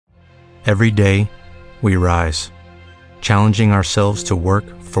Every day, we rise, challenging ourselves to work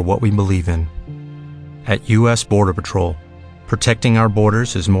for what we believe in. At U.S. Border Patrol, protecting our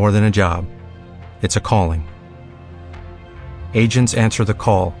borders is more than a job. It's a calling. Agents answer the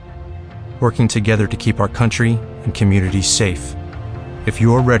call, working together to keep our country and communities safe. If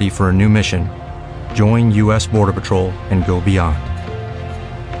you're ready for a new mission, join U.S. Border Patrol and go beyond.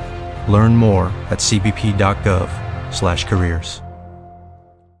 Learn more at cbp.gov/careers.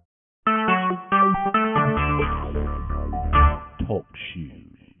 Talk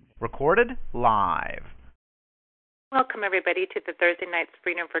shoes. Recorded live. Welcome, everybody, to the Thursday Night's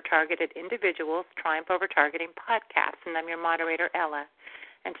Freedom for Targeted Individuals Triumph Over Targeting podcast, and I'm your moderator, Ella.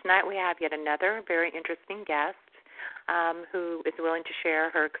 And tonight we have yet another very interesting guest who is willing to share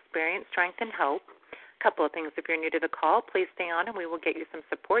her experience, strength, and hope. A couple of things. If you're new to the call, please stay on and we will get you some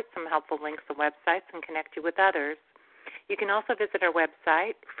support, some helpful links to websites, and connect you with others. You can also visit our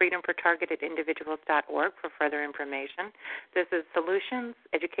website, freedomfortargetedindividuals.org, for further information. This is solutions,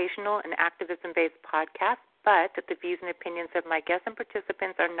 educational, and activism-based podcast, but the views and opinions of my guests and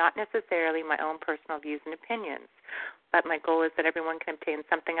participants are not necessarily my own personal views and opinions. But my goal is that everyone can obtain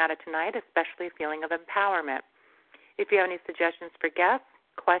something out of tonight, especially a feeling of empowerment. If you have any suggestions for guests,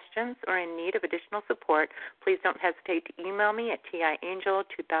 questions, or in need of additional support, please don't hesitate to email me at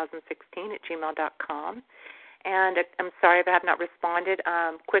tiangel2016@gmail.com. And I'm sorry if I have not responded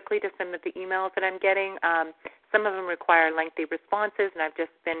quickly to some of the emails that I'm getting. Some of them require lengthy responses, and I've just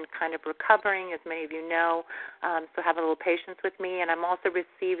been kind of recovering, as many of you know, so have a little patience with me. And I'm also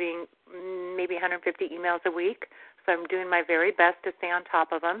receiving maybe 150 emails a week, so I'm doing my very best to stay on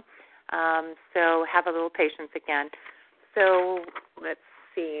top of them. So have a little patience again. So let's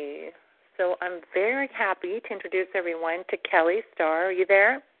see. So I'm very happy to introduce everyone to Kelly Starr. Are you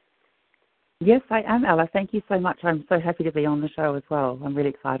there? Yes, I am, Ella. Thank you so much. I'm so happy to be on the show as well. I'm really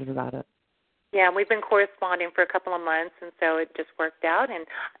excited about it. Yeah, we've been corresponding for a couple of months, and so it just worked out. And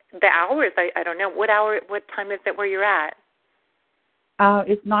the hours, I don't know. What time is it where you're at?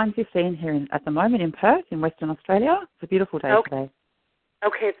 It's 9:15 here at the moment in Perth, in Western Australia. It's a beautiful day today.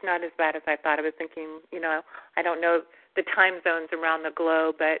 Okay, it's not as bad as I thought. I was thinking, I don't know the time zones around the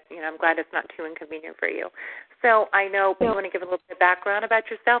globe, but, I'm glad it's not too inconvenient for you. So I know you want to give a little bit of background about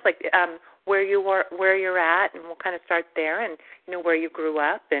yourself, like where you're at, and we'll kind of start there, and, where you grew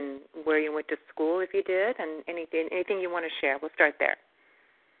up and where you went to school, if you did, and anything you want to share. We'll start there.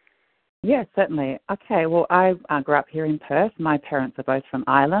 Yes, certainly. Okay, well, I grew up here in Perth. My parents are both from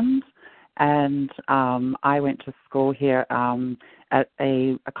Ireland, and I went to school here at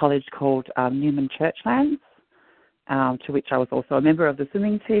a college called Newman Churchlands, to which I was also a member of the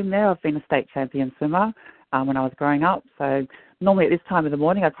swimming team there. I've been a state champion swimmer when I was growing up. So normally at this time of the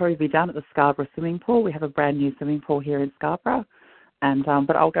morning, I'd probably be down at the Scarborough swimming pool. We have a brand new swimming pool here in Scarborough, and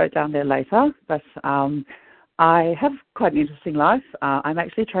but I'll go down there later. But I have quite an interesting life. I'm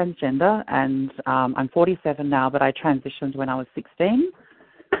actually transgender, and I'm 47 now, but I transitioned when I was 16.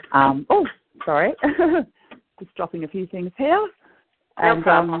 Oh, sorry. Just dropping a few things here. No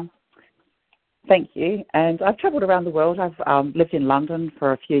problem. Thank you. And I've travelled around the world. I've lived in London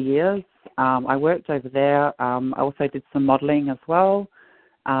for a few years. I worked over there. I also did some modelling as well.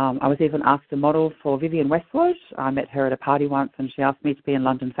 I was even asked to model for Vivienne Westwood. I met her at a party once, and she asked me to be in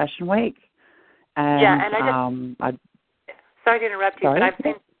London Fashion Week. And, yeah, and sorry to interrupt you, but I've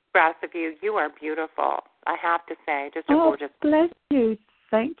seen photographs of you. You are beautiful, I have to say. Just a gorgeous. Bless you.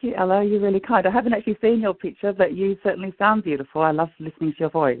 Thank you, Ella. You're really kind. I haven't actually seen your picture, but you certainly sound beautiful. I love listening to your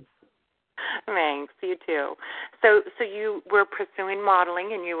voice. Thanks. You too. So you were pursuing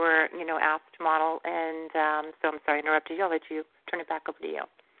modeling, and you were, asked to model, and so I'm sorry I interrupted you. I'll let you turn it back over to you.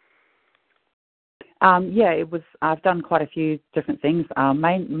 Yeah, it was. I've done quite a few different things.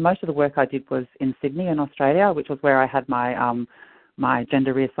 Most of the work I did was in Sydney, in Australia, which was where I had my my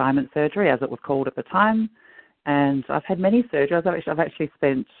gender reassignment surgery, as it was called at the time. And I've had many surgeries. I've actually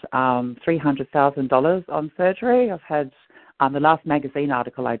spent $300,000 on surgery. I've had the last magazine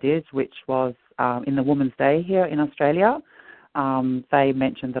article I did, which was in the Woman's Day here in Australia. They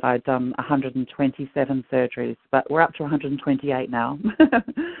mentioned that I'd done 127 surgeries, but we're up to 128 now.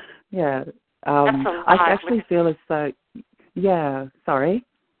 Yeah. I actually feel as though, yeah, sorry.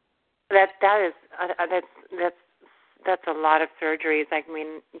 That's a lot of surgeries. I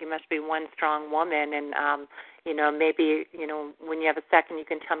mean, you must be one strong woman, and maybe when you have a second, you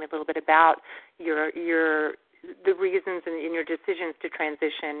can tell me a little bit about the reasons in your decisions to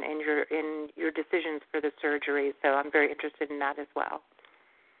transition and your decisions for the surgery. So I'm very interested in that as well.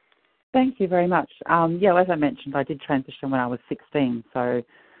 Thank you very much. As I mentioned, I did transition when I was 16. So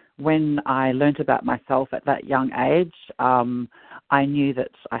when I learnt about myself at that young age, I knew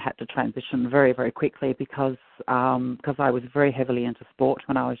that I had to transition very, very quickly because I was very heavily into sport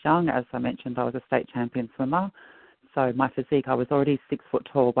when I was young. As I mentioned, I was a state champion swimmer. So my physique, I was already 6 foot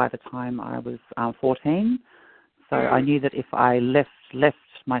tall by the time I was 14. So I knew that if I left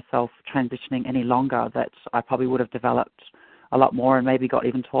myself transitioning any longer, that I probably would have developed a lot more and maybe got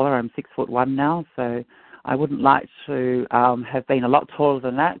even taller. I'm 6'1" now, so I wouldn't like to have been a lot taller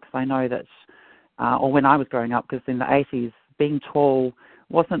than that, because I know that, or when I was growing up, because in the 80s, being tall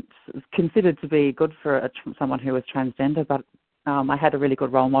wasn't considered to be good for someone who was transgender, but I had a really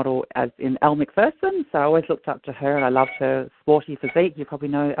good role model as in Elle Macpherson, so I always looked up to her, and I loved her sporty physique. You probably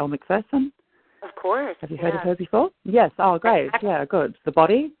know Elle Macpherson. Of course. Have you heard of her before? Yes. Oh, great. Yeah, good. The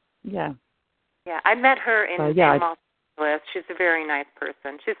body? Yeah. Yeah, I met her in Los Angeles. She's a very nice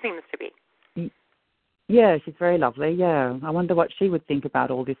person. She seems to be. Yeah, she's very lovely, yeah. I wonder what she would think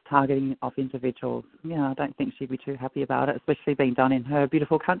about all this targeting of individuals. Yeah, I don't think she'd be too happy about it, especially being done in her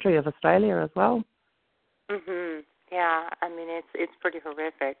beautiful country of Australia as well. Yeah, I mean, it's pretty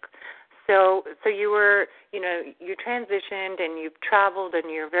horrific. So you were, you transitioned and you've traveled and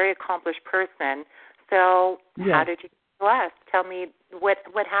you're a very accomplished person. So How did you get blessed? Tell me what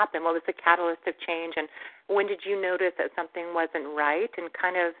happened. What was the catalyst of change, and when did you notice that something wasn't right, and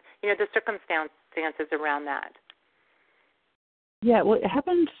kind of, the circumstances around that? Yeah, well, it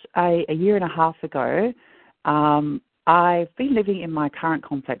happened a year and a half ago. I've been living in my current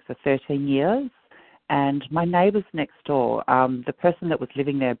complex for 13 years. And my neighbours next door, the person that was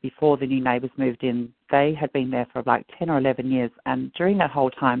living there before the new neighbours moved in, they had been there for like 10 or 11 years. And during that whole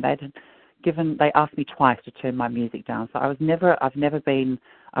time, they asked me twice to turn my music down. So I've never been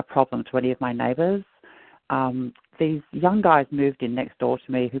a problem to any of my neighbours. These young guys moved in next door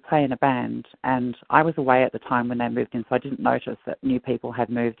to me who play in a band, and I was away at the time when they moved in, so I didn't notice that new people had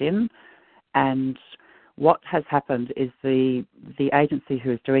moved in. And what has happened is the agency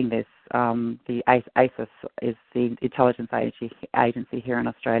who is doing this, the ASIS is the intelligence agency here in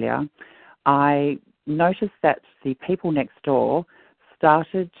Australia. I noticed that the people next door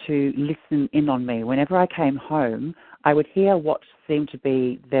started to listen in on me. Whenever I came home, I would hear what seemed to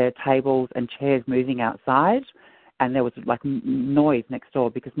be their tables and chairs moving outside, and there was like noise next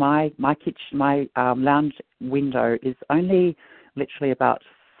door, because my lounge window is only literally about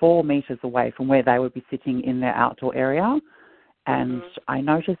 4 meters away from where they would be sitting in their outdoor area. And I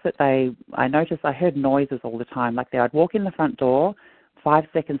noticed I heard noises all the time. Like I'd walk in the front door, 5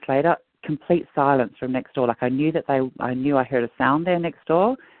 seconds later, complete silence from next door. Like I knew I heard a sound there next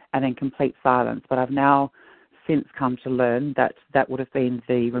door, and then complete silence. But I've now since come to learn that would have been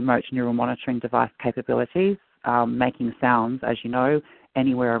the remote neural monitoring device capabilities, making sounds, as you know,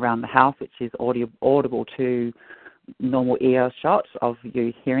 anywhere around the house, which is audible to normal earshot of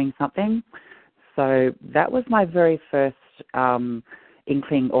you hearing something. So that was my very first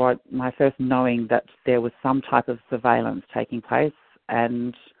inkling, or my first knowing that there was some type of surveillance taking place.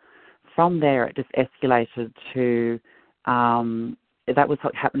 And from there it just escalated to that was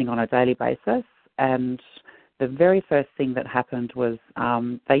happening on a daily basis. And the very first thing that happened was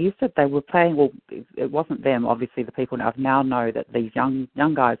they were playing, well, it wasn't them, obviously, the people now know that these young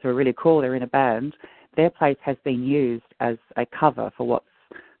guys who are really cool, they're in a band, their place has been used as a cover for what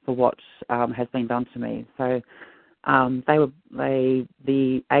has been done to me. So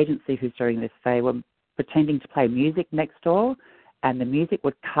the agency who's doing this, they were pretending to play music next door, and the music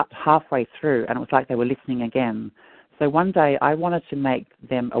would cut halfway through, and it was like they were listening again. So one day I wanted to make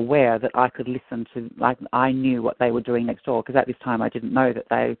them aware that I could listen to, like I knew what they were doing next door, because at this time I didn't know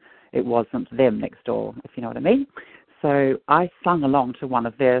that it wasn't them next door, if you know what I mean. So I sung along to one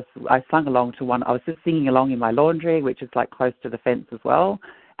of theirs. I was just singing along in my laundry, which is like close to the fence as well.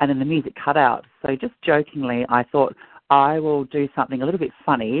 And then the music cut out. So just jokingly, I thought I will do something a little bit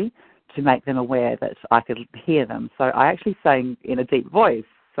funny to make them aware that I could hear them. So I actually sang in a deep voice.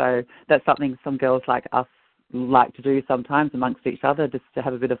 So that's something some girls like us like to do sometimes amongst each other, just to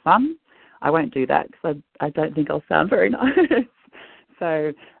have a bit of fun. I won't do that because I don't think I'll sound very nice.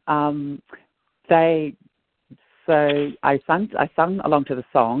 So I sung along to the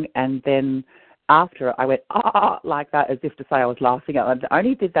song, and then after I went like that, as if to say I was laughing at them. I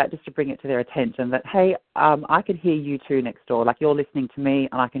only did that just to bring it to their attention that, hey, I can hear you too next door. Like you're listening to me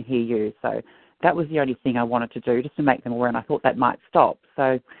and I can hear you. So that was the only thing I wanted to do, just to make them aware, and I thought that might stop.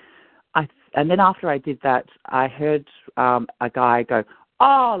 So and then after I did that, I heard a guy go,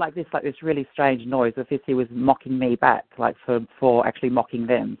 like this really strange noise, as if he was mocking me back, like for actually mocking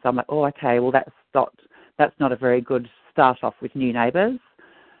them. So I'm like, okay, well that's not a very good start off with new neighbours.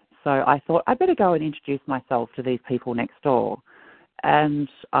 So I thought I better go and introduce myself to these people next door. And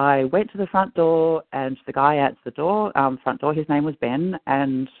I went to the front door, and the guy answered the door, front door. His name was Ben,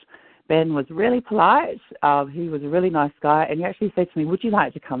 and Ben was really polite. He was a really nice guy, and he actually said to me, "Would you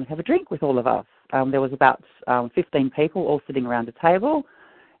like to come and have a drink with all of us?" There was about 15 people all sitting around a table,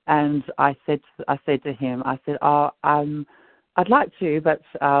 and I said to him, I'd like to, but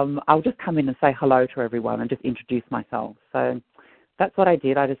I'll just come in and say hello to everyone and just introduce myself. So that's what I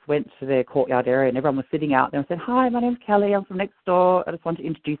did. I just went to their courtyard area, and everyone was sitting out there and said, "Hi, my name's Kelly. I'm from next door. I just want to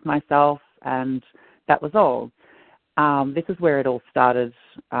introduce myself," and that was all. This is where it all started,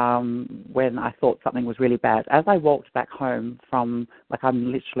 when I thought something was really bad. As I walked back home from,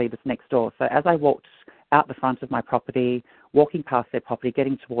 I'm literally just next door, so as I walked out the front of my property, walking past their property,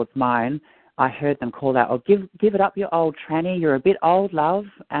 getting towards mine, I heard them call out, "Oh, give it up, you old tranny, you're a bit old, love."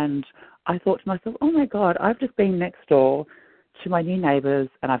 And I thought to myself, oh my God, I've just been next door to my new neighbours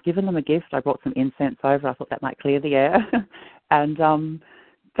and I've given them a gift. I brought some incense over. I thought that might clear the air. And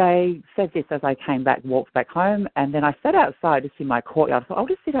they said this as I walked back home, and then I sat outside just in my courtyard. I thought I'll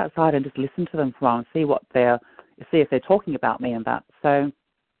just sit outside and just listen to them for a while and see if they're talking about me and that. So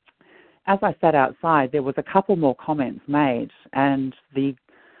as I sat outside, there was a couple more comments made, and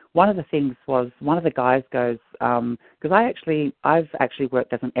one of the things was, one of the guys goes, because I've actually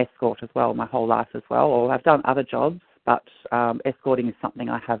worked as an escort as well my whole life as well, or I've done other jobs, but escorting is something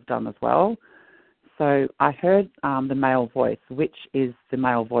I have done as well. So I heard the male voice, which is the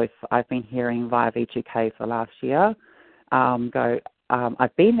male voice I've been hearing via V2K for last year, go,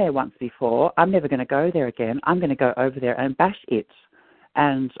 "I've been there once before. I'm never going to go there again. I'm going to go over there and bash it."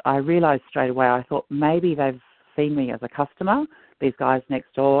 And I realised straight away, I thought maybe they've seen me as a customer, these guys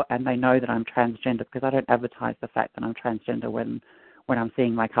next door, and they know that I'm transgender, because I don't advertise the fact that I'm transgender when I'm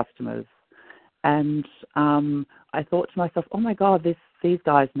seeing my customers. And I thought to myself, oh my God, these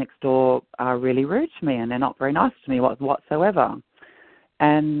guys next door are really rude to me and they're not very nice to me whatsoever.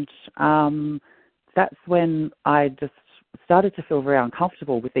 And that's when I just started to feel very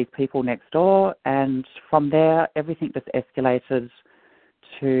uncomfortable with these people next door. And from there, everything just escalated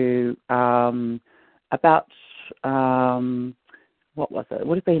to about, what was it? It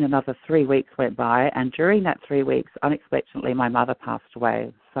would have been another 3 weeks went by. And during that 3 weeks, unexpectedly, my mother passed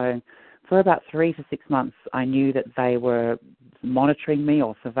away. So for about 3 to 6 months, I knew that they were monitoring me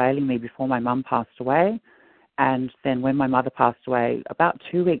or surveilling me before my mum passed away. And then when my mother passed away, about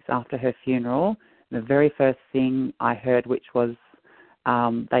 2 weeks after her funeral, the very first thing I heard, which was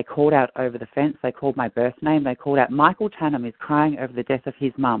they called out over the fence, they called my birth name, they called out, "Michael Tannum is crying over the death of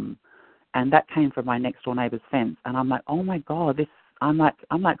his mum." And that came from my next door neighbour's fence. And I'm like, oh my God, I'm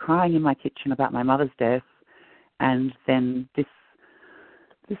like crying in my kitchen about my mother's death. And then this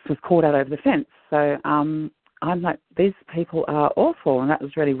was called out over the fence. So I'm like, these people are awful, and that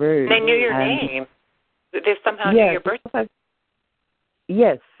was really rude. They knew your name. They somehow knew your birthday.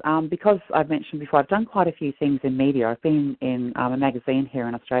 Yes, because I've mentioned before, I've done quite a few things in media. I've been in a magazine here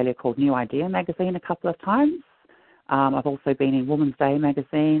in Australia called New Idea magazine a couple of times. I've also been in Women's Day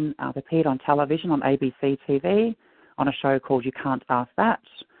magazine. I've appeared on television on ABC TV on a show called You Can't Ask That.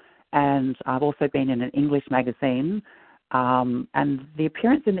 And I've also been in an English magazine. And the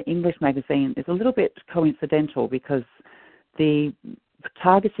appearance in the English magazine is a little bit coincidental, because the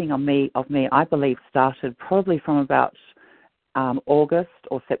targeting of me, I believe, started probably from about August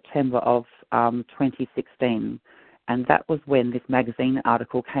or September of 2016. And that was when this magazine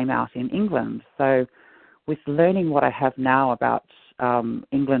article came out in England. So with learning what I have now about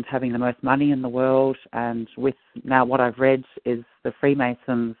England having the most money in the world, and with now what I've read is the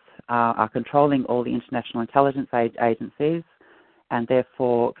Freemasons are controlling all the international intelligence agencies, and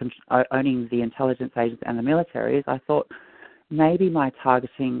therefore owning the intelligence agents and the militaries, I thought maybe my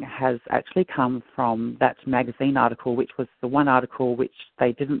targeting has actually come from that magazine article, which was the one article which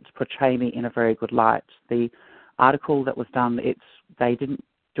they didn't portray me in a very good light. The article that was done, they didn't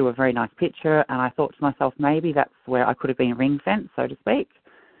do a very nice picture, and I thought to myself, maybe that's where I could have been ring-fenced, so to speak.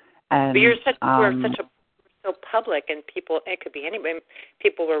 And, but you're so public, and it could be anybody.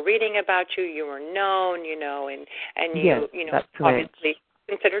 People were reading about you. You were known, and yes, obviously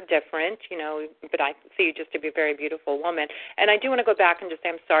considered different, But I see you just to be a very beautiful woman. And I do want to go back and just say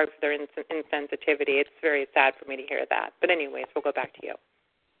I'm sorry for their insensitivity. It's very sad for me to hear that. But anyways, we'll go back to you.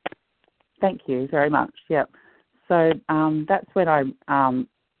 Thank you very much. Yep. So that's when I'm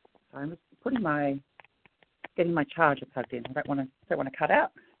getting my charger plugged in. I don't want to cut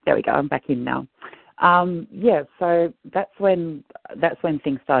out. There we go. I'm back in now. So that's when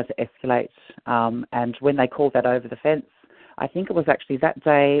things started to escalate. And when they called that over the fence, I think it was actually that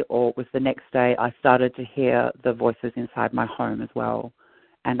day, or it was the next day, I started to hear the voices inside my home as well.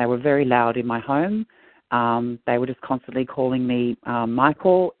 And they were very loud in my home. They were just constantly calling me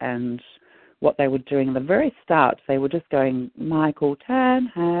Michael, and what they were doing at the very start, they were just going, Michael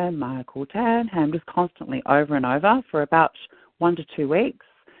Tanham, just constantly over and over for about 1 to 2 weeks.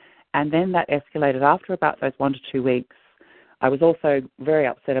 And then that escalated after about those 1 to 2 weeks. I was also very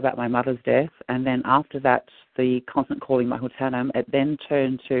upset about my mother's death. And then after that, the constant calling Michael Tanham, it then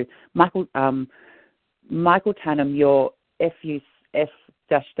turned to Michael Tanham, your F-U-F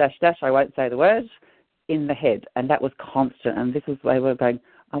dash, I won't say the word, in the head. And that was constant. And this is where they were going,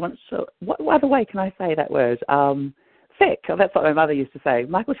 what other way can I say that word? Feck. That's what my mother used to say.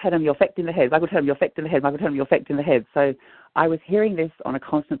 Michael Tanham, you're fecked in the head. Michael Tanham, you're fecked in the head. Michael Tanham, you're fecked in the head. So I was hearing this on a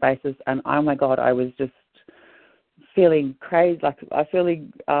constant basis, and oh my God, I was just feeling crazy,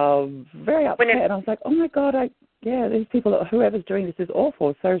 feeling very upset. And I was like, oh my God, these people, whoever's doing this is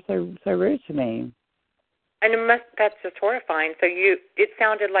awful, so rude to me. And that's just horrifying. So it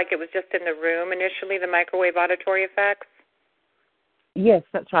sounded like it was just in the room initially, the microwave auditory effects? Yes,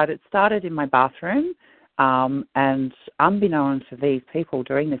 that's right. It started in my bathroom, and unbeknown to these people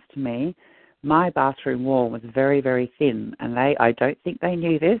doing this to me, my bathroom wall was very, very thin, and I don't think they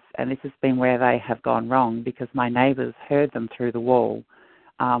knew this, and this has been where they have gone wrong, because my neighbours heard them through the wall.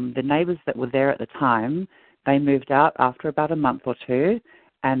 The neighbours that were there at the time, they moved out after about a month or two,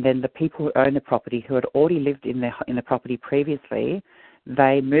 and then the people who owned the property, who had already lived in the property previously,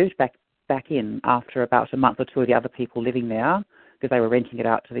 they moved back in after about a month or two of the other people living there, because they were renting it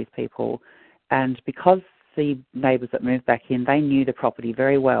out to these people. And because the neighbours that moved back in, they knew the property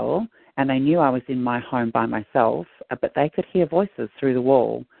very well, and they knew I was in my home by myself, but they could hear voices through the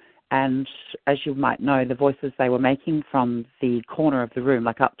wall. And as you might know, the voices they were making from the corner of the room,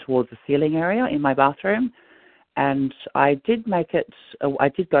 like up towards the ceiling area in my bathroom. And I did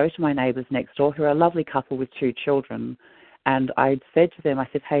go to my neighbours next door, who are a lovely couple with 2 children, and I said to them, I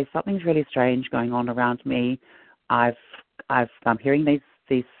said, hey, something's really strange going on around me. I'm hearing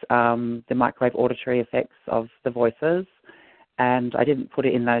the microwave auditory effects of the voices, and I didn't put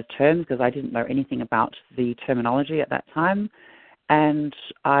it in those terms because I didn't know anything about the terminology at that time. And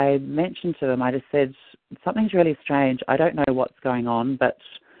I mentioned to them, I just said, something's really strange. I don't know what's going on, but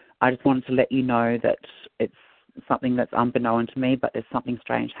I just wanted to let you know that it's something that's unbeknown to me, but there's something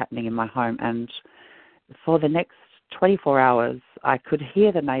strange happening in my home. And for the next 24 hours, I could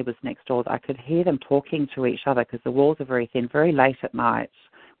hear the neighbours next door. I could hear them talking to each other because the walls are very thin. Very late at night,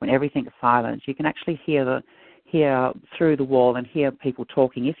 when everything's silent, you can actually hear through the wall and hear people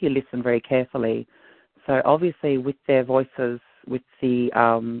talking if you listen very carefully. So obviously, with their voices, with the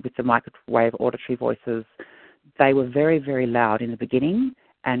microwave auditory voices, they were very, very loud in the beginning.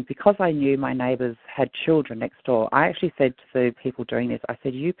 And because I knew my neighbours had children next door, I actually said to the people doing this, I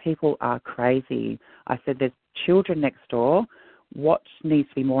said, you people are crazy. I said, there's children next door. What needs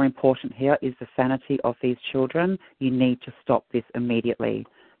to be more important here is the sanity of these children. You need to stop this immediately.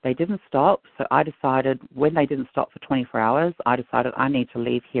 They didn't stop, so I decided, when they didn't stop for 24 hours, I decided I need to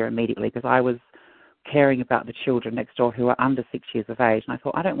leave here immediately because I was caring about the children next door who are under 6 years of age. And I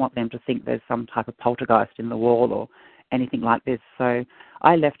thought, I don't want them to think there's some type of poltergeist in the wall or anything like this. So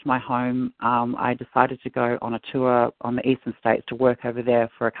I left my home. I decided to go on a tour on the eastern states to work over there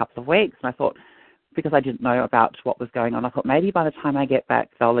for a couple of weeks. And I thought, because I didn't know about what was going on, I thought maybe by the time I get back,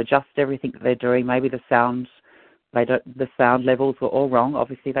 they'll adjust everything that they're doing. Maybe the sound levels were all wrong.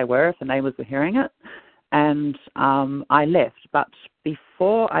 Obviously they were if the neighbours were hearing it. And I left. But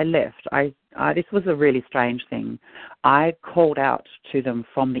before I left, this was a really strange thing. I called out to them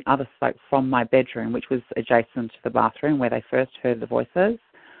from the other side, from my bedroom, which was adjacent to the bathroom where they first heard the voices.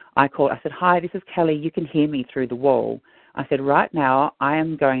 I said, hi, this is Kelly. You can hear me through the wall. I said, right now I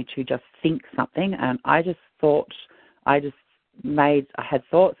am going to just think something. And I had thoughts, and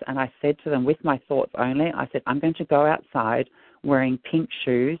I said to them with my thoughts only, I said, I'm going to go outside wearing pink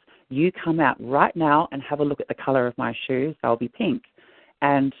shoes. You come out right now and have a look at the colour of my shoes. They'll be pink.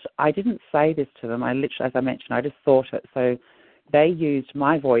 And I didn't say this to them. I literally, as I mentioned, I just thought it. So they used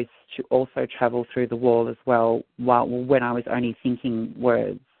my voice to also travel through the wall as well when I was only thinking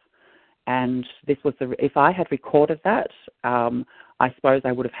words. And this was if I had recorded that, I suppose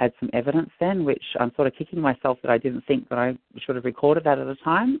I would have had some evidence then, which I'm sort of kicking myself that I didn't think that I should have recorded that at the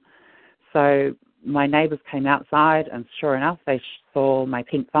time. So my neighbours came outside, and sure enough, they saw my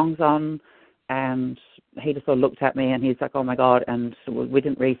pink thongs on, and he just sort of looked at me, and he's like, oh, my God, and we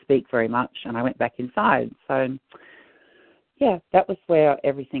didn't really speak very much, and I went back inside. So, yeah, that was where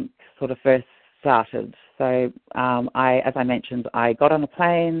everything sort of first started. So as I mentioned, I got on a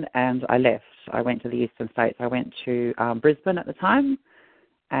plane and I left. I went to the eastern states. I went to Brisbane at the time,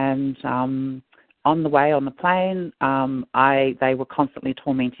 and on the way on the plane, they were constantly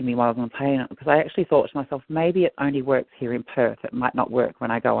tormenting me while I was on the plane because I actually thought to myself, maybe it only works here in Perth. It might not work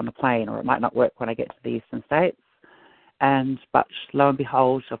when I go on the plane, or it might not work when I get to the eastern states. But lo and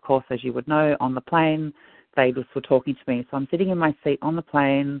behold, of course, as you would know, on the plane, they just were talking to me. So I'm sitting in my seat on the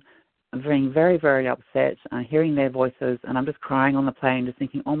plane. I'm feeling very, very upset, hearing their voices, and I'm just crying on the plane, just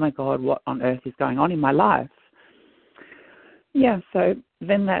thinking, oh, my God, what on earth is going on in my life? Yeah, so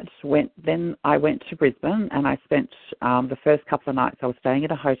then I went to Brisbane, and I spent the first couple of nights I was staying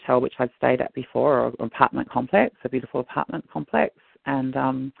at a hotel, which I'd stayed at before, or an apartment complex, a beautiful apartment complex,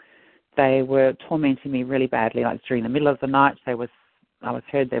 and they were tormenting me really badly. Like during the middle of the night, I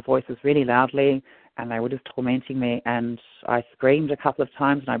heard their voices really loudly, and they were just tormenting me, and I screamed a couple of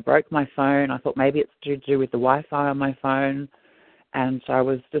times, and I broke my phone. I thought maybe it's to do with the Wi-Fi on my phone, and I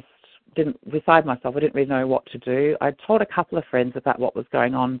was beside myself. I didn't really know what to do. I told a couple of friends about what was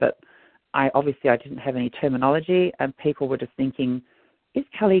going on, but I didn't have any terminology, and people were just thinking, is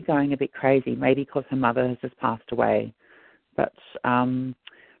Kelly going a bit crazy, maybe because her mother has just passed away? But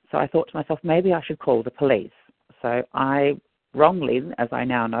so I thought to myself, maybe I should call the police. So I wrongly, as I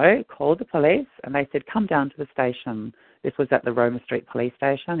now know, called the police, and they said, come down to the station. This was at the Roma Street Police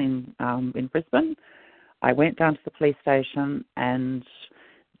Station in Brisbane. I went down to the police station, and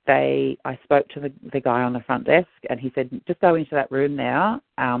I spoke to the guy on the front desk, and he said, just go into that room now,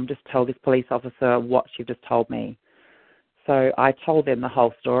 just tell this police officer what you've just told me. So I told them the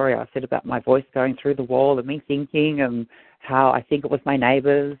whole story. I said about my voice going through the wall and me thinking and how I think it was my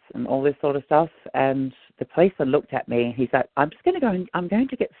neighbours and all this sort of stuff. And the policeman looked at me and he said, I'm going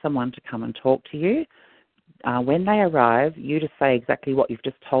to get someone to come and talk to you. When they arrive, you just say exactly what you've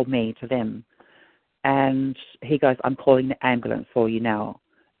just told me to them. And he goes, I'm calling the ambulance for you now.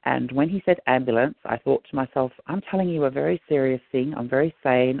 And when he said ambulance, I thought to myself, I'm telling you a very serious thing. I'm very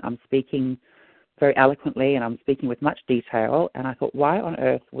sane. I'm speaking very eloquently, and I'm speaking with much detail. And I thought, why on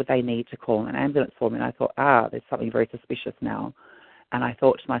earth would they need to call an ambulance for me? And I thought, there's something very suspicious now. And I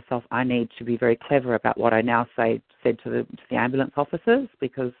thought to myself, I need to be very clever about what I now said to the ambulance officers,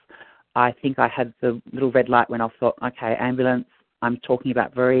 because I think I had the little red light when I thought, okay, ambulance, I'm talking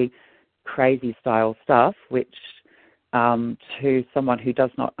about very crazy style stuff, which to someone who does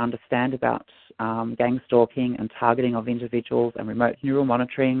not understand about gang stalking and targeting of individuals and remote neural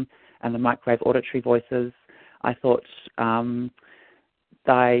monitoring and the microwave auditory voices, I thought I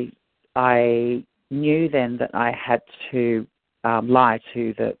knew then that I had to lie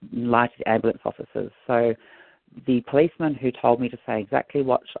to the ambulance officers. So the policeman who told me to say exactly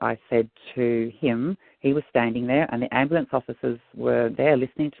what I said to him, he was standing there, and the ambulance officers were there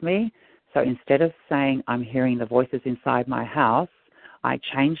listening to me. So instead of saying I'm hearing the voices inside my house, I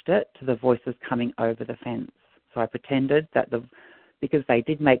changed it to the voices coming over the fence. So I pretended that because they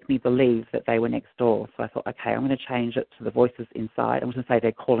did make me believe that they were next door. So I thought, okay, I'm going to change it to the voices inside. I'm going to say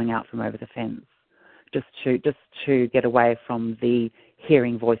they're calling out from over the fence, just to get away from the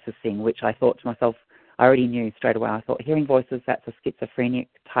hearing voices thing, which I thought to myself, I already knew straight away. I thought hearing voices, that's a schizophrenic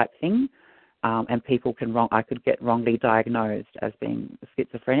type thing, and I could get wrongly diagnosed as being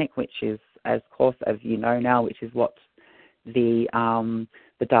schizophrenic, which is, as course as you know now, which is what the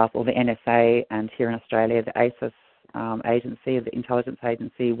DARPA or the NSA and here in Australia the ASIS agency, the intelligence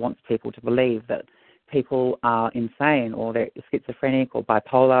agency, wants people to believe that people are insane or they're schizophrenic or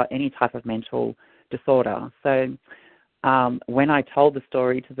bipolar, any type of mental disorder. So when I told the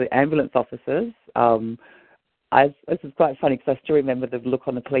story to the ambulance officers, this is quite funny because I still remember the look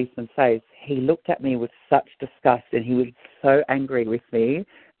on the policeman's face. He looked at me with such disgust and he was so angry with me.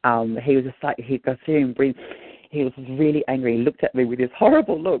 He was just like, he was really angry. He looked at me with this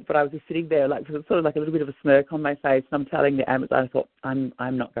horrible look, but I was just sitting there like sort of like a little bit of a smirk on my face. And I'm telling the ambulance, I thought, I'm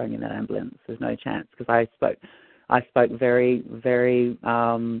not going in that ambulance. There's no chance, because I spoke very, very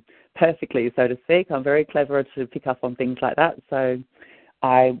perfectly, so to speak. I'm very clever to pick up on things like that. So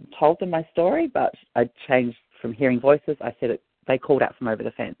I told them my story, but I changed from hearing voices. I said they called out from over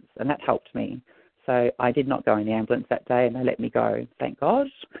the fence, and that helped me. So I did not go in the ambulance that day, and they let me go, thank God.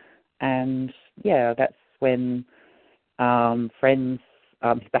 And yeah, that's when friends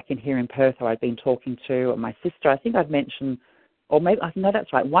back in here in Perth who I'd been talking to, or my sister, I think I'd mentioned, or maybe, no,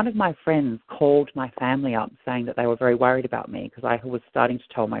 that's right, one of my friends called my family up saying that they were very worried about me because I was starting to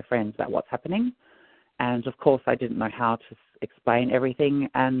tell my friends about what's happening. And of course I didn't know how to explain everything,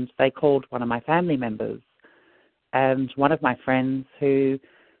 and they called one of my family members. And one of my friends, who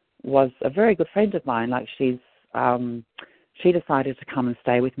was a very good friend of mine, like she decided to come and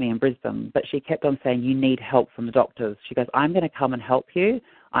stay with me in Brisbane, but she kept on saying, you need help from the doctors. She goes, I'm going to come and help you.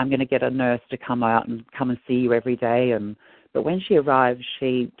 I'm going to get a nurse to come out and come and see you every day and But when she arrived,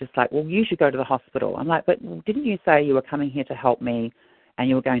 she just like, well, you should go to the hospital. I'm like, but didn't you say you were coming here to help me and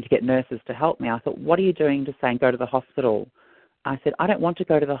you were going to get nurses to help me? I thought, what are you doing just saying go to the hospital? I said, I don't want to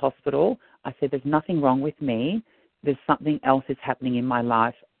go to the hospital. I said, there's nothing wrong with me. There's something else is happening in my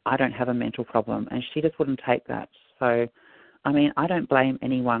life. I don't have a mental problem. And she just wouldn't take that. So, I mean, I don't blame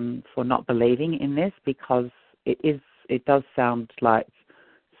anyone for not believing in this, because it does sound like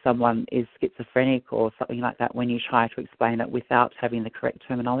someone is schizophrenic or something like that when you try to explain it without having the correct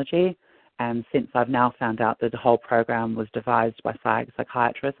terminology. And since I've now found out that the whole program was devised by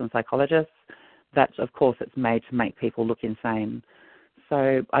psychiatrists and psychologists, that, of course, it's made to make people look insane.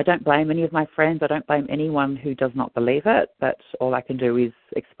 So I don't blame any of my friends. I don't blame anyone who does not believe it, but all I can do is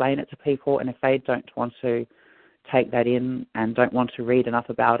explain it to people, and if they don't want to take that in and don't want to read enough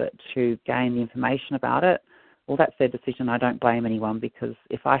about it to gain the information about it, well, that's their decision. I don't blame anyone, because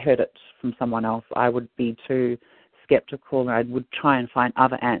if I heard it from someone else, I would be too skeptical, and I would try and find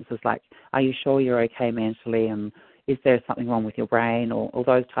other answers like, are you sure you're okay mentally, and is there something wrong with your brain, or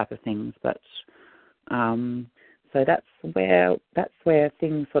those type of things. But so that's where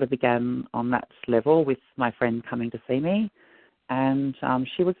things sort of began on that level, with my friend coming to see me. And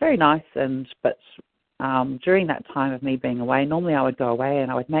she was very nice, but during that time of me being away, normally I would go away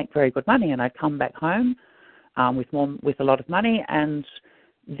and I would make very good money, and I'd come back home with a lot of money. And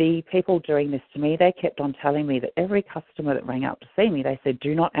the people doing this to me, they kept on telling me that every customer that rang up to see me, they said,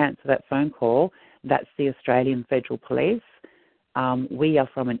 do not answer that phone call. That's the Australian Federal Police. We are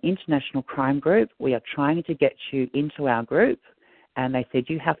from an international crime group. We are trying to get you into our group. And they said,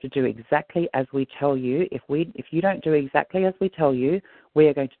 you have to do exactly as we tell you. If you don't do exactly as we tell you, we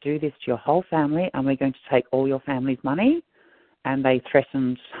are going to do this to your whole family, and we're going to take all your family's money. And they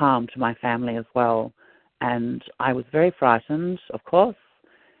threatened harm to my family as well. And I was very frightened, of course,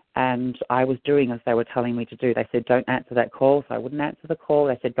 and I was doing as they were telling me to do. They said, don't answer that call, so I wouldn't answer the call.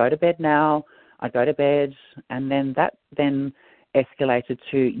 They said, go to bed now. I'd go to bed, and then that escalated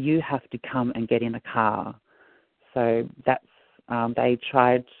to, you have to come and get in a car. So that's, they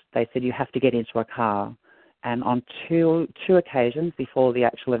said, you have to get into a car. And on two occasions before the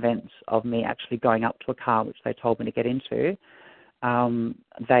actual event of me actually going up to a car, which they told me to get into,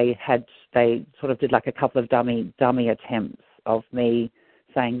 they sort of did like a couple of dummy attempts of me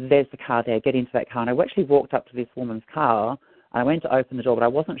saying, there's the car there, get into that car. And I actually walked up to this woman's car, and I went to open the door, but I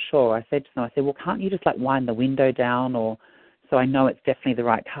wasn't sure. I said to them, well, can't you just like wind the window down, or so I know it's definitely the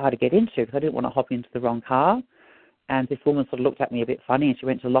right car to get into, because I didn't want to hop into the wrong car. And this woman sort of looked at me a bit funny, and she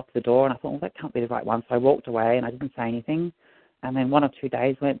went to lock the door, and I thought, well, that can't be the right one. So I walked away, and I didn't say anything. And then 1 or 2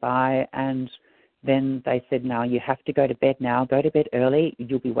 days went by, and then they said, no, you have to go to bed now. Go to bed early.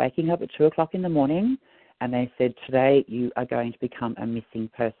 You'll be waking up at 2 o'clock in the morning. And they said, today you are going to become a missing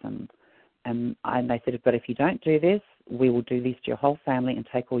person. And they said, but if you don't do this, we will do this to your whole family and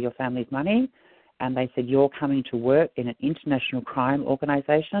take all your family's money. And they said, you're coming to work in an international crime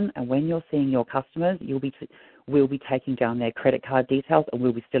organisation, and when you're seeing your customers, we'll be taking down their credit card details, and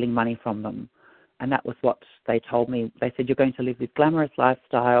we'll be stealing money from them. And that was what they told me. They said, you're going to live this glamorous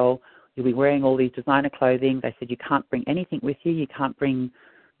lifestyle. You'll be wearing all these designer clothing. They said, you can't bring anything with you. You can't bring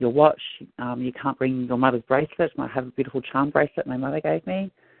your watch. You can't bring your mother's bracelet. I have a beautiful charm bracelet my mother gave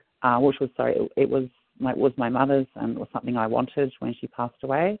me, it was my mother's, and it was something I wanted when she passed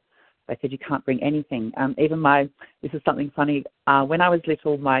away. They said, you can't bring anything. This is something funny. When I was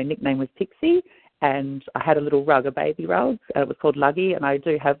little, my nickname was Pixie, and I had a little rug, a baby rug, and it was called Luggy, and I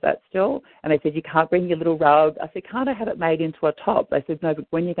do have that still. And they said, you can't bring your little rug. I said, can't I have it made into a top? They said, no, but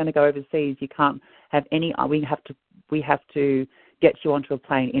when you're going to go overseas, you can't have any, we have to get you onto a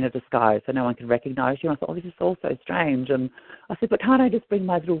plane in a disguise so no one can recognise you. And I thought, this is all so strange. And I said, but can't I just bring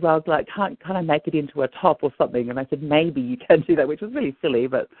my little rug, can't I make it into a top or something? And they said, maybe you can do that, which was really silly,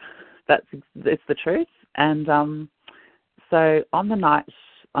 but it's the truth. And so on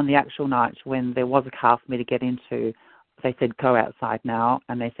the actual night when there was a car for me to get into, they said, go outside now,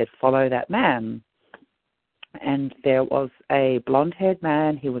 and they said, follow that man. And there was a blonde-haired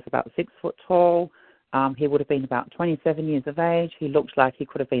man. He was about 6 foot tall. He would have been about 27 years of age. He looked like he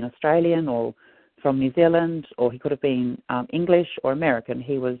could have been Australian or from New Zealand, or he could have been English or American.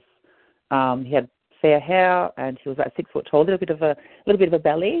 He had fair hair, and he was about 6 foot tall, a little bit of a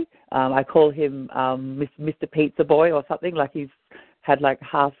belly. I call him Mr. Pizza Boy or something. Like he's had like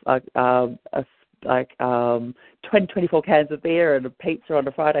 24 cans of beer and a pizza on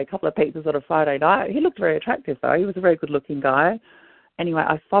a Friday, a couple of pizzas on a Friday night. He looked very attractive though. He was a very good looking guy. Anyway,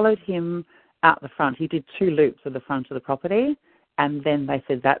 I followed him out the front. He did 2 loops at the front of the property, and then they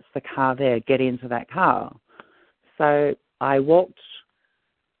said, that's the car there, get into that car. So I walked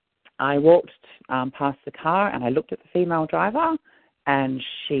I walked past the car and I looked at the female driver, and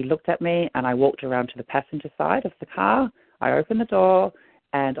she looked at me, and I walked around to the passenger side of the car. I opened the door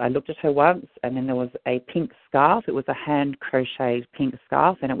and I looked at her once, and then there was a pink scarf. It was a hand-crocheted pink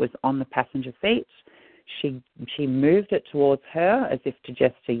scarf, and it was on the passenger seat. She moved it towards her as if to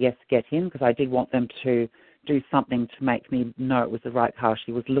gesture, yes, get in, because I did want them to do something to make me know it was the right car.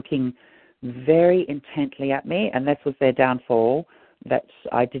 She was looking very intently at me, and this was their downfall, that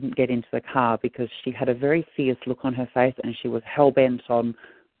I didn't get into the car, because she had a very fierce look on her face, and she was hell-bent on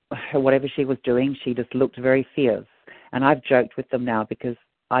whatever she was doing. She just looked very fierce. And I've joked with them now, because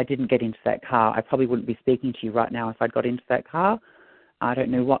I didn't get into that car. I probably wouldn't be speaking to you right now if I'd got into that car. I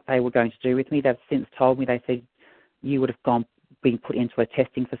don't know what they were going to do with me. They've since told me, they said, you would have been put into a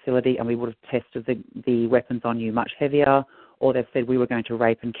testing facility and we would have tested the weapons on you much heavier, or they've said we were going to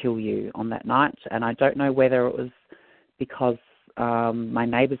rape and kill you on that night. And I don't know whether it was because my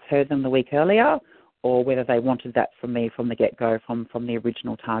neighbours heard them the week earlier, or whether they wanted that from me from the get-go, from the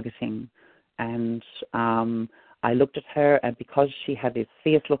original targeting. And I looked at her, and because she had this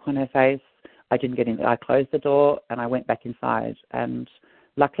fierce look on her face, I didn't get in. I closed the door and I went back inside. And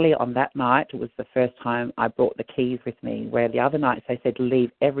luckily on that night, it was the first time I brought the keys with me, where the other nights they said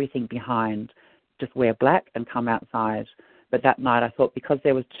leave everything behind, just wear black and come outside. But that night I thought, because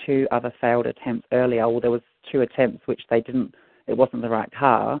there was 2 other failed attempts earlier, or there was 2 attempts which it wasn't the right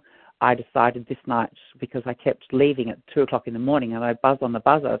car, I decided this night, because I kept leaving at 2 o'clock in the morning, and I buzzed on the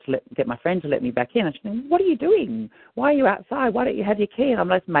buzzer to get my friend to let me back in. And she said, what are you doing? Why are you outside? Why don't you have your key?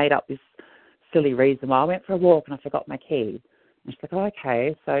 And I just made up this silly reason why I went for a walk and I forgot my key. And she's like, oh,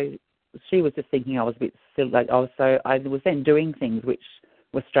 okay. So she was just thinking I was a bit silly. Like, I was then doing things which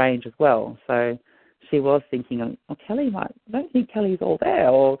were strange as well. So she was thinking, oh, Kelly I don't think Kelly's all there,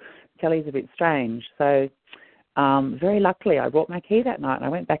 or Kelly's a bit strange. So very luckily I brought my key that night and I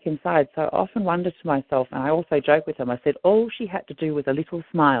went back inside. So I often wondered to myself, and I also joke with them, I said, all she had to do was a little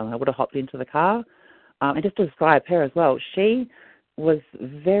smile and I would have hopped into the car. And just to describe her as well, she was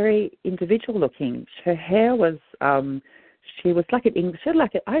very individual looking. Her hair was, she was like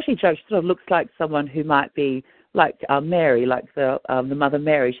I actually joke, she sort of looks like someone who might be like Mary, like the Mother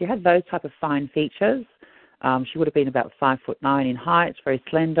Mary. She had those type of fine features. She would have been about 5'9" in height, very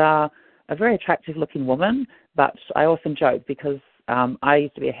slender, a very attractive looking woman. But I often joke, because I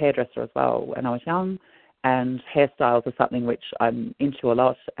used to be a hairdresser as well when I was young, and hairstyles are something which I'm into a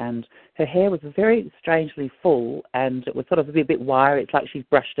lot, and her hair was very strangely full, and it was sort of a bit wiry. It's like she's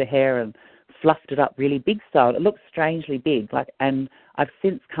brushed her hair and fluffed it up really big style. It looks strangely big, and I've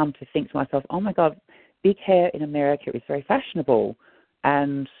since come to think to myself, oh my God, big hair in America is very fashionable.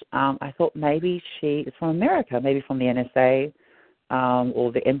 And I thought maybe she is from America, maybe from the NSA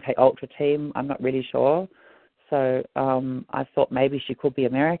or the MK Ultra team. I'm not really sure. So I thought maybe she could be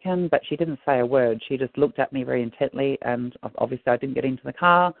American, but she didn't say a word. She just looked at me very intently, and obviously I didn't get into the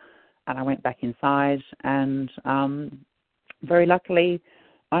car, and I went back inside. And very luckily,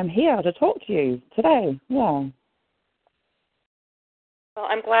 I'm here to talk to you today. Yeah. Well,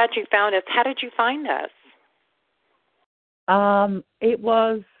 I'm glad you found us. How did you find us? It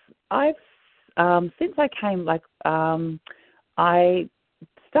was, since I came, I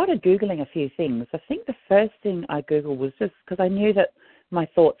started Googling a few things. I think the first thing I Googled was just because I knew that my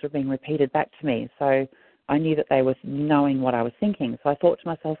thoughts were being repeated back to me. So I knew that they were knowing what I was thinking. So I thought to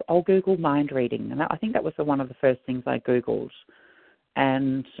myself, I'll Google mind reading. And I think that was one of the first things I Googled.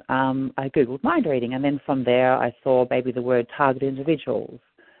 And I Googled mind reading. And then from there, I saw maybe the word target individuals.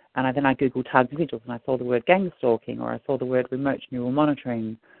 And then I Googled target individuals, and I saw the word gang stalking, or I saw the word remote neural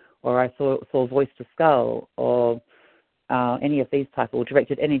monitoring, or I saw voice to skull, or any of these type, or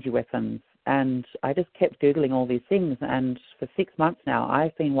directed energy weapons. And I just kept Googling all these things. And for 6 months now,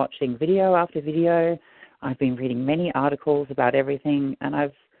 I've been watching video after video. I've been reading many articles about everything, and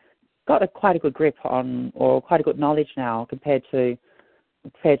I've got quite a good grip on, or quite a good knowledge now compared to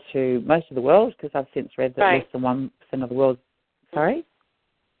most of the world, because I've since read that less than 1% of the world. Sorry?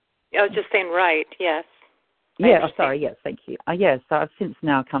 I was just saying, right, yes. Yeah, sorry, yes, thank you. Yes, so I've since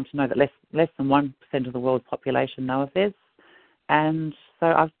now come to know that less than 1% of the world's population know of this. And so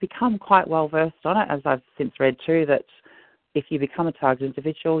I've become quite well versed on it, as I've since read too, that if you become a target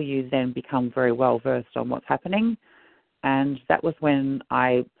individual, you then become very well versed on what's happening. And that was when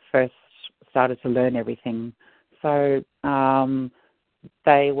I first started to learn everything. So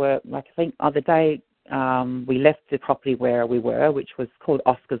they were, I think, on the day we left the property where we were, which was called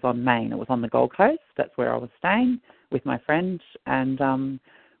Oscars on Main. It was on the Gold Coast. That's where I was staying with my friend. And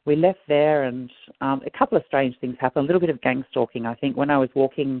we left there, and a couple of strange things happened. A little bit of gang stalking, I think. When I was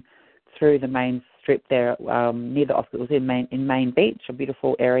walking through the main strip there near the Oscar. It was in Main Beach, a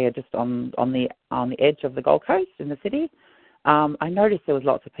beautiful area just on the edge of the Gold Coast in the city. I noticed there was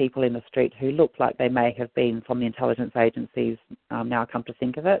lots of people in the street who looked like they may have been from the intelligence agencies, now I come to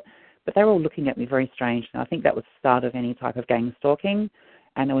think of it, but they were all looking at me very strange, and I think that was the start of any type of gang stalking.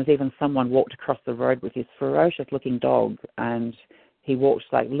 And there was even someone walked across the road with this ferocious-looking dog, and he walked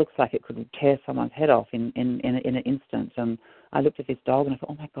looks like it could tear someone's head off in an instant. And I looked at this dog and I thought,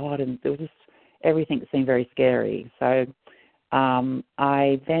 oh my God, and there was just everything seemed very scary. So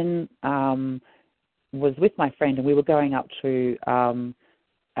I then was with my friend, and we were going up to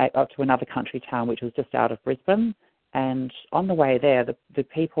another country town, which was just out of Brisbane. And on the way there, the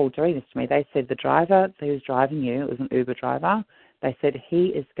people doing this to me, they said the driver who was driving you, it was an Uber driver, they said he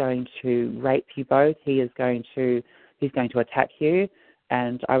is going to rape you both. He's going to attack you.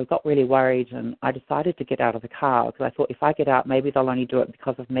 And I got really worried, and I decided to get out of the car because I thought if I get out, maybe they'll only do it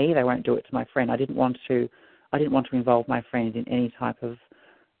because of me. They won't do it to my friend. I didn't want to involve my friend in any type of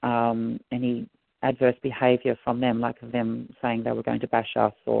any adverse behaviour from them, like them saying they were going to bash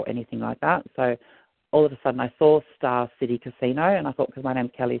us or anything like that. So all of a sudden I saw Star City Casino, and I thought, because my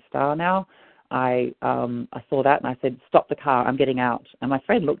name's Kelly Star now, I saw that and I said, stop the car, I'm getting out. And my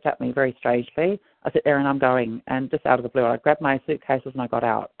friend looked at me very strangely. I said, Erin, I'm going. And just out of the blue, I grabbed my suitcases and I got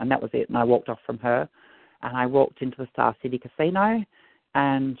out. And that was it. And I walked off from her. And I walked into the Star City Casino.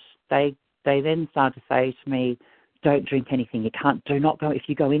 And they then started to say to me, don't drink anything. Do not go, if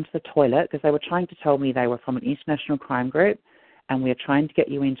you go into the toilet, because they were trying to tell me they were from an international crime group. And we are trying to get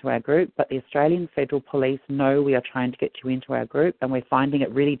you into our group. But the Australian Federal Police know we are trying to get you into our group. And we're finding it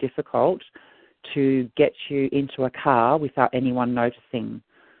really difficult to get you into a car without anyone noticing.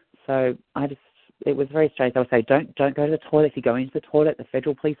 So it was very strange. They would say, don't go to the toilet. If you go into the toilet, the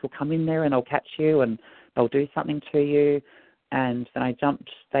federal police will come in there and they'll catch you and they'll do something to you. And then I jumped.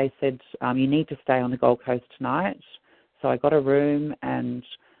 They said, you need to stay on the Gold Coast tonight. So I got a room, and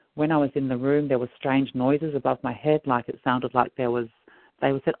when I was in the room, there were strange noises above my head, like it sounded like they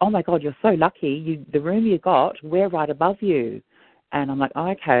said, oh my God, you're so lucky. The room you got, we're right above you. And I'm like, oh,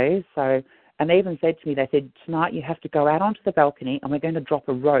 okay. And they even said to me, they said, tonight you have to go out onto the balcony and we're going to drop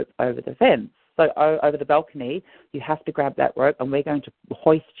a rope over the fence. So over the balcony, you have to grab that rope and we're going to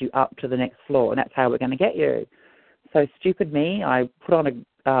hoist you up to the next floor, and that's how we're going to get you. So stupid me, I put on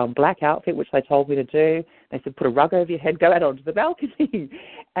a black outfit, which they told me to do. They said, put a rug over your head, go out onto the balcony.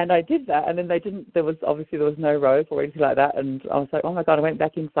 And I did that, and then there was no rope or anything like that. And I was like, oh my God, I went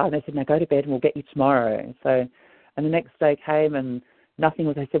back inside, and they said, now go to bed and we'll get you tomorrow. So, and the next day came and nothing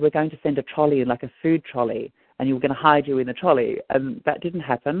was. They said, we're going to send a trolley, like a food trolley, and you were going to hide you in the trolley. And that didn't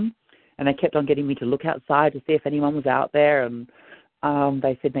happen. And they kept on getting me to look outside to see if anyone was out there. And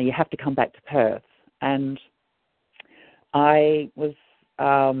they said, no, you have to come back to Perth. And I was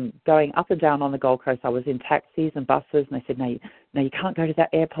going up and down on the Gold Coast. I was in taxis and buses, and they said, no, you can't go to that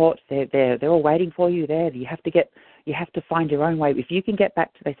airport. They're all waiting for you there. You have to find your own way. If you can get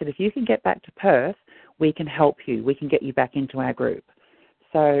back to Perth, we can help you. We can get you back into our group.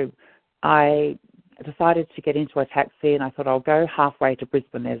 So I decided to get into a taxi, and I thought I'll go halfway to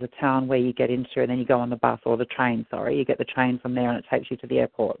Brisbane. There's a town where you get into, and then you go on the bus or the train, You get the train from there, and it takes you to the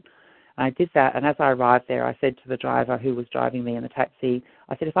airport. And I did that, and as I arrived there, I said to the driver who was driving me in the taxi,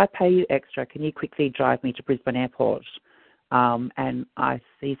 I said, if I pay you extra, can you quickly drive me to Brisbane Airport? And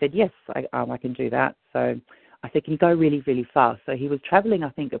he said, yes, I can do that. So I said, can you go really, really fast? So he was travelling, I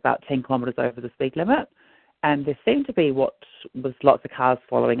think, about 10 kilometres over the speed limit. And there seemed to be what was lots of cars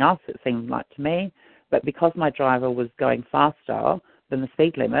following us, it seemed like to me. But because my driver was going faster than the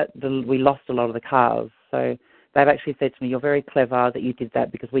speed limit, we lost a lot of the cars. So they've actually said to me, you're very clever that you did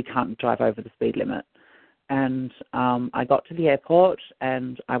that because we can't drive over the speed limit. And I got to the airport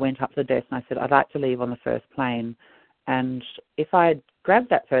and I went up to the desk and I said, I'd like to leave on the first plane. And if I had grabbed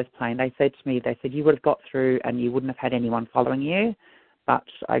that first plane, they said you would have got through and you wouldn't have had anyone following you. But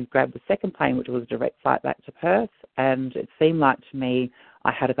I grabbed the second plane, which was a direct flight back to Perth, and it seemed like to me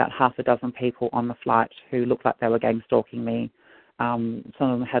I had about half a dozen people on the flight who looked like they were gang stalking me. Some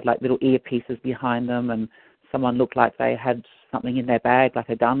of them had like little earpieces behind them, and someone looked like they had something in their bag, like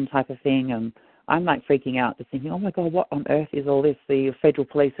a gun type of thing. And I'm like freaking out, just thinking, oh my God, what on earth is all this? The federal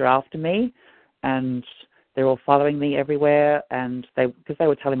police are after me, and they're all following me everywhere. And because they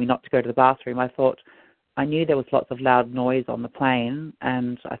were telling me not to go to the bathroom, I knew there was lots of loud noise on the plane,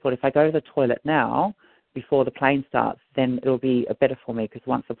 and I thought if I go to the toilet now, before the plane starts, then it'll be better for me, because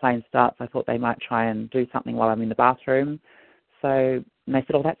once the plane starts, I thought they might try and do something while I'm in the bathroom. So and they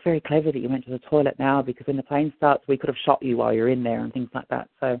said, oh, that's very clever that you went to the toilet now, because when the plane starts, we could have shot you while you're in there and things like that.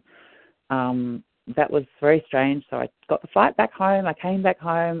 So that was very strange. So I got the flight back home. I came back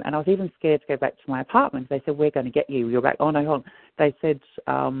home, and I was even scared to go back to my apartment. They said, "We're going to get you. You're back." Oh no, hold on. They said,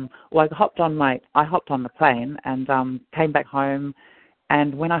 "Well, I hopped on the plane and came back home.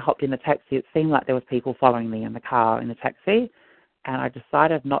 And when I hopped in the taxi, it seemed like there was people following me in the car in the taxi. And I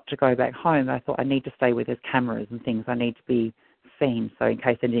decided not to go back home. I thought I need to stay where there's cameras and things. I need to be seen. So in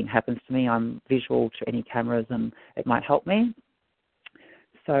case anything happens to me, I'm visual to any cameras, and it might help me."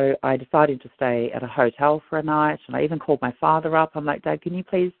 So I decided to stay at a hotel for a night, and I even called my father up. I'm like, "Dad, can you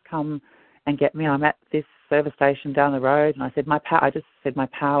please come and get me? I'm at this service station down the road." And I said, I just said my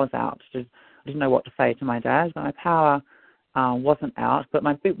power's out. I didn't know what to say to my dad, but my power wasn't out. But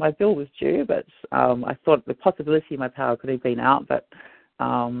my bill was due, but I thought the possibility my power could have been out. But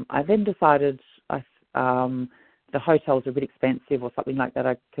I then decided the hotels are a bit expensive or something like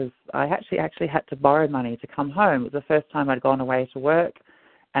that, because I actually had to borrow money to come home. It was the first time I'd gone away to work.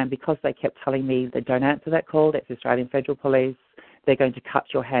 And because they kept telling me they don't answer that call, that's the Australian Federal Police, they're going to cut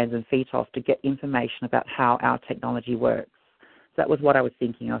your hands and feet off to get information about how our technology works. So that was what I was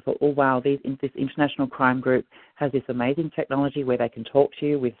thinking. I thought, oh, wow, this international crime group has this amazing technology where they can talk to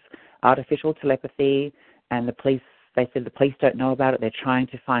you with artificial telepathy, and the police, they said the police don't know about it. They're trying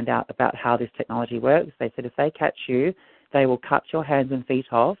to find out about how this technology works. They said if they catch you, they will cut your hands and feet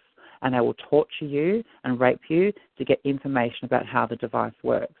off, and they will torture you and rape you to get information about how the device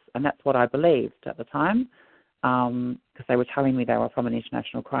works. And that's what I believed at the time, because they were telling me they were from an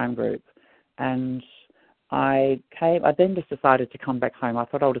international crime group. And I then just decided to come back home. I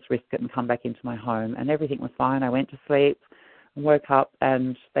thought I'll just risk it and come back into my home. And everything was fine. I went to sleep and woke up,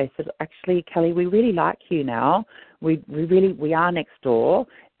 and they said, "Actually, Kelly, we really like you now. We are next door,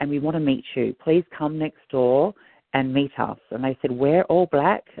 and we want to meet you. Please come next door and meet us." And they said, "We're all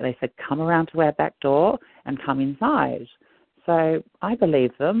black." And they said, "Come around to our back door and come inside." So I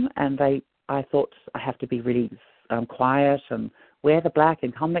believed them, and I thought I have to be really quiet and wear the black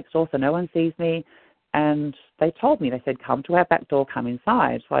and come next door so no one sees me. And they told me, they said, "Come to our back door, come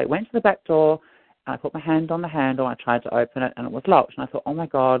inside." So I went to the back door, and I put my hand on the handle, and I tried to open it, and it was locked. And I thought, oh my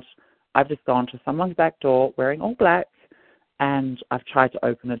God, I've just gone to someone's back door wearing all black, and I've tried to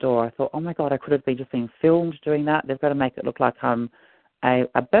open the door. I thought, oh my God, I could have just been filmed doing that. They've got to make it look like I'm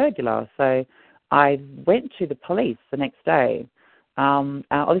a burglar. So I went to the police the next day.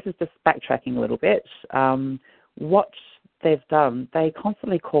 This is just backtracking a little bit. What they've done, they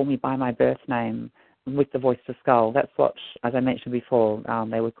constantly call me by my birth name with the voice to skull. That's what, as I mentioned before,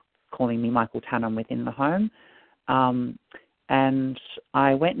 they were calling me Michael Tannum within the home. And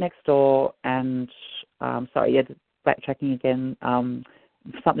I went next door and, backtracking again,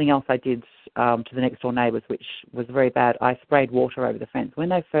 something else I did to the next door neighbours, which was very bad. I sprayed water over the fence. When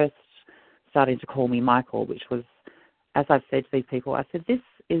they first started to call me Michael, which was, as I've said to these people, I said, this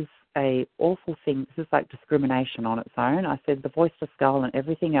is a awful thing. This is like discrimination on its own. I said, the voice to skull and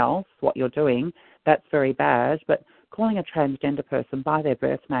everything else, what you're doing, that's very bad. But calling a transgender person by their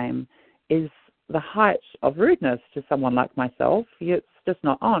birth name is the height of rudeness to someone like myself. It's just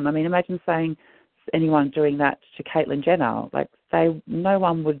not on. I mean, imagine saying anyone doing that to Caitlyn Jenner. No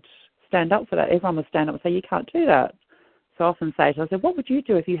one would stand up for that. Everyone would stand up and say, you can't do that. So I often say to her, I said, what would you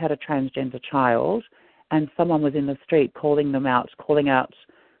do if you had a transgender child and someone was in the street calling out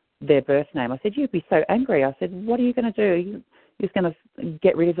their birth name? I said, you'd be so angry. I said, what are you going to do? You're just going to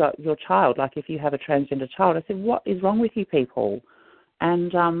get rid of your child, like if you have a transgender child. I said, what is wrong with you people?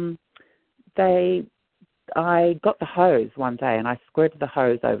 And I got the hose one day and I squirted the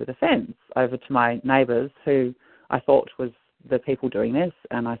hose over the fence, over to my neighbours who I thought was the people doing this,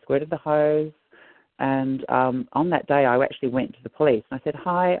 and I squirted the hose. And on that day, I actually went to the police. And I said,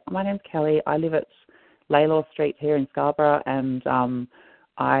 hi, my name's Kelly. I live at Laylaw Street here in Scarborough. And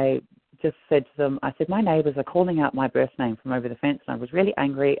I just said to them, I said, my neighbours are calling out my birth name from over the fence. And I was really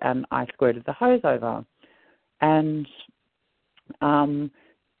angry, and I squirted the hose over. And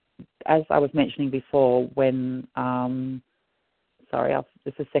as I was mentioning before, when, this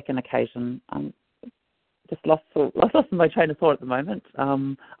is the second occasion. Just lost my train of thought at the moment.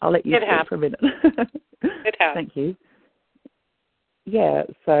 I'll let you speak for a minute. It has. Thank you. Yeah.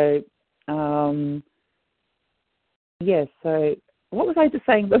 So, So, what was I just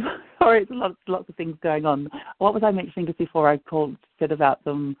saying? Sorry, it's lots of things going on. What was I mentioning just before I said about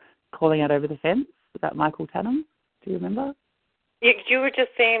them calling out over the fence about Michael Tannum? Do you remember? You were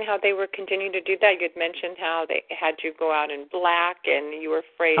just saying how they were continuing to do that. You had mentioned how they had you go out in black, and you were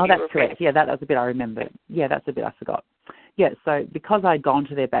afraid. Oh, that's correct. Yeah, that was a bit I remembered. Yeah, that's a bit I forgot. Yeah, so because I'd gone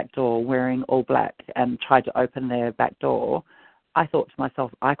to their back door wearing all black and tried to open their back door, I thought to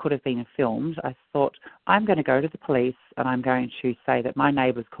myself, I could have been filmed. I thought, I'm going to go to the police and I'm going to say that my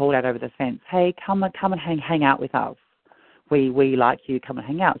neighbours called out over the fence, hey, come and hang out with us. We like you, come and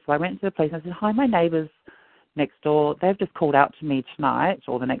hang out. So I went to the police and I said, hi, my neighbours next door, they've just called out to me tonight,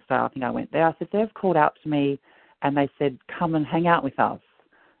 or the next day I think I went there. I said, they've called out to me and they said, come and hang out with us.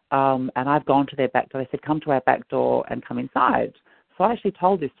 And I've gone to their back door. They said, come to our back door and come inside. So I actually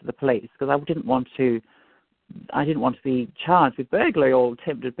told this to the police because I didn't want to be charged with burglary or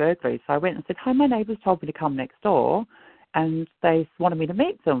attempted burglary. So I went and said, hi, my neighbours told me to come next door and they wanted me to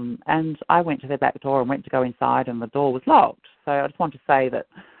meet them. And I went to their back door and went to go inside and the door was locked. So I just want to say that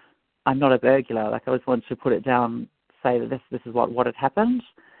I'm not a burglar. Like, I just wanted to put it down, say that this is what had happened.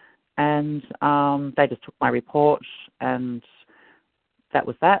 And they just took my report and that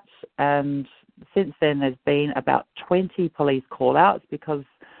was that. And since then there's been about 20 police call-outs because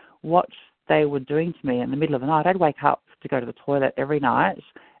what they were doing to me in the middle of the night, I'd wake up to go to the toilet every night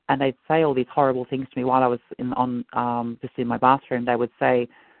and they'd say all these horrible things to me while I was just in my bathroom. They would say,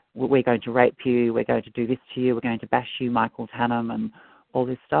 we're going to rape you, we're going to do this to you, we're going to bash you, Michael Tannum, and all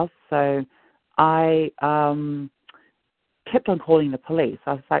this stuff. So I kept on calling the police.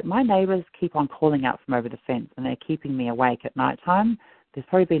 I was like, my neighbours keep on calling out from over the fence and they're keeping me awake at night time. There's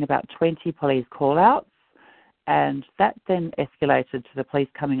probably been about 20 police call-outs, and that then escalated to the police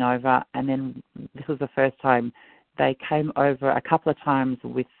coming over, and then this was the first time they came over a couple of times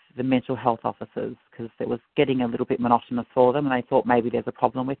with the mental health officers because it was getting a little bit monotonous for them and they thought maybe there's a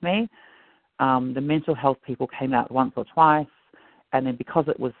problem with me. The mental health people came out once or twice, and then because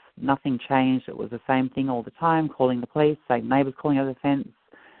it was nothing changed, it was the same thing all the time, calling the police, saying neighbours calling over the fence,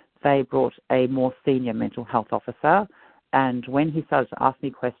 they brought a more senior mental health officer. And when he started to ask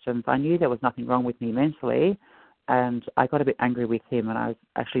me questions, I knew there was nothing wrong with me mentally, and I got a bit angry with him, and I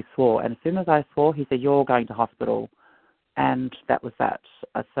actually swore. And as soon as I swore, he said, you're going to hospital. And that was that.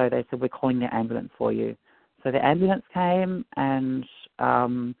 So they said, we're calling the ambulance for you. So the ambulance came, and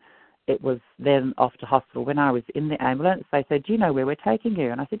it was then off to hospital. When I was in the ambulance, they said, do you know where we're taking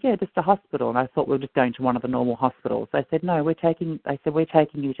you? And I said, yeah, just a hospital. And I thought we were just going to one of the normal hospitals. They said, no, we're taking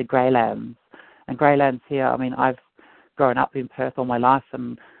you to Greylands. And Greylands here, I mean, I've grown up in Perth all my life,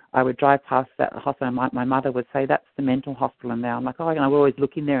 and I would drive past that hospital, and my mother would say, that's the mental hospital in there. I'm like, oh, and I would always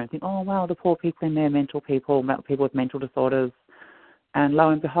look in there and think, oh, wow, the poor people in there, people with mental disorders. And lo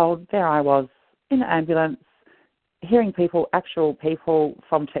and behold, there I was in the ambulance, hearing actual people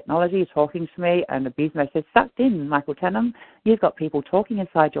from technology talking to me and abusing me. I said, sucked in, Michael Tannum, you've got people talking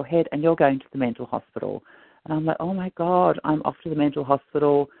inside your head and you're going to the mental hospital. And I'm like, oh my God, I'm off to the mental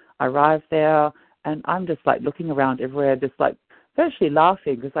hospital. I arrived there and I'm just like looking around everywhere, just like virtually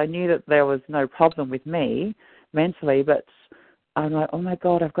laughing because I knew that there was no problem with me mentally, but I'm like, oh my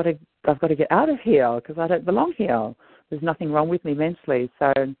God, I've got to get out of here because I don't belong here. There's nothing wrong with me mentally.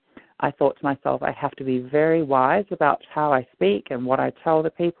 So I thought to myself, I have to be very wise about how I speak and what I tell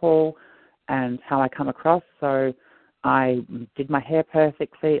the people and how I come across. So I did my hair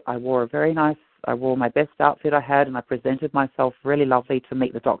perfectly. I wore my best outfit I had, and I presented myself really lovely to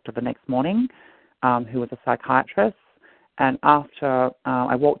meet the doctor the next morning, who was a psychiatrist. And after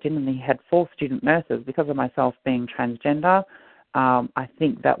I walked in and he had 4 student nurses, because of myself being transgender, I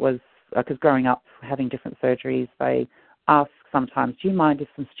think that was because growing up having different surgeries, they ask sometimes, do you mind if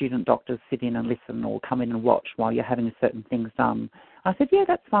some student doctors sit in and listen or come in and watch while you're having certain things done? I said, yeah,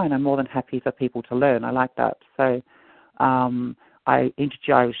 that's fine. I'm more than happy for people to learn. I like that. So I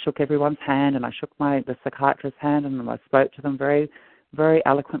shook everyone's hand, and I shook the psychiatrist's hand, and I spoke to them very, very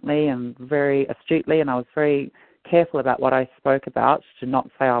eloquently and very astutely, and I was very careful about what I spoke about, to not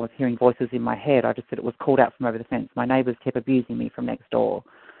say I was hearing voices in my head. I just said it was called out from over the fence. My neighbours kept abusing me from next door.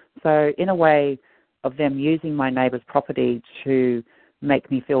 So in a way of them using my neighbour's property to make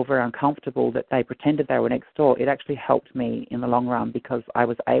me feel very uncomfortable that they pretended they were next door, it actually helped me in the long run because I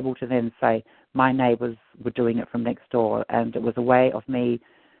was able to then say my neighbours were doing it from next door, and it was a way of me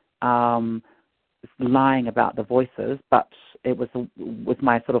lying about the voices, but it was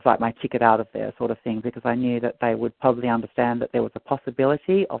my sort of like my ticket out of there sort of thing, because I knew that they would probably understand that there was a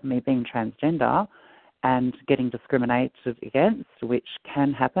possibility of me being transgender and getting discriminated against, which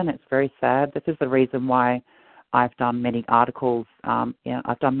can happen. It's very sad. This is the reason why I've done many articles.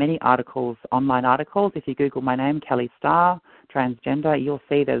 I've done many articles, online articles. If you Google my name, Kelly Starr, transgender, you'll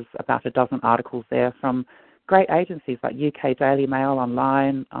see there's about a dozen articles there from great agencies like UK Daily Mail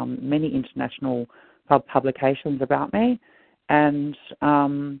online, many international publications about me. And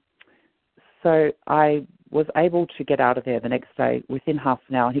so I was able to get out of there the next day within half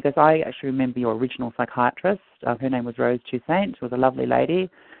an hour. He goes, I actually remember your original psychiatrist. Her name was Rose Toussaint. She was a lovely lady.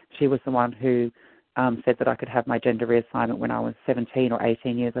 She was the one who said that I could have my gender reassignment when I was 17 or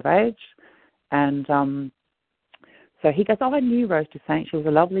 18 years of age. And so he goes, I knew Rose Toussaint. She was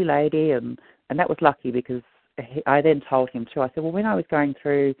a lovely lady, and that was lucky because I then told him too. I said, well, when I was going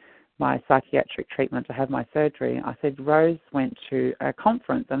through my psychiatric treatment to have my surgery, I said, Rose went to a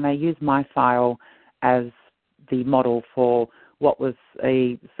conference and they used my file as the model for what was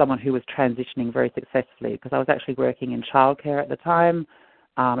someone who was transitioning very successfully, because I was actually working in childcare at the time.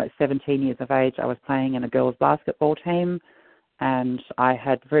 At 17 years of age, I was playing in a girls' basketball team, and I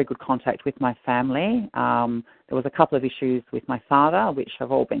had very good contact with my family. There was a couple of issues with my father, which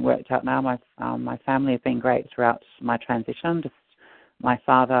have all been worked out now. My family have been great throughout my transition. Just my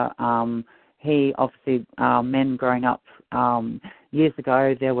father, he obviously, men growing up years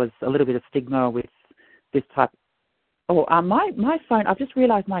ago, there was a little bit of stigma with this type. Oh, my phone, I've just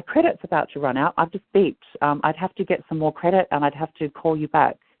realised my credit's about to run out. I've just beeped. I'd have to get some more credit and I'd have to call you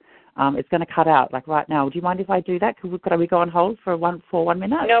back. It's going to cut out like right now. Do you mind if I do that? Could we go on hold for 1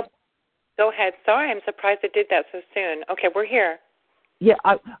 minute? No, go ahead. Sorry, I'm surprised it did that so soon. Okay, we're here. Yeah,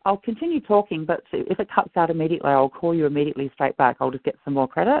 I'll continue talking, but if it cuts out immediately, I'll call you immediately straight back. I'll just get some more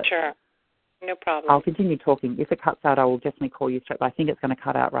credit. Sure, no problem. I'll continue talking. If it cuts out, I will definitely call you straight back. I think it's going to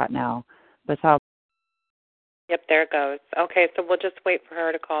cut out right now. But Yep, there it goes. Okay, so we'll just wait for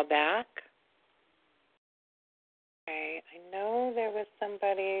her to call back. Okay, I know there was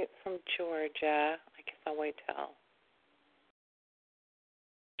somebody from Georgia. I guess I'll wait till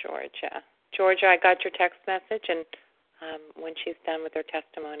Georgia. Georgia, I got your text message, and when she's done with her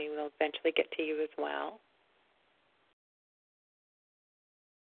testimony, we'll eventually get to you as well.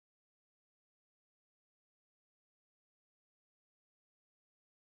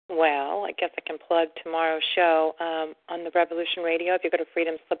 Well, I guess I can plug tomorrow's show on the Revolution Radio. If you go to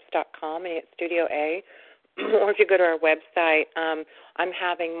freedomslips.com and hit Studio A, or if you go to our website, I'm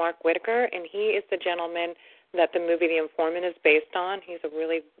having Mark Whitaker, and he is the gentleman that the movie The Informant is based on. He's a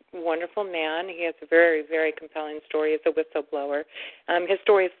really wonderful man. He has a very, very compelling story as a whistleblower. His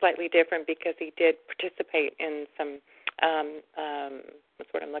story is slightly different because he did participate in some,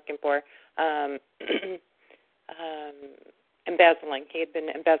 what's what I'm looking for, embezzling. He had been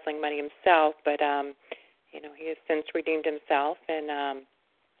embezzling money himself, but, he has since redeemed himself. And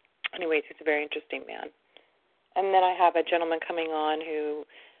anyways, he's a very interesting man. And then I have a gentleman coming on who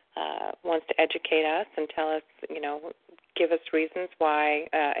wants to educate us and tell us, give us reasons why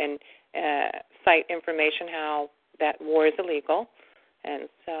and cite information how that war is illegal. And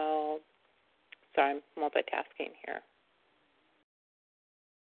so, sorry, I'm multitasking here.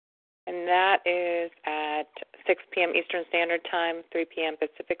 And that is at 6 p.m. Eastern Standard Time, 3 p.m.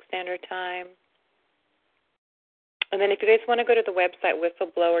 Pacific Standard Time. And then if you guys want to go to the website,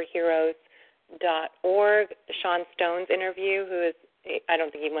 whistleblowerheroes.org, Sean Stone's interview, who is, I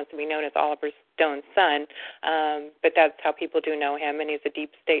don't think he wants to be known as Oliver Stone's son, but that's how people do know him, and he's a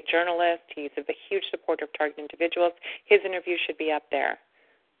deep state journalist. He's a huge supporter of targeted individuals. His interview should be up there.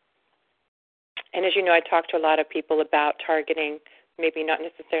 And as you know, I talk to a lot of people about targeting, maybe not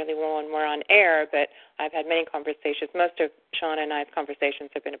necessarily when we're on air, but I've had many conversations. Most of Sean and I's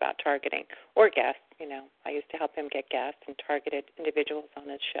conversations have been about targeting or guests. I used to help him get guests and targeted individuals on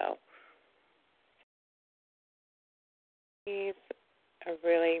his show. There's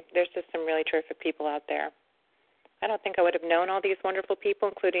just some really terrific people out there. I don't think I would have known all these wonderful people,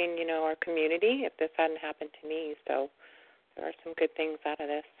 including, our community, if this hadn't happened to me. So there are some good things out of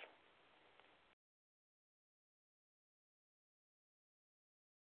this.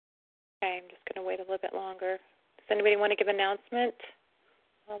 Okay, I'm just going to wait a little bit longer. Does anybody want to give an announcement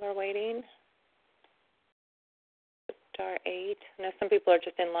while we're waiting? Star 8. I know some people are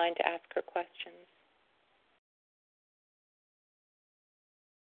just in line to ask her questions.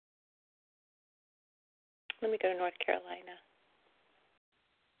 Let me go to North Carolina.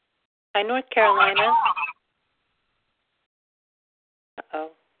 Hi, North Carolina.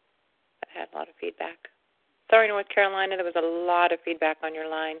 Uh-oh. I had a lot of feedback. Sorry, North Carolina. There was a lot of feedback on your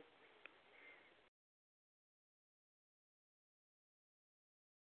line.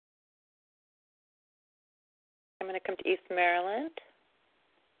 I'm going to come to East Maryland.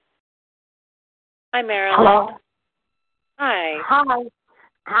 Hi, Maryland. Hello. Hi.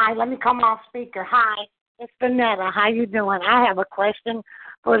 Hi. Let me come off speaker. Hi. It's Vanetta. How you doing? I have a question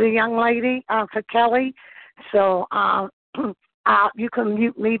for the young lady, for Kelly. So you can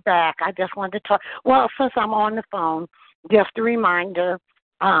mute me back. I just wanted to talk. Well, since I'm on the phone, just a reminder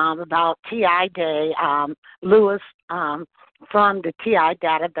about TI Day. Lewis from the TI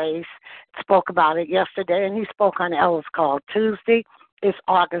database spoke about it yesterday, and he spoke on Ellis Call Tuesday. It's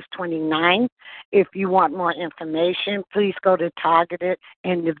August 29th. If you want more information, please go to Targeted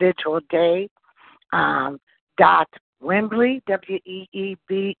Individual Day. dot Wembley,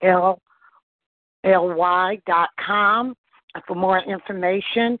 WEEBLLY.com for more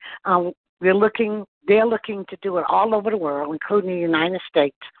information. They're looking to do it all over the world, including the United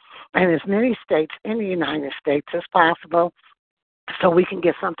States, and as many states in the United States as possible, so we can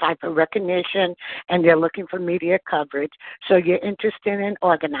get some type of recognition, and they're looking for media coverage. So you're interested in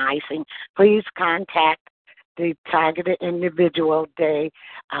organizing, please contact the targeted individual day,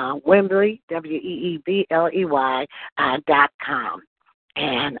 Wembley, WEEBLEY.com.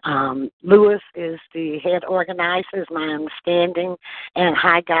 And Lewis is the head organizer, is my understanding. And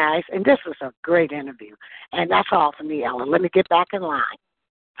hi, guys. And this was a great interview. And that's all from me, Ellen. Let me get back in line.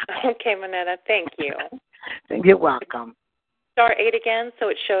 Okay, Moneta, thank you. You're welcome. Star 8 again, so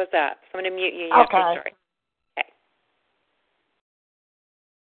it shows up. So I'm going to mute you. Okay. Sorry. Okay.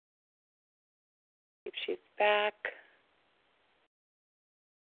 If she's back.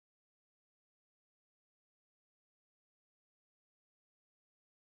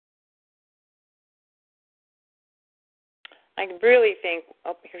 I really think,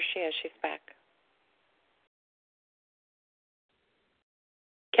 oh, here she is. She's back.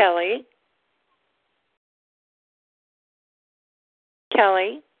 Kelly?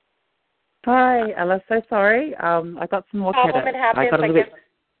 Hi, Ella. So sorry. I got some more problem credit. it happens, I got a little bit.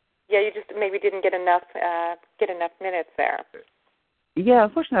 Yeah, you just maybe didn't get enough minutes there. Yeah,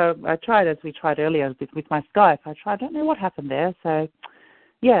 unfortunately, I tried as we tried earlier with my Skype. I don't know what happened there. So,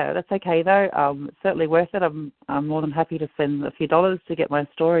 yeah, that's okay though. It's certainly worth it. I'm more than happy to spend a few dollars to get my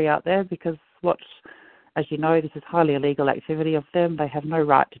story out there because as you know, this is highly illegal activity of them. They have no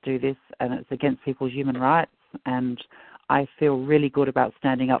right to do this, and it's against people's human rights. And I feel really good about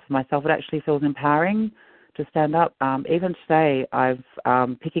standing up for myself. It actually feels empowering to stand up. Even today, I've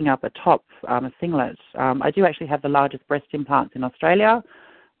picking up a top, a singlet. I do actually have the largest breast implants in Australia,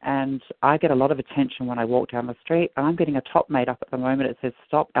 and I get a lot of attention when I walk down the street. I'm getting a top made up at the moment. It says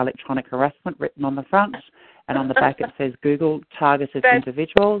 "Stop Electronic Harassment" written on the front, and on the back it says "Google Targeted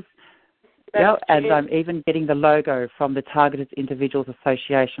Individuals." Yeah, and I'm even getting the logo from the Targeted Individuals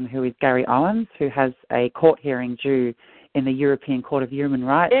Association, who is Gary Owens, who has a court hearing due in the European Court of Human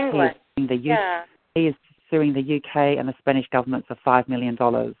Rights. England. He is suing the UK and the Spanish governments for $5 million.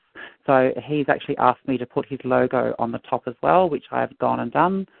 So he's actually asked me to put his logo on the top as well, which I have gone and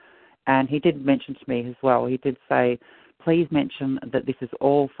done. And he did mention to me as well, he did say, please mention that this is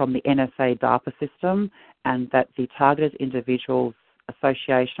all from the NSA DARPA system and that the Targeted Individuals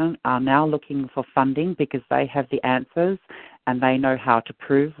Association are now looking for funding because they have the answers and they know how to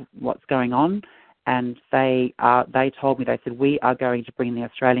prove what's going on. And they told me, they said, we are going to bring the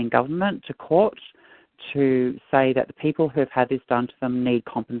Australian government to court to say that the people who have had this done to them need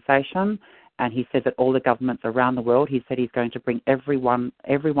compensation. And he said that all the governments around the world, he said he's going to bring every one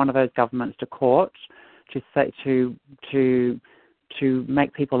of those governments to court to say to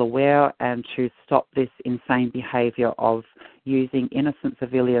make people aware and to stop this insane behaviour of using innocent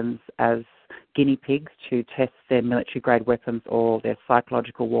civilians as guinea pigs to test their military-grade weapons or their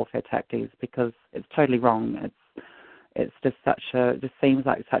psychological warfare tactics, because it's totally wrong. It's just just seems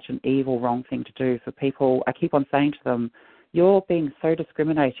like such an evil, wrong thing to do for people. I keep on saying to them, you're being so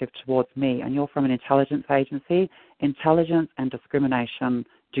discriminative towards me, and you're from an intelligence agency. Intelligence and discrimination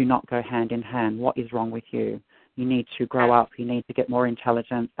do not go hand in hand. What is wrong with you? You need to grow up. You need to get more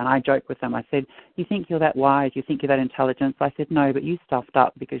intelligence. And I joke with them. I said, you think you're that wise? You think you're that intelligent? I said, no, but you stuffed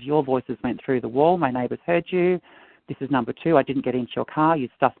up because your voices went through the wall. My neighbours heard you. This is number 2. I didn't get into your car. You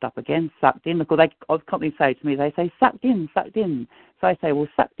stuffed up again, sucked in. Look, they constantly say to me, they say, sucked in, sucked in. So I say, well,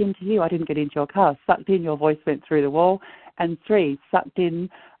 sucked into you. I didn't get into your car. Sucked in, your voice went through the wall. And 3, sucked in,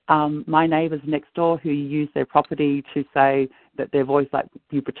 my neighbours next door who use their property to say that their voice, like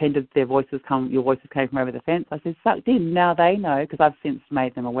you pretended your voices came from over the fence. I said, sucked in. Now they know, because I've since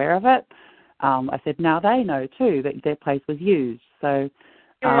made them aware of it. I said, now they know too that their place was used. So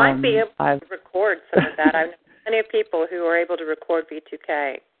you might be able to record some of that. I know plenty of people who are able to record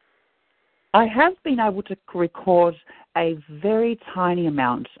V2K. I have been able to record a very tiny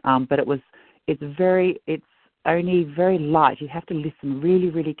amount, but it's only very light. You have to listen really,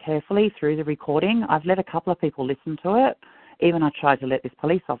 really carefully through the recording. I've let a couple of people listen to it. Even I tried to let this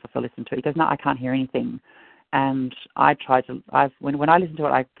police officer listen to it. He goes, no, I can't hear anything. And I tried to, when I listen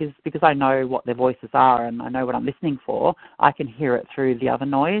to it, because I know what their voices are and I know what I'm listening for, I can hear it through the other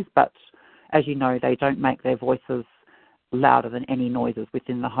noise. But as you know, they don't make their voices louder than any noises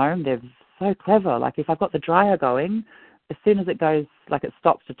within the home. They're so clever. Like if I've got the dryer going, as soon as it goes, like it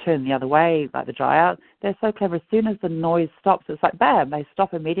stops to turn the other way, like the dryer, they're so clever. As soon as the noise stops, it's like, bam, they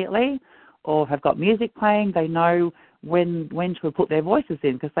stop immediately, or have got music playing. They know when to put their voices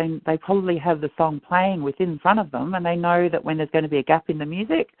in, because they probably have the song playing within front of them, and they know that when there's going to be a gap in the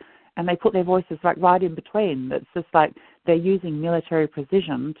music, and they put their voices like right in between. It's just like they're using military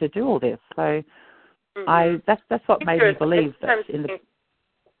precision to do all this. So that's what made me believe that in the...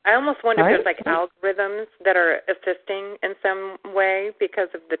 I almost wonder Sorry? if there's like algorithms that are assisting in some way because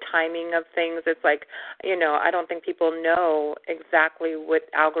of the timing of things. It's like, I don't think people know exactly what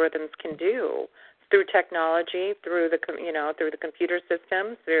algorithms can do through technology, through the computer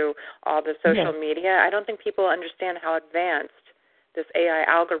systems, through all the social media. I don't think people understand how advanced this AI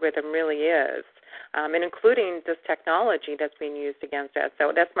algorithm really is, and including this technology that's being used against us.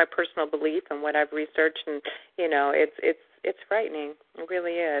 So that's my personal belief and what I've researched, and it's frightening. It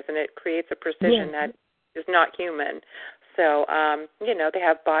really is, and it creates a precision that is not human. So, they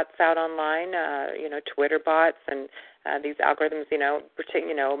have bots out online, Twitter bots and these algorithms,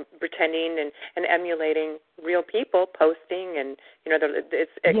 pretending and emulating real people posting, and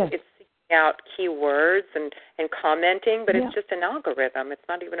it's seeking out keywords and commenting, but it's just an algorithm. It's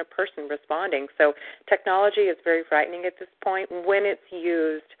not even a person responding. So technology is very frightening at this point when it's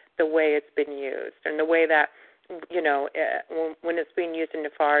used the way it's been used, and the way that when it's being used in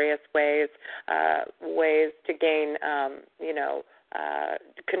nefarious ways, ways to gain,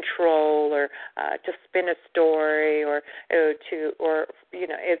 control, or to spin a story, or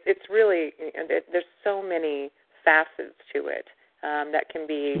it's really, there's so many facets to it that can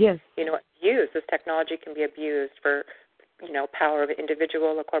be, used. This technology can be abused for, power of an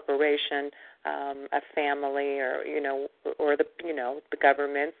individual, a corporation, a family, or the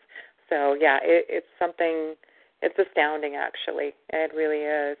governments. So it's something. It's astounding, actually. It really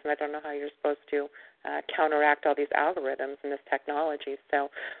is, and I don't know how you're supposed to counteract all these algorithms and this technology.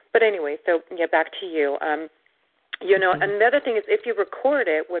 So, but anyway, back to you. And the other thing is, if you record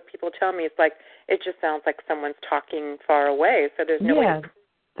it, what people tell me is like it just sounds like someone's talking far away. So there's no way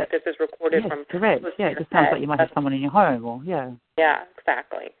that this is recorded from. Correct. Yeah, it just sounds like you might have someone in your home, or Yeah,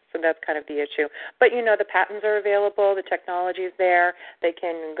 exactly. So that's kind of the issue. But, the patents are available. The technology is there. They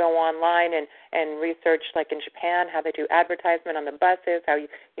can go online and research, like in Japan, how they do advertisement on the buses, how you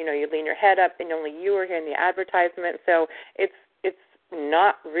lean your head up and only you are hearing the advertisement. So it's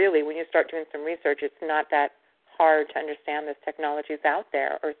not really, when you start doing some research, it's not that hard to understand this technology is out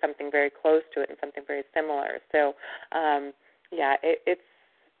there, or something very close to it and something very similar. So,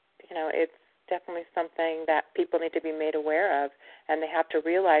 it's definitely something that people need to be made aware of, and they have to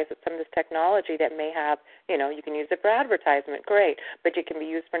realize that some of this technology that may have, you can use it for advertisement, great, but it can be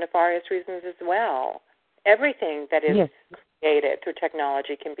used for nefarious reasons as well. Everything that is created through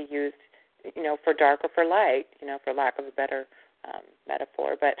technology can be used, for dark or for light, for lack of a better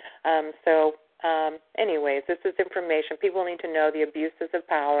metaphor. But anyways, this is information. People need to know the abuses of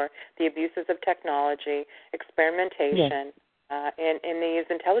power, the abuses of technology, experimentation, in these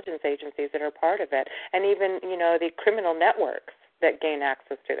intelligence agencies that are part of it, and even, the criminal networks that gain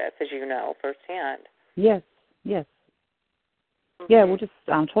access to this, as you know, firsthand. Yes. Yeah, we're just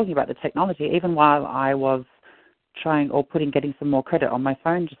talking about the technology. Even while I was getting some more credit on my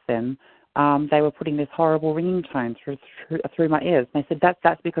phone just then, they were putting this horrible ringing tone through my ears. And they said,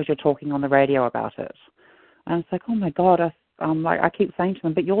 that's because you're talking on the radio about it. And it's like, oh my God, I keep saying to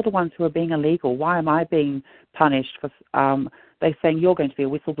them, but you're the ones who are being illegal. Why am I being punished for? They're saying you're going to be a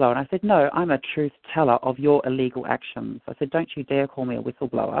whistleblower. And I said, no, I'm a truth teller of your illegal actions. I said, don't you dare call me a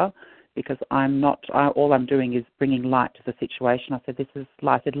whistleblower, because I'm not. All I'm doing is bringing light to the situation. I said, this is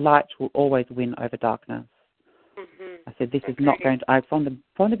light. I said, light will always win over darkness. I said, this is not going to. From the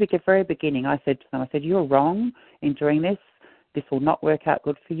very beginning, I said to them, I said, you're wrong in doing this. This will not work out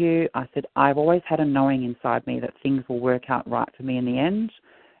good for you. I said, I've always had a knowing inside me that things will work out right for me in the end,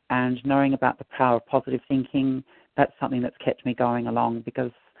 and knowing about the power of positive thinking, that's something that's kept me going along,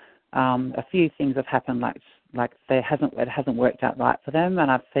 because a few things have happened, like it hasn't worked out right for them,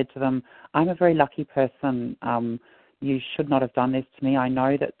 and I've said to them, I'm a very lucky person. You should not have done this to me. I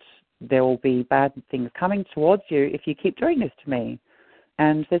know that there will be bad things coming towards you if you keep doing this to me.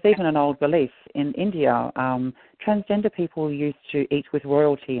 And there's even an old belief in India. Transgender people used to eat with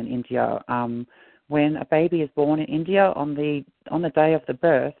royalty in India. When a baby is born in India, on the day of the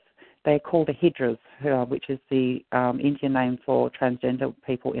birth, they're called the hijras, which is the Indian name for transgender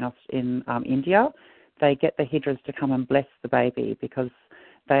people in India. They get the hijras to come and bless the baby, because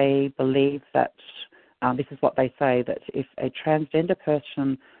they believe that this is what they say, that if a transgender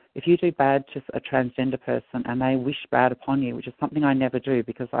person, if you do bad to a transgender person and they wish bad upon you, which is something I never do,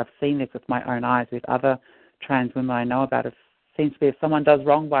 because I've seen this with my own eyes with other trans women I know about, it seems to be if someone does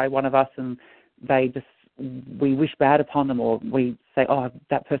wrong by one of us and we wish bad upon them, or we say, oh,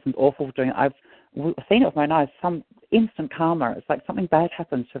 that person's awful for doing it. I've seen it with my own eyes. instant karma. It's like something bad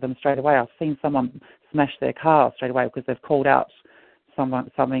happens to them straight away. I've seen someone smash their car straight away because they've called out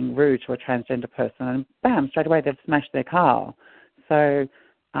something rude to a transgender person, and bam, straight away they've smashed their car. So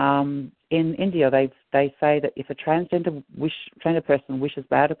in India, they say that if a transgender person wishes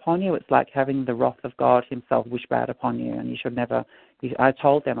bad upon you, it's like having the wrath of God himself wish bad upon you, and you should never. I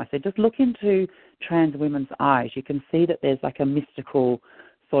told them, I said, just look into trans women's eyes. You can see that there's like a mystical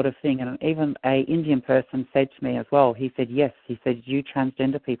sort of thing. And even a Indian person said to me as well, he said, yes, he said, you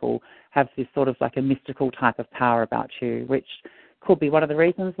transgender people have this sort of like a mystical type of power about you, which could be one of the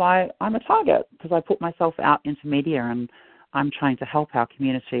reasons why I'm a target, because I put myself out into media and I'm trying to help our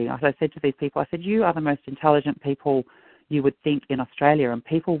community. As I said to these people, I said, you are the most intelligent people you would think in Australia, and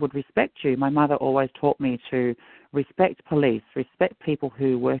people would respect you. My mother always taught me to respect police, respect people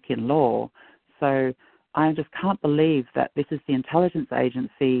who work in law. So I just can't believe that this is the intelligence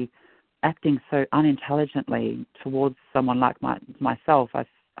agency acting so unintelligently towards someone like myself.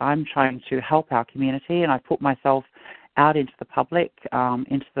 I'm trying to help our community, and I put myself out into the public,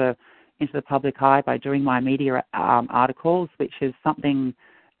 into the public eye by doing my media articles, which is something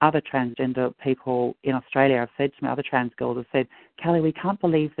other transgender people in Australia have said to me. Other trans girls have said, Kelly, we can't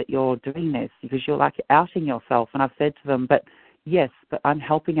believe that you're doing this because you're like outing yourself. And I've said to them, but yes, but I'm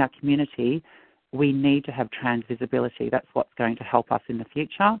helping our community. We need to have trans visibility. That's what's going to help us in the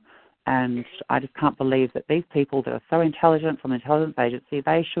future. And I just can't believe that these people that are so intelligent from the intelligence agency,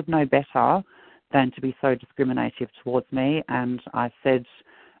 they should know better than to be so discriminative towards me. And I said,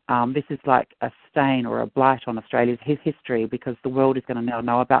 this is like a stain or a blight on Australia's history, because the world is going to now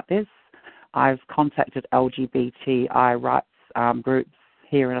know about this. I've contacted LGBTI rights groups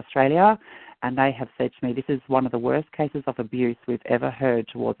here in Australia, and they have said to me, this is one of the worst cases of abuse we've ever heard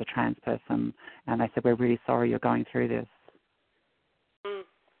towards a trans person. And they said, we're really sorry you're going through this.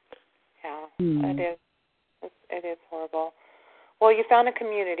 Yeah, it is horrible. Well, you found a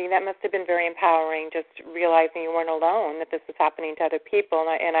community. That must have been very empowering, just realizing you weren't alone, that this is happening to other people.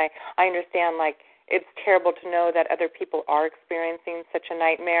 And I understand, like, it's terrible to know that other people are experiencing such a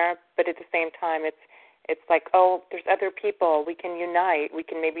nightmare, but at the same time, it's like, oh, there's other people. We can unite. We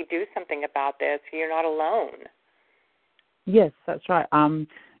can maybe do something about this. You're not alone. Yes, that's right.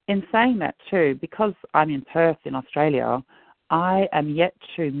 In saying that too, because I'm in Perth in Australia, I am yet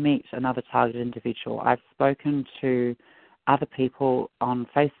to meet another targeted individual. I've spoken to other people on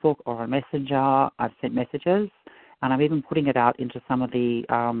Facebook or on Messenger. I've sent messages, and I'm even putting it out into some of the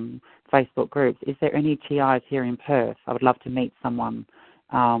Facebook groups. Is there any TIs here in Perth? I would love to meet someone.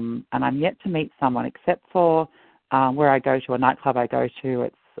 And I'm yet to meet someone, except for where I go to, a nightclub I go to.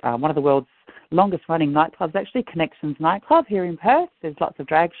 It's one of the world's longest-running nightclubs, actually, Connections Nightclub here in Perth. There's lots of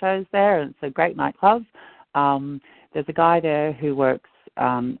drag shows there, and it's a great nightclub. There's a guy there who works,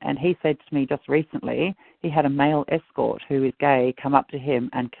 and he said to me just recently, he had a male escort who is gay come up to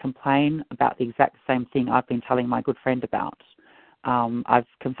him and complain about the exact same thing I've been telling my good friend about. I've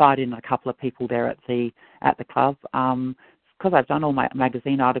confided in a couple of people there at the club. Because I've done all my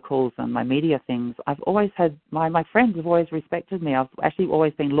magazine articles and my media things, I've always had, my friends have always respected me. I've actually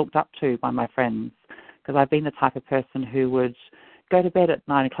always been looked up to by my friends, because I've been the type of person who would go to bed at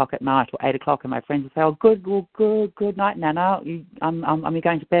 9 o'clock at night or 8 o'clock, and my friends would say, oh, good night, Nana. I'm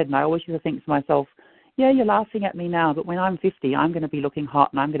going to bed. And I always used to think to myself, yeah, you're laughing at me now, but when I'm 50, I'm going to be looking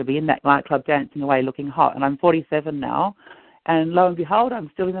hot, and I'm going to be in that nightclub dancing away looking hot. And I'm 47 now, and lo and behold, I'm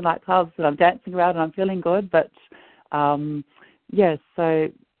still in the nightclubs, and I'm dancing around, and I'm feeling good. But yes, so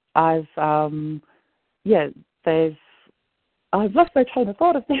I've lost my train of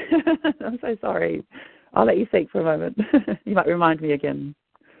thought. I'm so sorry. I'll let you think for a moment. You might remind me again.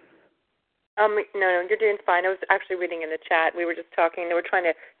 No, you're doing fine. I was actually reading in the chat. We were just talking. They were trying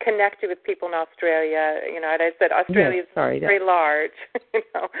to connect you with people in Australia. And I said Australia is very large.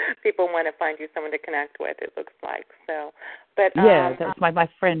 People want to find you someone to connect with, it looks like. So, but yeah, that's my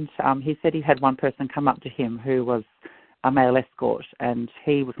friend. He said he had one person come up to him who was a male escort, and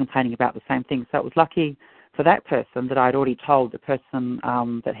he was complaining about the same thing. So it was lucky for that person that I'd already told the person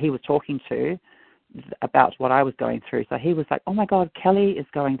that he was talking to about what I was going through. So he was like, oh my God, Kelly is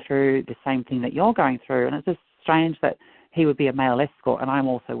going through the same thing that you're going through. And it's just strange that he would be a male escort, and I'm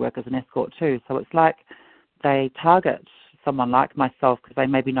also work as an escort too. So it's like they target someone like myself because they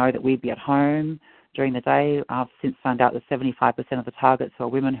maybe know that we'd be at home during the day. I've since found out that 75% of the targets are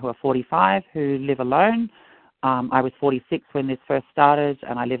women who are 45 who live alone. I was 46 when this first started,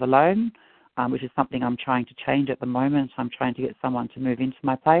 and I live alone, which is something I'm trying to change at the moment. I'm trying to get someone to move into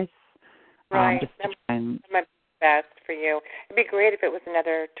my place. Right. That might be best for you. It'd be great if it was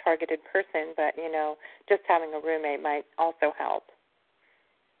another targeted person, but, just having a roommate might also help.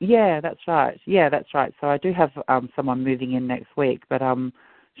 Yeah, that's right. Yeah, that's right. So I do have someone moving in next week, but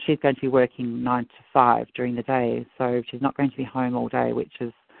she's going to be working 9 to 5 during the day, so she's not going to be home all day, which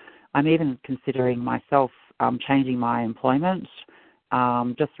is, I'm even considering myself changing my employment.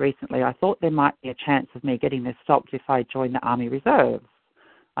 Just recently, I thought there might be a chance of me getting this stopped if I join the Army Reserves.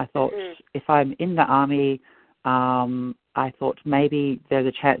 I thought if I'm in the Army, I thought maybe there's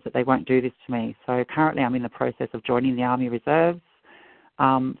a chance that they won't do this to me. So currently I'm in the process of joining the Army Reserves.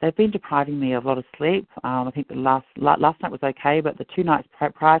 They've been depriving me of a lot of sleep. I think the last night was okay, but the 2 nights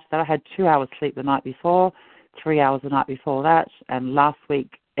prior to that, I had 2 hours sleep the night before, 3 hours the night before that, and last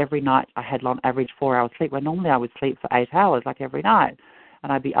week, every night I had on average 4 hours sleep, where normally I would sleep for 8 hours, like every night.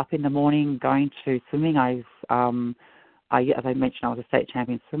 And I'd be up in the morning going to swimming. As I mentioned, I was a state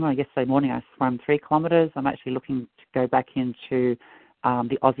champion swimmer. Yesterday morning I swam 3 kilometres. I'm actually looking to go back into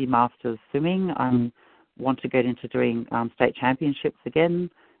the Aussie Masters swimming. I want to get into doing state championships again.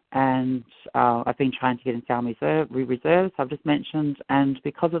 And I've been trying to get into Army Reserves, I've just mentioned. And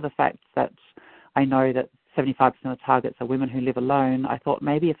because of the fact that I know that 75% of the targets are women who live alone, I thought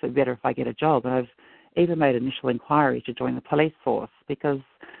maybe it's better if I get a job. And I've even made initial inquiry to join the police force because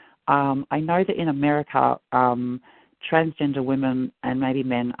I know that in America, transgender women and maybe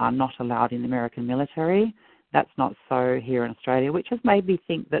men are not allowed in the American military. That's not so here in Australia, which has made me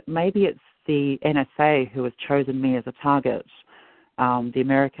think that maybe it's the NSA who has chosen me as a target, the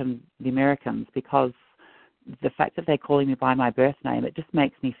Americans, because the fact that they're calling me by my birth name, it just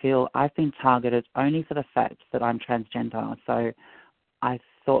makes me feel I've been targeted only for the fact that I'm transgender. So I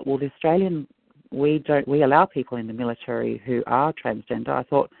thought, well, the Australian, we allow people in the military who are transgender. I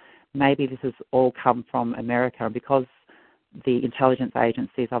thought maybe this has all come from America, because the intelligence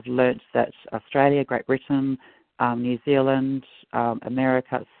agencies, I've learnt that Australia, Great Britain, New Zealand,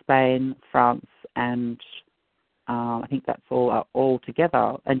 America, Spain, France, and I think that's all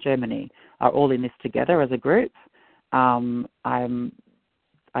together, and Germany are all in this together as a group. I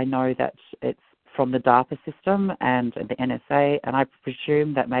know that it's from the DARPA system and the NSA, and I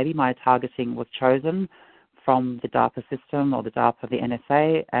presume that maybe my targeting was chosen from the DARPA system or the DARPA, the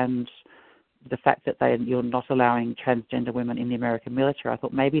NSA, and the fact that you're not allowing transgender women in the American military, I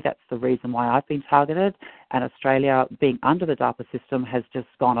thought maybe that's the reason why I've been targeted, and Australia, being under the DARPA system, has just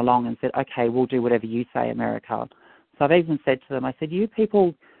gone along and said, okay, we'll do whatever you say, America. So I've even said to them, I said, you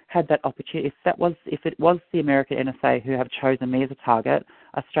people had that opportunity. If it was the American NSA who have chosen me as a target,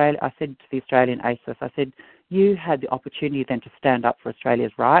 Australia, I said to the Australian ASIS, I said, you had the opportunity then to stand up for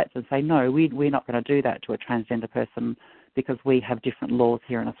Australia's rights and say, no, we're not going to do that to a transgender person because we have different laws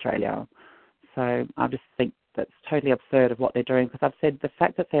here in Australia. So I just think that's totally absurd of what they're doing, because I've said the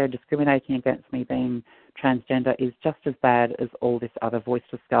fact that they're discriminating against me being transgender is just as bad as all this other voice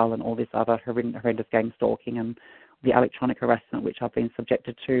to skull and all this other horrendous gang stalking and the electronic harassment which I've been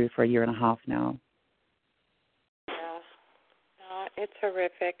subjected to for 1.5 years now. Yeah, it's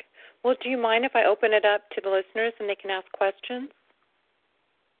horrific. Well, do you mind if I open it up to the listeners and they can ask questions?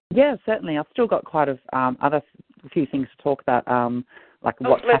 Yeah, certainly. I've still got quite a few things to talk about, like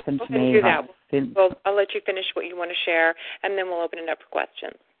what's happened to me. Well, I'll let you finish what you want to share, and then we'll open it up for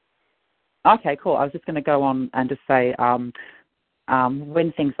questions. Okay, cool. I was just going to go on and just say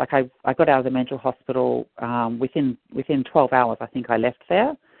when things like I got out of the mental hospital within 12 hours, I think I left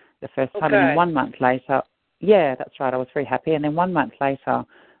there the first time. And then 1 month later, yeah, that's right, I was very happy. And then 1 month later,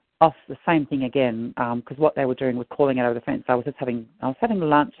 off the same thing again, because what they were doing was calling it over the fence. I was having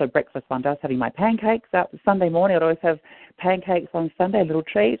lunch, so breakfast one day. I was having my pancakes out Sunday morning. I'd always have pancakes on Sunday, a little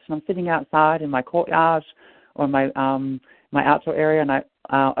treat. And I'm sitting outside in my courtyard or my outdoor area, and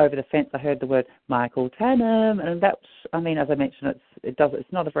over the fence I heard the word Michael Tannum, and that's, I mean, as I mentioned,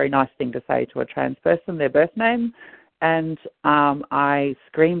 it's not a very nice thing to say to a trans person, their birth name. And I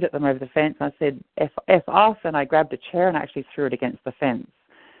screamed at them over the fence. I said, F off, and I grabbed a chair and actually threw it against the fence.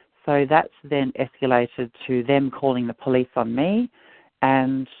 So that's then escalated to them calling the police on me,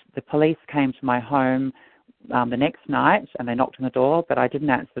 and the police came to my home the next night, and they knocked on the door, but I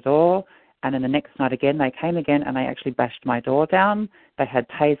didn't answer the door. And then the next night again, they came again, and they actually bashed my door down. They had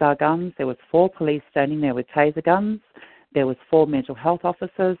taser guns. There was 4 police standing there with taser guns. There was 4 mental health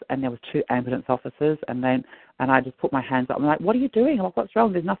officers, and there was 2 ambulance officers. And I just put my hands up. I'm like, what are you doing? I'm like, what's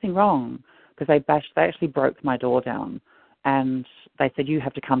wrong? There's nothing wrong. Because they actually broke my door down. And they said, you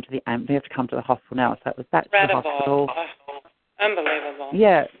have to come to the hospital now. So it was back to the hospital. Unbelievable.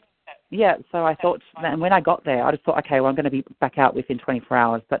 Yeah. So I thought, and when I got there, I just thought, okay, well, I'm going to be back out within 24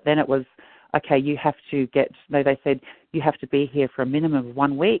 hours. But then it was, okay, they said, you have to be here for a minimum of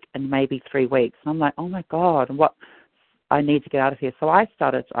 1 week and maybe 3 weeks. And I'm like, oh my God. And I need to get out of here. So I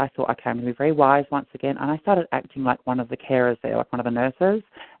thought, okay, I'm going to be very wise once again, and I started acting like one of the carers there, like one of the nurses,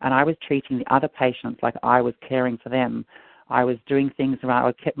 and I was treating the other patients like I was caring for them. I was doing things around,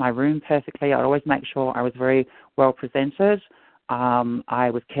 I kept my room perfectly. I'd always make sure I was very well presented. I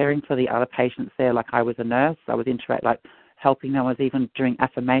was caring for the other patients there like I was a nurse. I was helping them. I was even doing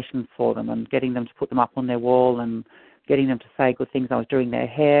affirmations for them and getting them to put them up on their wall and getting them to say good things. I was doing their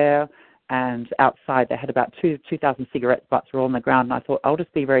hair, and outside they had about 2,000 cigarette butts were all on the ground, and I thought I'll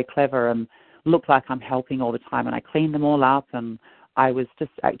just be very clever and look like I'm helping all the time, and I cleaned them all up, and I was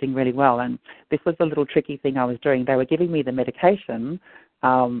just acting really well. And this was the little tricky thing I was doing. They were giving me the medication.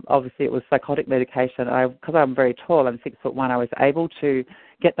 Obviously it was psychotic medication. Because I'm very tall, I'm 6'1", I was able to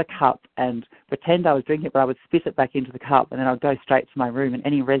get the cup and pretend I was drinking it, but I would spit it back into the cup, and then I'd go straight to my room, and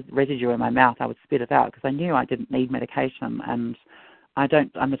any residue in my mouth I would spit it out because I knew I didn't need medication. And I'm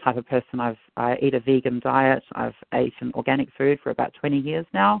the type of person, I eat a vegan diet. I've eaten organic food for about 20 years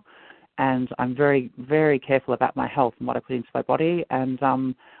now, and I'm very, very careful about my health and what I put into my body. And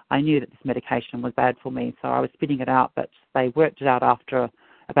I knew that this medication was bad for me, so I was spitting it out, but they worked it out after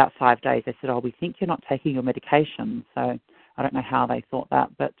about 5 days. They said, we think you're not taking your medication. So I don't know how they thought that,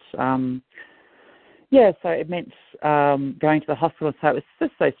 but so it meant going to the hospital. So it was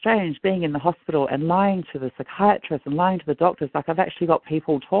just so strange being in the hospital and lying to the psychiatrist and lying to the doctors. Like, I've actually got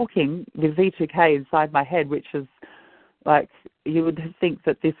people talking with V2K inside my head, which is like, you would think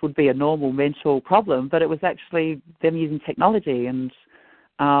that this would be a normal mental problem, but it was actually them using technology. And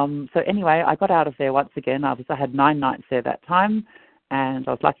so anyway, I got out of there once again. I had 9 nights there that time, and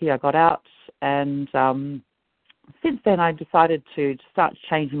I was lucky I got out. And since then, I decided to start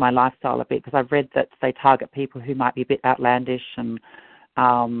changing my lifestyle a bit because I've read that they target people who might be a bit outlandish, and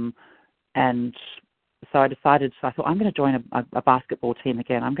so I thought I'm going to join a basketball team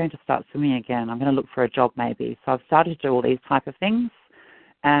again. I'm going to start swimming again. I'm going to look for a job maybe. So I've started to do all these type of things.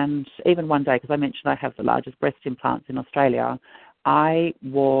 And even one day, because I mentioned I have the largest breast implants in Australia, I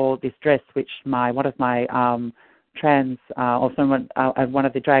wore this dress which one of my one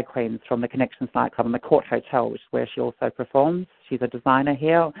of the drag queens from the Connections nightclub in the Court Hotel, which is where she also performs. She's a designer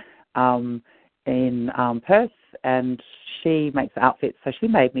here in Perth, and she makes outfits. So she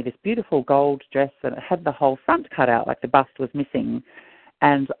made me this beautiful gold dress, and it had the whole front cut out, like the bust was missing.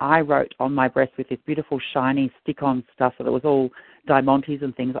 And I wrote on my breast with this beautiful shiny stick-on stuff that was all diamantes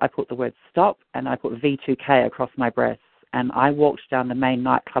and things. I put the word stop, and I put V2K across my breasts. And I walked down the main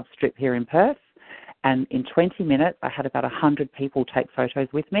nightclub strip here in Perth, and in 20 minutes, I had about 100 people take photos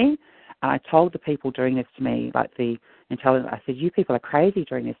with me. And I told the people doing this to me, like the intelligence, I said, you people are crazy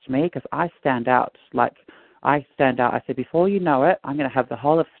doing this to me because I stand out. I said, before you know it, I'm going to have the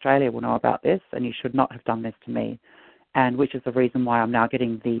whole of Australia will know about this, and you should not have done this to me. And which is the reason why I'm now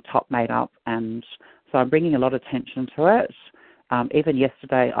getting the top made up. And so I'm bringing a lot of attention to it. Even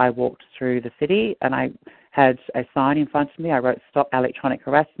yesterday, I walked through the city and I had a sign in front of me. I wrote, "Stop Electronic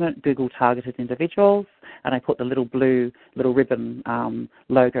Harassment, Google Targeted Individuals," and I put the little blue ribbon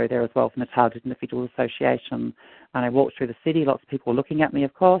logo there as well from the Targeted Individuals Association. And I walked through the city, lots of people looking at me,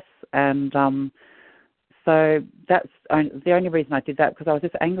 of course, and so that's the only reason I did that, because I was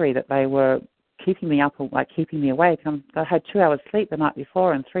just angry that they were keeping me up, like keeping me awake. I had 2 hours sleep the night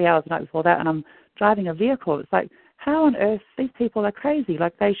before and 3 hours the night before that, and I'm driving a vehicle. It's like, how on earth, these people are crazy.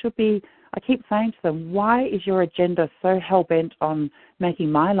 Like, they should be, I keep saying to them, why is your agenda so hell-bent on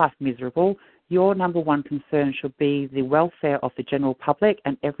making my life miserable? Your number one concern should be the welfare of the general public,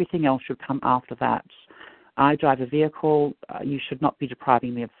 and everything else should come after that. I drive a vehicle. You should not be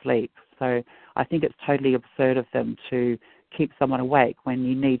depriving me of sleep. So I think it's totally absurd of them to keep someone awake when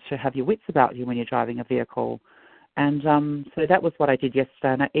you need to have your wits about you when you're driving a vehicle. And so that was what I did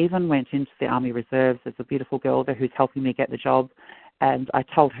yesterday. And I even went into the Army Reserves. There's a beautiful girl there who's helping me get the job. And I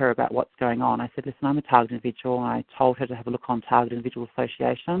told her about what's going on. I said, listen, I'm a targeted individual. And I told her to have a look on Targeted Individual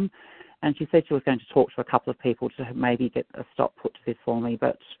Association. And she said she was going to talk to a couple of people to maybe get a stop put to this for me.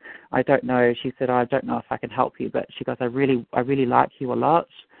 But I don't know. She said, I don't know if I can help you. But she goes, I really like you a lot.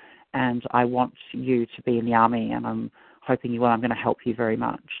 And I want you to be in the Army. And I'm hoping you will. I'm going to help you very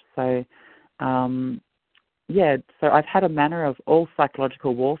much. So, so I've had a manner of all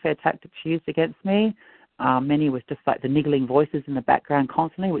psychological warfare tactics used against me. Many with just like the niggling voices in the background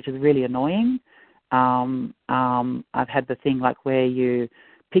constantly, which is really annoying. I've had the thing like where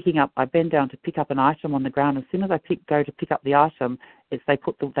I bend down to pick up an item on the ground. As soon as I go to pick up the item, they say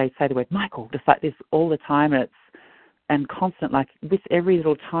the word Michael, just like this all the time, and constant, like with every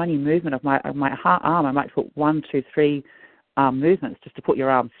little tiny movement of my arm, I might put 1, 2, 3 movements just to put your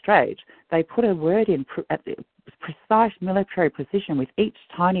arm straight. They put a word in at the precise military precision with each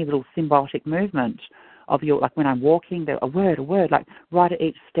tiny little symbiotic movement of your, like when I'm walking, a word, like right at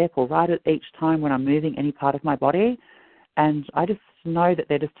each step or right at each time when I'm moving any part of my body. And I just know that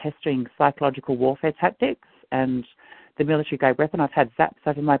they're just testing psychological warfare tactics and the military-grade weapon. I've had zaps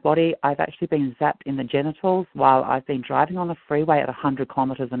over my body. I've actually been zapped in the genitals while I've been driving on the freeway at 100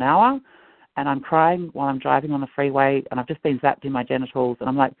 kilometres an hour, and I'm crying while I'm driving on the freeway, and I've just been zapped in my genitals, and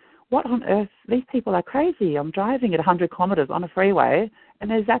I'm like, what on earth? These people are crazy. I'm driving at 100 kilometres on a freeway, and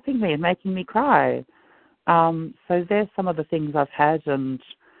they're zapping me and making me cry. So there's some of the things I've had, and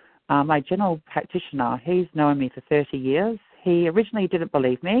my general practitioner, he's known me for 30 years. He originally didn't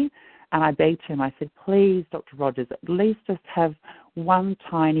believe me, and I begged him. I said, please, Dr. Rogers, at least just have one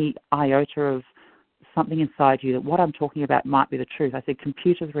tiny iota of something inside you that what I'm talking about might be the truth. I said,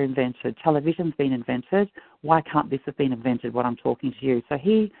 computers were invented. Television's been invented. Why can't this have been invented, what I'm talking to you? So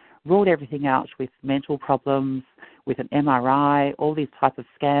he ruled everything out with mental problems, with an MRI, all these types of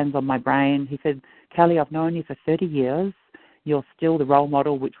scans on my brain. He said, Kelly, I've known you for 30 years. You're still the role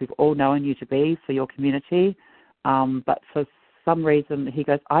model which we've all known you to be for your community. But for some reason, he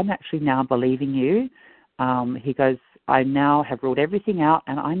goes, I'm actually now believing you. He goes, I now have ruled everything out,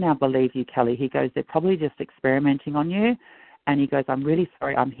 and I now believe you, Kelly. He goes, they're probably just experimenting on you. And he goes, I'm really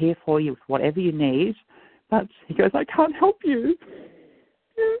sorry. I'm here for you with whatever you need. But he goes, I can't help you.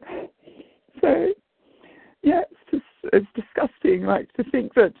 So, yeah, it's disgusting, like, to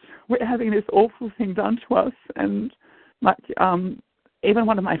think that we're having this awful thing done to us. And, like, even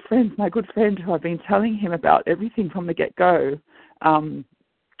one of my friends, my good friend, who I've been telling him about everything from the get-go,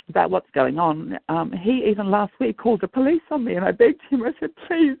 about what's going on, he even last week called the police on me, and I begged him. I said,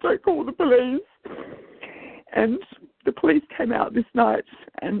 please don't call the police. And the police came out this night,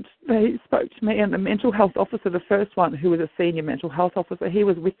 and they spoke to me, and the mental health officer, the first one, who was a senior mental health officer, he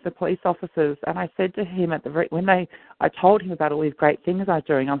was with the police officers, and I said to him I told him about all these great things I'm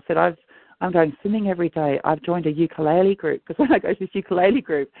doing. I said, I'm going swimming every day. I've joined a ukulele group, because when I go to this ukulele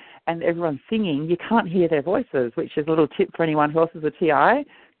group and everyone's singing, you can't hear their voices, which is a little tip for anyone who else is a TI.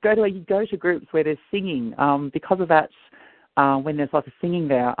 Go to groups where there's singing. Because of that, when there's lots of singing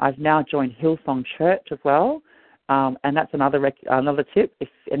there, I've now joined Hillsong Church as well, and that's another tip. If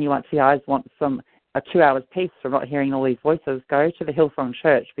anyone TIs want a 2 hours peace from not hearing all these voices, go to the Hillsong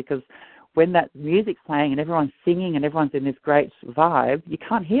Church, because when that music's playing and everyone's singing and everyone's in this great vibe, you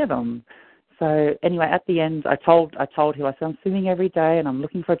can't hear them. So anyway, at the end, I told him, I said, I'm swimming every day and I'm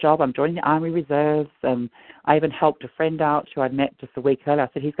looking for a job. I'm joining the Army Reserves. I even helped a friend out who I'd met just a week earlier. I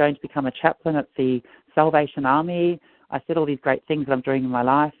said, he's going to become a chaplain at the Salvation Army. I said all these great things that I'm doing in my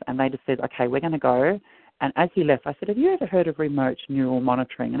life, and they just said, okay, we're going to go. And as he left, I said, have you ever heard of remote neural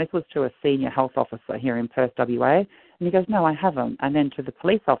monitoring? And this was to a senior health officer here in Perth, WA. And he goes, no, I haven't. And then to the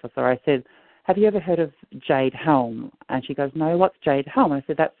police officer, I said, have you ever heard of Jade Helm? And she goes, no, what's Jade Helm? I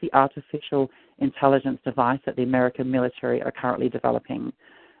said, that's the artificial intelligence device that the American military are currently developing,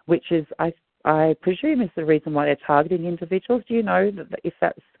 which is, I presume, is the reason why they're targeting individuals. Do you know if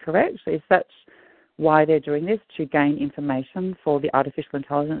that's correct? Is that why they're doing this, to gain information for the artificial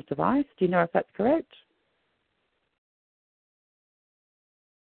intelligence device? Do you know if that's correct?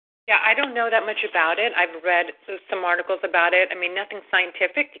 Yeah, I don't know that much about it. I've read some articles about it. I mean, nothing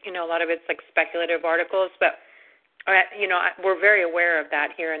scientific. A lot of it's like speculative articles, but, we're very aware of that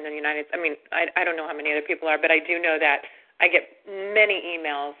here in the United States. I mean, I don't know how many other people are, but I do know that I get many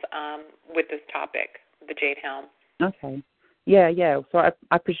emails with this topic, the Jade Helm. Okay. Yeah. So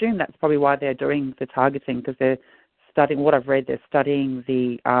I presume that's probably why they're doing the targeting, because they're studying, what I've read, they're studying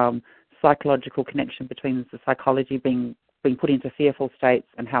the psychological connection between the psychology being put into fearful states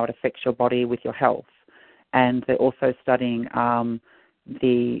and how it affects your body with your health. And they're also studying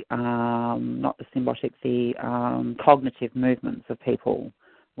cognitive movements of people,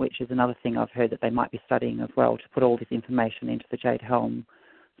 which is another thing I've heard that they might be studying as well, to put all this information into the Jade Helm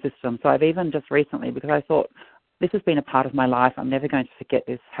system. So I've even just recently, because I thought this has been a part of my life, I'm never going to forget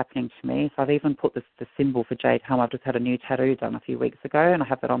this happening to me. So I've even put the symbol for Jade Helm. I've just had a new tattoo done a few weeks ago, and I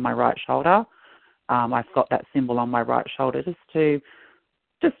have that on my right shoulder. I've got that symbol on my right shoulder just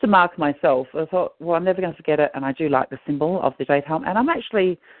to mark myself. I thought, well, I'm never going to forget it, and I do like the symbol of the Jade Helm. And I'm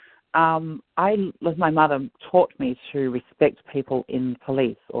actually, my mother taught me to respect people in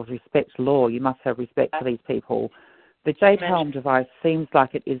police, or respect law. You must have respect for these people. The Jade Helm device seems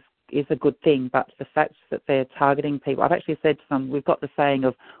like it is a good thing, but the fact that they're targeting people, I've actually said to them, we've got the saying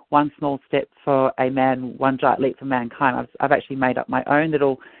of one small step for a man, one giant leap for mankind. I've actually made up my own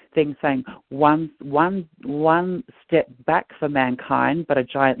little thing saying one step back for mankind, but a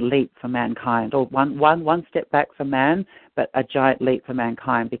giant leap for mankind, or one step back for man, but a giant leap for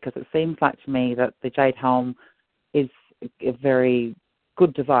mankind, because it seems like to me that the Jade Helm is a very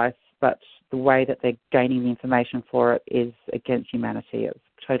good device, but the way that they're gaining the information for it is against humanity. It's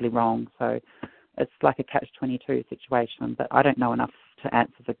totally wrong. So it's like a catch-22 situation. But I don't know enough to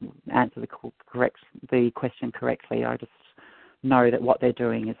answer the question correctly. I just know that what they're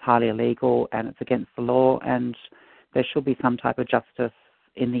doing is highly illegal and it's against the law, and there should be some type of justice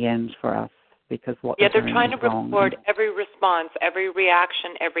in the end for us, because what they're trying to wrong. record every response, every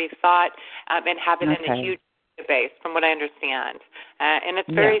reaction, every thought, and have it in a huge database, from what I understand. And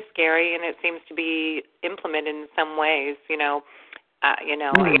it's very scary, and it seems to be implemented in some ways. There's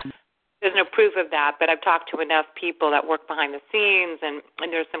no proof of that, but I've talked to enough people that work behind the scenes, and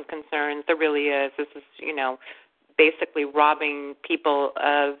there's some concerns. There really is. This is, basically robbing people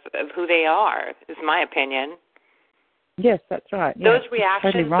of who they are, is my opinion. Yes, that's right. Those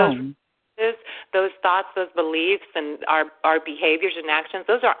reactions, totally wrong. those thoughts, those beliefs, and our behaviors and actions,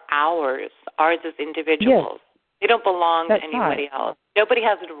 those are ours as individuals. Yes. They don't belong to anybody else. Nobody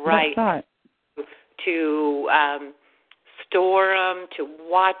has the right to store them, to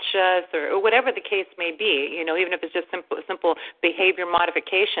watch us, or whatever the case may be, even if it's just simple behavior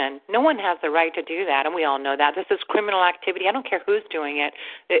modification. No one has the right to do that, and we all know that. This is criminal activity. I don't care who's doing it.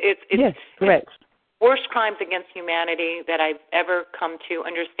 Yes, correct. It's worst crimes against humanity that I've ever come to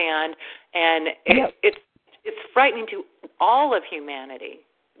understand, and it's frightening to all of humanity.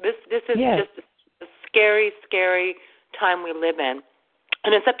 This is just a scary, scary time we live in.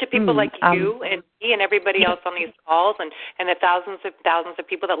 And it's up to people like you and me and everybody else on these calls, and the thousands of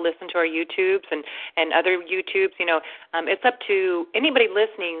people that listen to our YouTubes and other YouTubes. It's up to anybody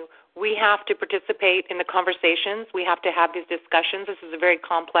listening. We have to participate in the conversations. We have to have these discussions. This is a very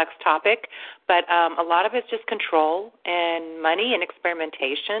complex topic, but a lot of it's just control and money and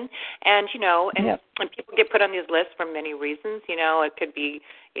experimentation. And, and people get put on these lists for many reasons. It could be,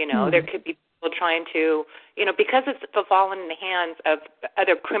 there could be people trying to, because it's fallen in the hands of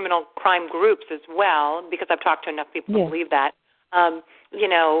other criminal crime groups as well, because I've talked to enough people to believe that,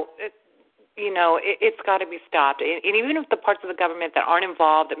 it's got to be stopped. And even if the parts of the government that aren't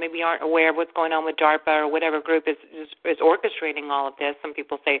involved, that maybe aren't aware of what's going on with DARPA or whatever group is orchestrating all of this, some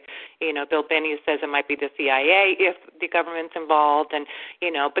people say, Bill Binney says it might be the CIA if the government's involved, and,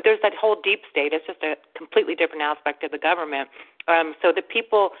 but there's that whole deep state. It's just a completely different aspect of the government. So the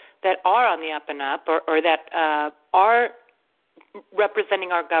people that are on the up and up or that are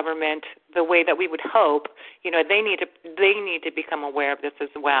representing our government the way that we would hope, they need to become aware of this as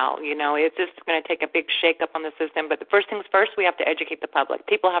well. It's just going to take a big shake-up on the system. But the first things first, we have to educate the public.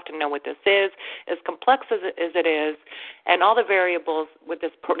 People have to know what this is, as complex as it is, and all the variables with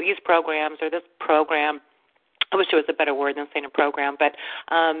these programs or this program. I wish there was a better word than saying a program, but,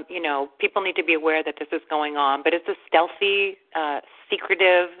 people need to be aware that this is going on. But it's a stealthy,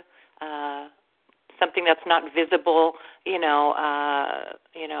 secretive, something that's not visible,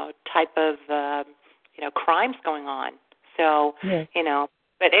 type of, crimes going on. So,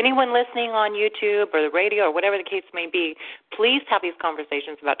 but anyone listening on YouTube or the radio or whatever the case may be, please have these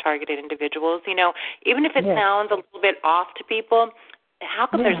conversations about targeted individuals. Even if it sounds a little bit off to people, how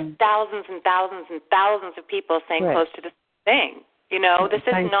come there's thousands and thousands and thousands of people saying close to the thing? This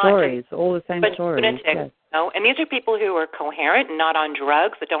is not stories, all the same stories. Lunatics, and these are people who are coherent and not on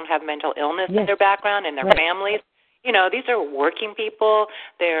drugs, that don't have mental illness in their background and their families. These are working people.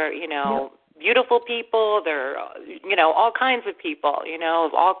 They're, beautiful people. They're, all kinds of people,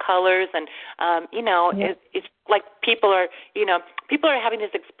 of all colors. And, it's like people are having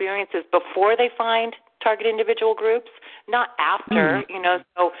these experiences before they find target individual groups, not after,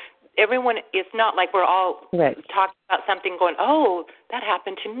 so everyone, it's not like we're all talking about something going, oh, that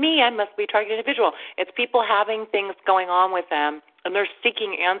happened to me, I must be a target individual. It's people having things going on with them, and they're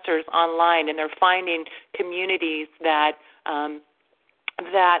seeking answers online, and they're finding communities that are,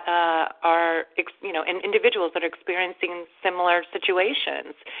 and individuals that are experiencing similar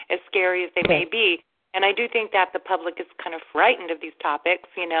situations, as scary as they may be. And I do think that the public is kind of frightened of these topics,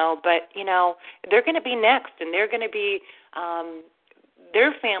 but, they're going to be next, and they're going to be,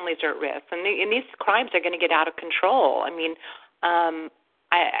 their families are at risk, and these crimes are going to get out of control. I mean,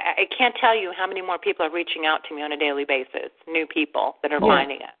 I can't tell you how many more people are reaching out to me on a daily basis, new people that are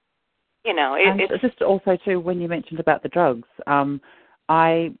finding it. It's just also, too, when you mentioned about the drugs,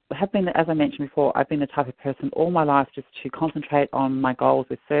 I have been, as I mentioned before, I've been the type of person all my life just to concentrate on my goals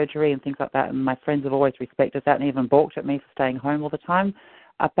with surgery and things like that, and my friends have always respected that and even balked at me for staying home all the time.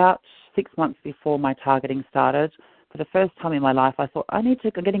 About 6 months before my targeting started, for the first time in my life, I thought, I'm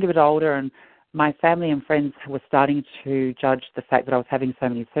getting a bit older, and my family and friends were starting to judge the fact that I was having so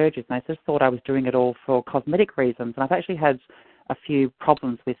many surgeries, and I just thought I was doing it all for cosmetic reasons. And I've actually had a few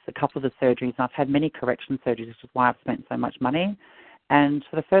problems with a couple of the surgeries, and I've had many correction surgeries, which is why I've spent so much money. And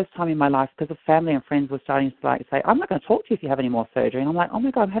for the first time in my life, because the family and friends were starting to say, I'm not going to talk to you if you have any more surgery. And I'm like, oh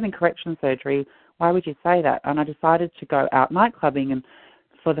my God, I'm having correction surgery. Why would you say that? And I decided to go out night clubbing. And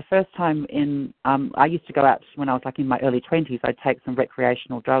for the first time I used to go out when I was in my early 20s. I'd take some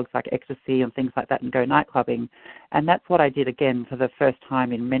recreational drugs like ecstasy and things like that and go night clubbing. And that's what I did again for the first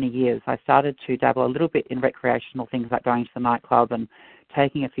time in many years. I started to dabble a little bit in recreational things like going to the nightclub and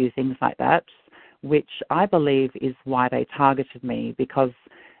taking a few things like that, which I believe is why they targeted me, because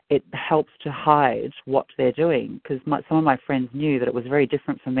it helps to hide what they're doing. Because some of my friends knew that it was very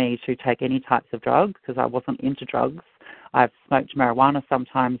different for me to take any types of drugs because I wasn't into drugs. I've smoked marijuana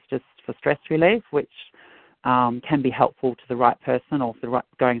sometimes just for stress relief, which can be helpful to the right person or for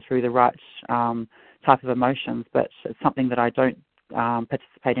going through the right type of emotions, but it's something that I don't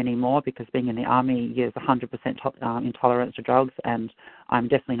participate anymore because being in the Army, there's 100% intolerance to drugs, and I'm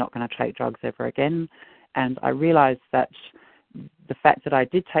definitely not going to take drugs ever again. And I realized that the fact that I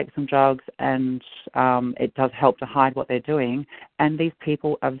did take some drugs and it does help to hide what they're doing, and these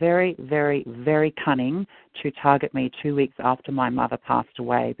people are very, very, very cunning to target me 2 weeks after my mother passed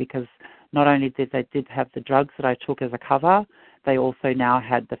away, because not only did they have the drugs that I took as a cover, they also now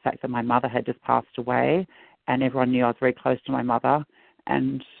had the fact that my mother had just passed away, and everyone knew I was very close to my mother.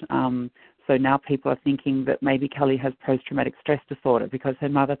 And so now people are thinking that maybe Kelly has post-traumatic stress disorder because her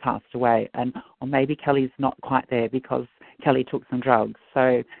mother passed away, or maybe Kelly's not quite there because Kelly took some drugs.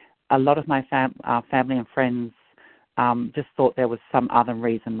 So a lot of my family and friends just thought there was some other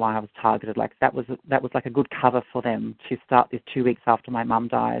reason why I was targeted. Like that was like a good cover for them to start this 2 weeks after my mum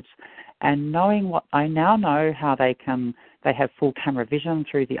died. And knowing what I now know, how they have full camera vision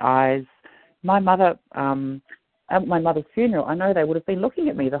through the eyes. My mother, at my mother's funeral, I know they would have been looking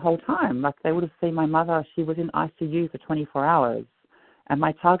at me the whole time. Like they would have seen my mother. She was in ICU for 24 hours. And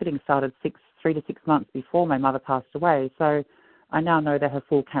my targeting started 3 to 6 months before my mother passed away. So I now know they have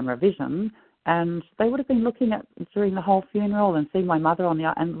full camera vision. And they would have been looking at during the whole funeral and seeing my mother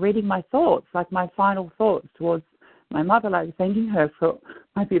and reading my thoughts, like my final thoughts towards my mother, like thanking her for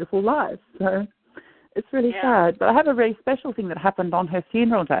my beautiful life. So it's really sad. But I have a very special thing that happened on her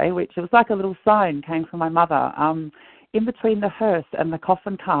funeral day, which it was like a little sign came from my mother. In between the hearse and the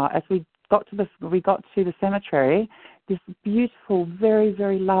coffin car, as we got to the cemetery, this beautiful, very,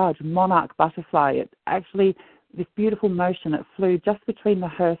 very large monarch butterfly. It actually, this beautiful motion, it flew just between the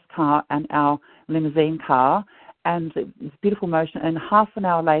hearse car and our limousine car, and this beautiful motion. And half an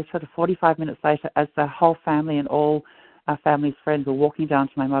hour later, to 45 minutes later, as the whole family and all our family's friends were walking down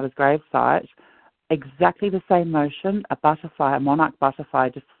to my mother's gravesite, exactly the same motion, a monarch butterfly,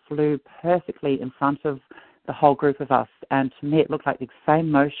 just flew perfectly in front of the whole group of us. And to me, it looked like the same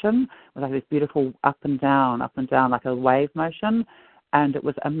motion, with like this beautiful up and down, like a wave motion. And it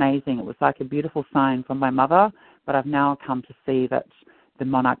was amazing. It was like a beautiful sign from my mother. But I've now come to see that the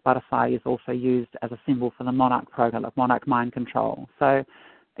monarch butterfly is also used as a symbol for the monarch program, of monarch mind control. So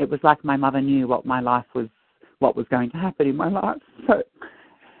it was like my mother knew what was going to happen in my life. So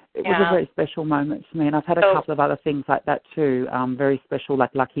it was a very special moment to me, and I've had a couple of other things like that too, very special,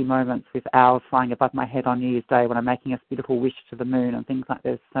 like lucky moments with owls flying above my head on New Year's Day when I'm making a beautiful wish to the moon and things like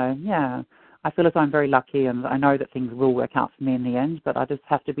this. So, yeah, I feel as though I'm very lucky, and I know that things will work out for me in the end, but I just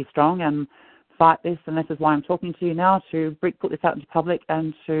have to be strong and fight this, and this is why I'm talking to you now, to put this out into public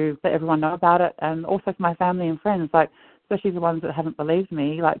and to let everyone know about it, and also for my family and friends, like especially the ones that haven't believed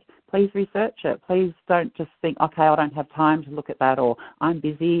me, like, please research it. Please don't just think, okay, I don't have time to look at that, or I'm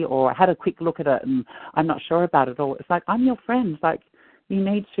busy, or I had a quick look at it and I'm not sure about it all. It's like, I'm your friend. Like, you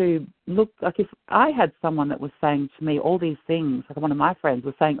need to look. Like, if I had someone that was saying to me all these things, like one of my friends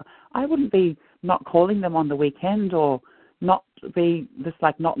was saying, I wouldn't be not calling them on the weekend or not be just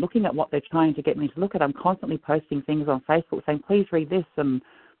like not looking at what they're trying to get me to look at. I'm constantly posting things on Facebook saying, please read this. And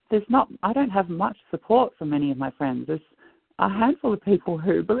I don't have much support from many of my friends. There's a handful of people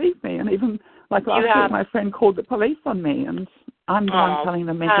who believe me, and even like last week my friend called the police on me, and I'm the one telling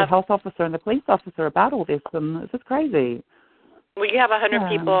the mental health officer and the police officer about all this, and it's just crazy. Well, you have 100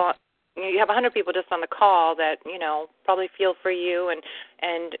 people. You have 100 people just on the call that probably feel for you and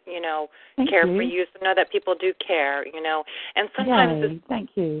care for you. So know that people do care. And sometimes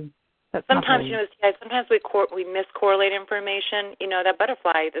thank you. That's sometimes lovely. sometimes we miscorrelate information. That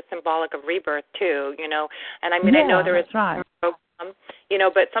butterfly is symbolic of rebirth too. And I mean I know there is right.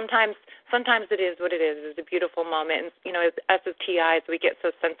 program, but sometimes it is what it is. It's a beautiful moment. And as us as TIs, we get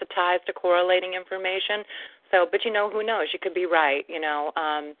so sensitized to correlating information. So, but who knows? You could be right.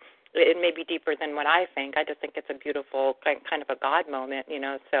 it may be deeper than what I think. I just think it's a beautiful kind of a God moment,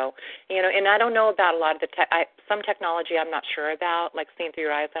 So, and I don't know about a lot of the some technology I'm not sure about, like seeing through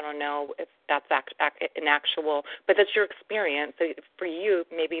your eyes. I don't know if that's an actual, but that's your experience. So for you,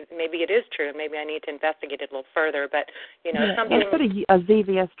 maybe it is true. Maybe I need to investigate it a little further. But something. Yeah, a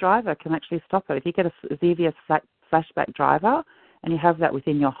ZVS driver can actually stop it. If you get a ZVS flashback driver and you have that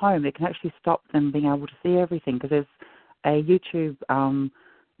within your home, it can actually stop them being able to see everything, because there's a YouTube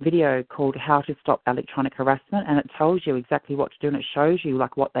video called How to Stop Electronic Harassment, and it tells you exactly what to do, and it shows you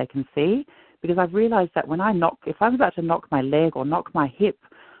like what they can see. Because I've realized that when if I'm about to knock my leg or knock my hip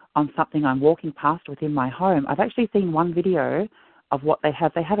on something I'm walking past within my home, I've actually seen one video of what they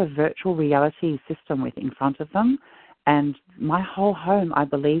have. They have a virtual reality system in front of them, and my whole home, I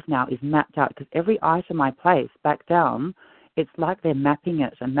believe now, is mapped out, because every item I place back down, it's like they're mapping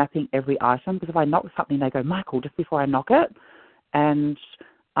it and mapping every item. Because if I knock something, they go, Michael, just before I knock it. And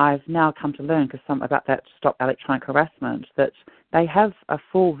I've now come to learn about that Stop Electronic Harassment, that they have a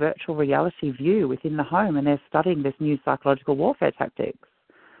full virtual reality view within the home, and they're studying this new psychological warfare tactics.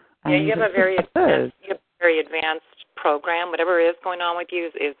 And yeah, you have a very advanced program. Whatever is going on with you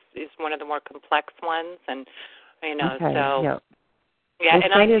is one of the more complex ones, and okay, so. Yeah. Yeah,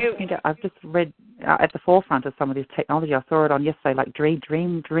 well, and I've just read at the forefront of some of this technology. I saw it on yesterday, like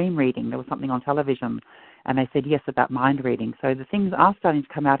dream reading. There was something on television, and they said yes about mind reading. So the things are starting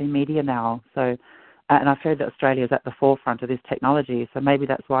to come out in media now. So, and I've heard that Australia is at the forefront of this technology. So maybe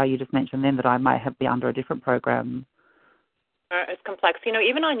that's why you just mentioned then that I might be under a different program. It's complex.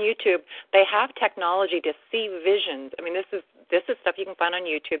 Even on YouTube, they have technology to see visions. I mean, this is stuff you can find on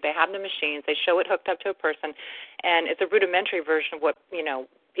YouTube. They have the machines. They show it hooked up to a person, and it's a rudimentary version of what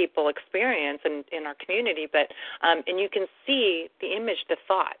people experience in our community. But and you can see the image, the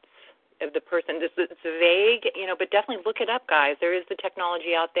thoughts of the person. It's vague, but definitely look it up, guys. There is the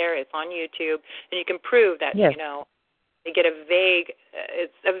technology out there. It's on YouTube, and you can prove that yes. They get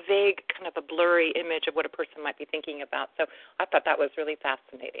it's a vague kind of a blurry image of what a person might be thinking about. So I thought that was really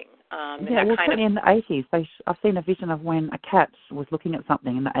fascinating. Certainly in the 80s, I've seen a vision of when a cat was looking at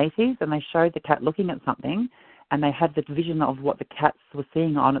something in the 80s, and they showed the cat looking at something, and they had the vision of what the cat was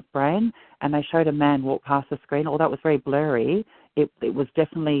seeing on its brain, and they showed a man walk past the screen. Although it was very blurry, it was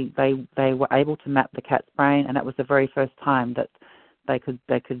definitely, they were able to map the cat's brain, and that was the very first time that they could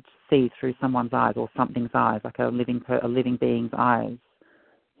see through someone's eyes or something's eyes, like a living being's eyes.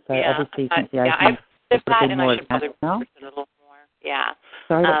 So obviously since the 80s, it's been more advanced now. A little more. Yeah.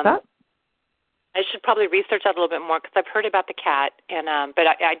 Sorry, what's that? I should probably research that a little bit more, because I've heard about the cat, and but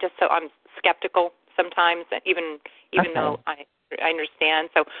I'm skeptical sometimes, even though I understand.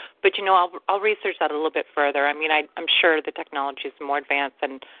 So, but I'll research that a little bit further. I mean, I'm sure the technology is more advanced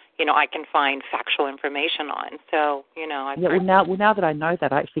than I can find factual information on. So, now that I know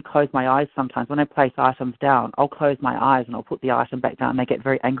that, I actually close my eyes sometimes. When I place items down, I'll close my eyes and I'll put the item back down, and they get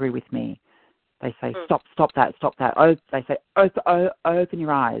very angry with me. They say, stop that. Oh, they say, open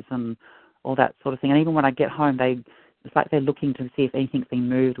your eyes, and all that sort of thing. And even when I get home, it's like they're looking to see if anything's been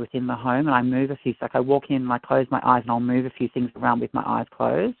moved within the home, and I move a few. Like I walk in and I close my eyes, and I'll move a few things around with my eyes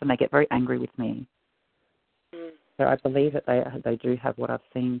closed, and they get very angry with me. So I believe that they do have what I've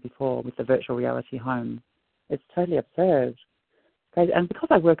seen before with the virtual reality home. It's totally absurd. And because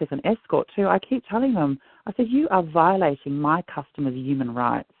I work as an escort too, I keep telling them, I said, you are violating my customers' human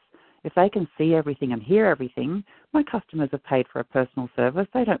rights. If they can see everything and hear everything, my customers have paid for a personal service.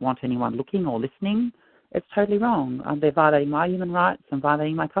 They don't want anyone looking or listening. It's totally wrong. They're violating my human rights and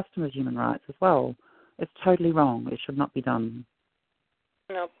violating my customers' human rights as well. It's totally wrong. It should not be done.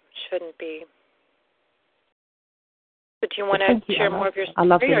 No, shouldn't be. But do you want to share more of your story? I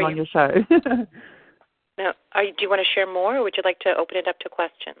love being on your show. No, do you want to share more, or would you like to open it up to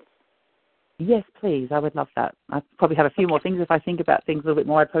questions? Yes, please. I would love that. I probably have a few more things. If I think about things a little bit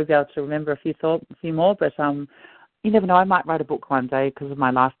more, I'd probably be able to remember a few more. But you never know. I might write a book one day, because of my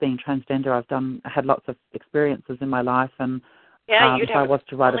life being transgender. I had lots of experiences in my life, and if I was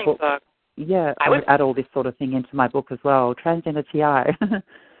to write a book, I would add all this sort of thing into my book as well. Transgender TI.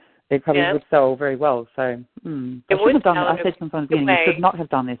 It probably would sell very well. So I should have done that. I said from the beginning, you should not have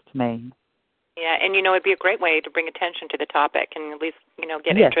done this to me. Yeah, and it'd be a great way to bring attention to the topic and at least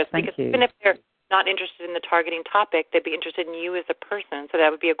get interest. Because even if they're not interested in the targeting topic, they'd be interested in you as a person. So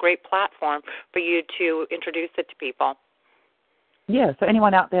that would be a great platform for you to introduce it to people. Yeah, so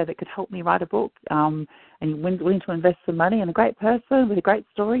anyone out there that could help me write a book and willing to invest some money and a great person with a great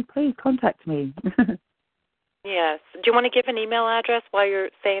story, please contact me. Yes. Do you want to give an email address while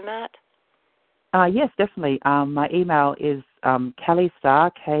you're saying that? Yes, definitely. My email is Kelly Starr,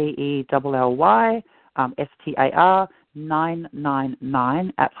 KELLY, STAR,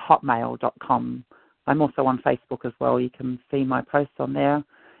 999@hotmail.com. I'm also on Facebook as well. You can see my posts on there.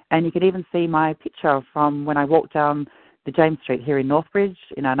 And you can even see my picture from when I walked down the James Street here in Northbridge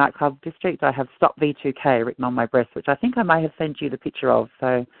in our nightclub district. I have Stop V2K written on my breast, which I think I may have sent you the picture of.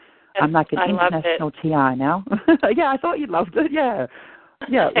 So I'm like an international TI now. Yeah, I thought you loved it. Yeah.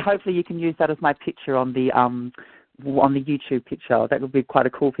 Hopefully you can use that as my picture on the YouTube picture. That would be quite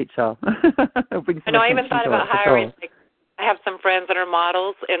a cool picture. I even thought about hiring. I have some friends that are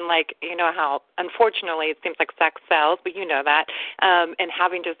models, and how unfortunately it seems like sex sells, but you know that, and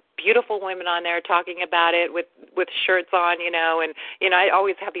having just beautiful women on there talking about it with shirts on, and I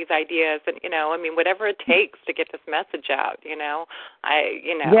always have these ideas, and whatever it takes to get this message out, Yeah,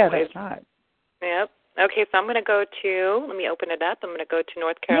 that's right. Yep. Okay, so I'm going to go to. Let me open it up. I'm going to go to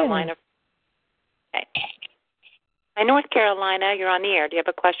North Carolina. Yeah. Okay. Hi, North Carolina. You're on the air. Do you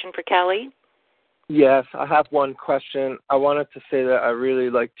have a question for Kelly? Yes, I have one question. I wanted to say that I really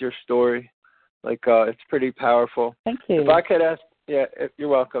liked your story. It's pretty powerful. Thank you. If I could ask, you're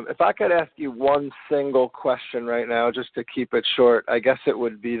welcome. If I could ask you one single question right now, just to keep it short, I guess it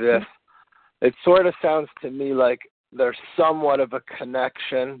would be this. It sort of sounds to me like there's somewhat of a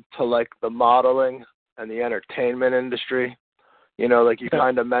connection to the modeling and the entertainment industry. You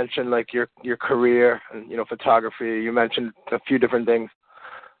kind of mentioned your career and photography. You mentioned a few different things.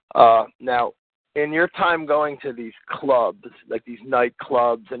 Now, in your time going to these clubs, like these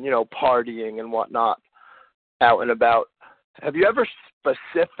nightclubs and, partying and whatnot out and about, have you ever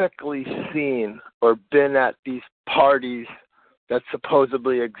specifically seen or been at these parties that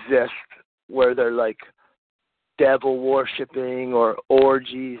supposedly exist where they're devil worshipping or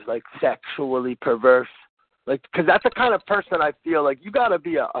orgies, sexually perverse? Because that's the kind of person I feel you got to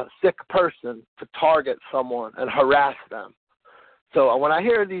be a sick person to target someone and harass them. So when I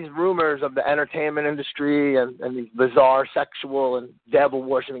hear these rumors of the entertainment industry and these bizarre sexual and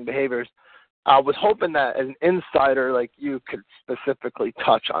devil-worshipping behaviors, I was hoping that as an insider like you could specifically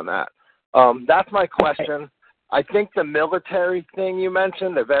touch on that. That's my question. I think the military thing you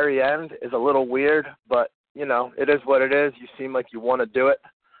mentioned at the very end is a little weird, but, it is what it is. You seem like you want to do it.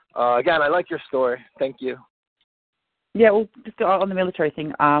 Again, I like your story. Thank you. Yeah, well, just on the military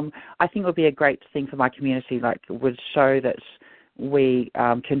thing, I think it would be a great thing for my community, would show that we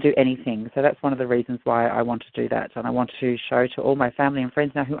can do anything. So that's one of the reasons why I want to do that. And I want to show to all my family and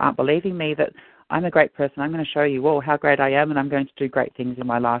friends now who aren't believing me that I'm a great person. I'm going to show you all how great I am, and I'm going to do great things in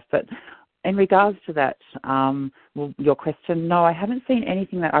my life. But in regards to that, your question, no, I haven't seen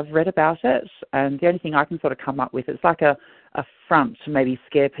anything that I've read about it. And the only thing I can sort of come up with, it's like a front to maybe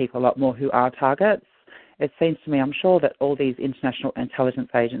scare people a lot more who are targets. It seems to me, I'm sure that all these international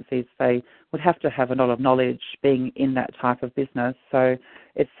intelligence agencies, they would have to have a lot of knowledge being in that type of business. So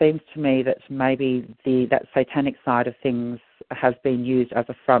it seems to me that maybe that satanic side of things has been used as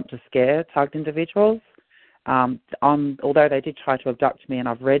a front to scare targeted individuals. Although they did try to abduct me, and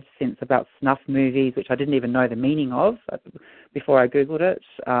I've read since about snuff movies, which I didn't even know the meaning of before I Googled it,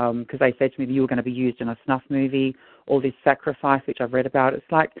 because they said to me that you were going to be used in a snuff movie, all this sacrifice, which I've read about.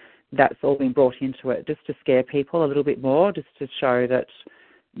 It's like that's all been brought into it just to scare people a little bit more, just to show that,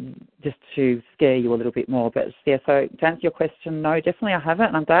 just to scare you a little bit more. But yeah, so to answer your question, no, definitely I haven't,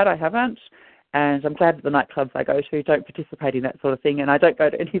 and I'm glad I haven't. And I'm glad that the nightclubs I go to don't participate in that sort of thing, and I don't go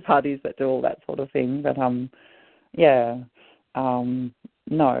to any parties that do all that sort of thing. But no.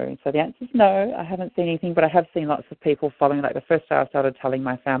 So the answer is no, I haven't seen anything, but I have seen lots of people following. The first day I started telling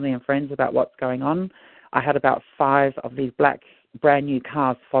my family and friends about what's going on, I had about 5 of these black brand new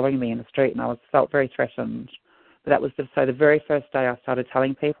cars following me in the street, and I felt very threatened. But that was the very first day I started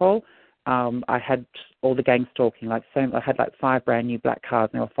telling people. I had all the gang stalking. I had 5 brand new black cars,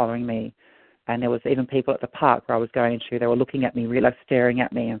 and they were following me. And there was even people at the park where I was going to. They were looking at me, really staring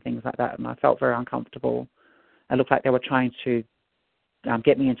at me, and things like that. And I felt very uncomfortable. It looked like they were trying to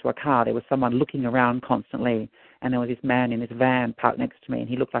get me into a car. There was someone looking around constantly, and there was this man in this van parked next to me, and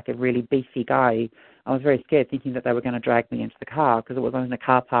he looked like a really beefy guy. I was very scared, thinking that they were going to drag me into the car, because it was in a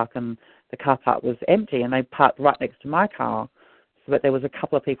car park, and the car park was empty, and they parked right next to my car. But there was a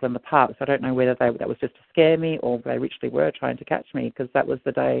couple of people in the park, so I don't know whether that was just to scare me or they actually were trying to catch me, because that was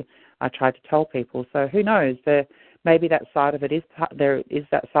the day I tried to tell people. So who knows? Maybe that side of it there is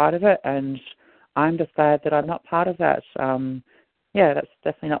that side of it, and I'm just glad that I'm not part of that. That's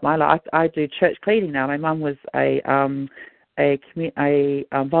definitely not my life. I do church cleaning now. My mum was a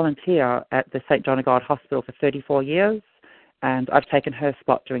volunteer at the St. John of God Hospital for 34 years, and I've taken her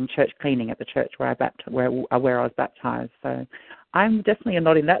spot doing church cleaning at the church where I was baptized. So I'm definitely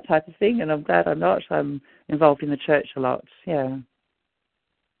not in that type of thing, and I'm glad I'm not. I'm involved in the church a lot. Yeah.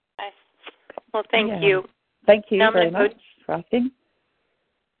 Well, thank you. Thank you very much for asking.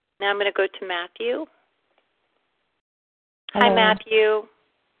 Now I'm going to go to Matthew. Hello. Hi, Matthew.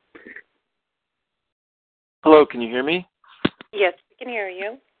 Hello, can you hear me? Yes, we can hear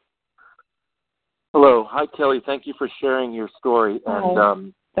you. Hello. Hi, Kelly. Thank you for sharing your story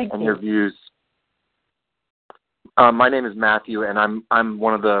and your views. My name is Matthew, and I'm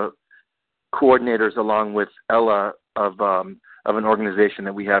one of the coordinators, along with Ella, of an organization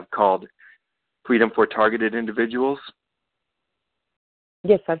that we have called Freedom for Targeted Individuals.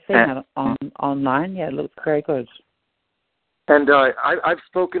 Yes, I've seen that online. Yeah, it looks very good. And I've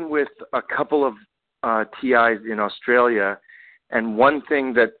spoken with a couple of TIs in Australia, and one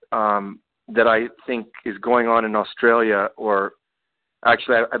thing that I think is going on in Australia, or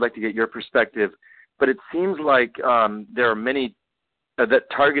actually I'd like to get your perspective, but it seems like there are many, that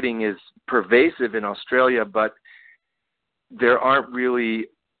targeting is pervasive in Australia, but there aren't really,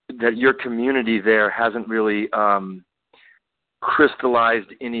 that your community there hasn't really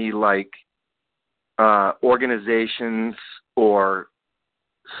crystallized any organizations or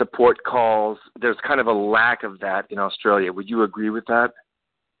support calls. There's kind of a lack of that in Australia. Would you agree with that?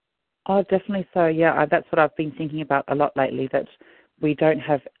 Oh, definitely so, yeah. That's what I've been thinking about a lot lately, that we don't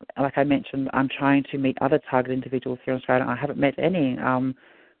have, like I mentioned, I'm trying to meet other target individuals here in Australia. I haven't met any,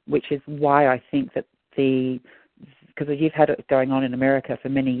 which is why I think that because you've had it going on in America for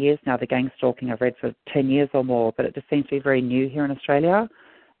many years now, the gang stalking I've read for 10 years or more, but it just seems to be very new here in Australia,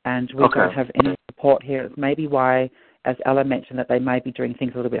 and we don't have any support here. It's maybe why, as Ella mentioned, that they may be doing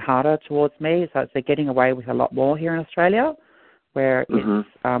things a little bit harder towards me, so they're getting away with a lot more here in Australia, where it's,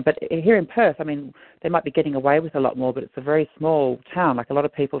 but here in Perth, I mean, they might be getting away with a lot more, but it's a very small town. Like a lot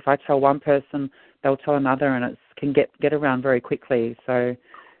of people, if I tell one person, they'll tell another, and it can get around very quickly. So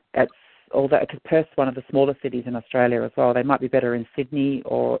it's all that, because Perth's one of the smaller cities in Australia as well. They might be better in Sydney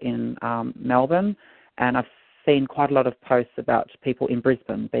or in Melbourne, and I've seen quite a lot of posts about people in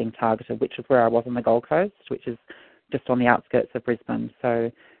Brisbane being targeted, which is where I was on the Gold Coast, which is just on the outskirts of Brisbane.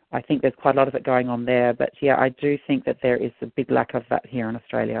 So I think there's quite a lot of it going on there. But, yeah, I do think that there is a big lack of that here in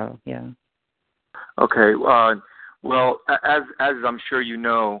Australia, yeah. Okay. Well, as I'm sure you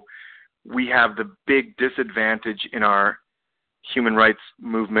know, we have the big disadvantage in our human rights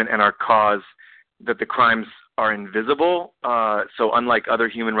movement and our cause that the crimes are invisible. So unlike other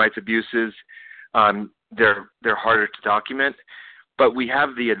human rights abuses, they're harder to document. But we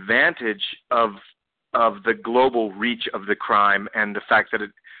have the advantage of the global reach of the crime and the fact that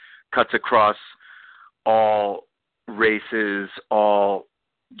it cuts across all races, all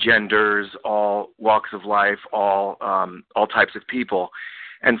genders, all walks of life, all types of people.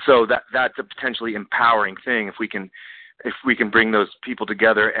 And so that's a potentially empowering thing if we can bring those people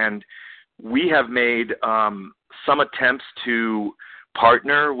together. And we have made some attempts to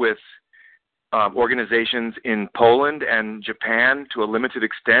partner with organizations in Poland and Japan to a limited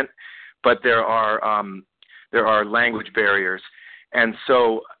extent, but there are language barriers. And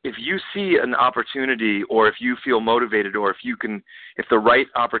so if you see an opportunity, or if you feel motivated, or if the right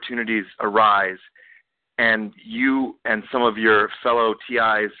opportunities arise, and you and some of your fellow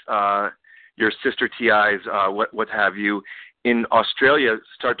TIs, your sister TIs, what have you, in Australia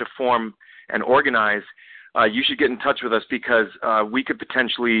start to form and organize, you should get in touch with us, because we could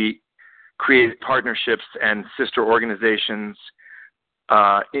potentially create partnerships and sister organizations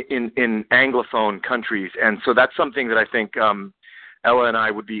in Anglophone countries. And so that's something that I think Ella and I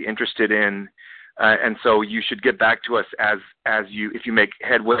would be interested in. And so you should get back to us if you make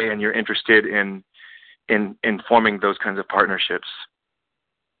headway and you're interested in forming those kinds of partnerships.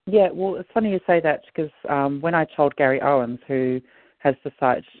 Yeah, well, it's funny you say that, because when I told Gary Owens, who has the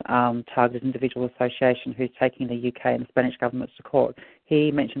site Targeted Individual Association, who's taking the UK and the Spanish governments to court,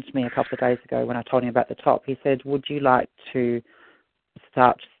 he mentioned to me a couple of days ago when I told him about the top, he said, would you like to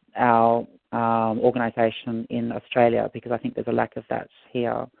start our organisation in Australia, because I think there's a lack of that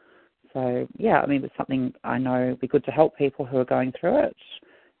here. So, yeah, I mean, it's something I know would be good to help people who are going through it.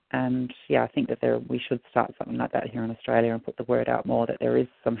 And, yeah, I think that we should start something like that here in Australia and put the word out more that there is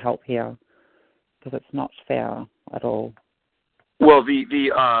some help here, because it's not fair at all. Well,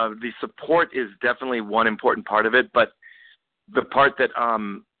 the support is definitely one important part of it, but the part that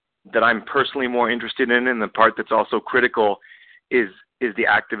I'm personally more interested in, and the part that's also critical, is the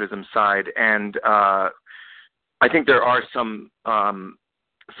activism side. And I think there are some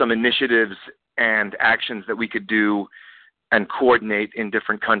initiatives and actions that we could do and coordinate in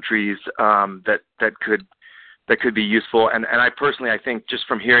different countries that could be useful. And I personally, I think, just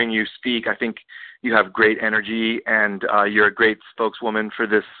from hearing you speak, I think you have great energy, and you're a great spokeswoman for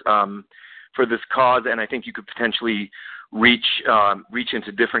this cause. And I think you could potentially reach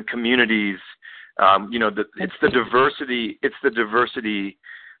into different communities It's the diversity. It's the diversity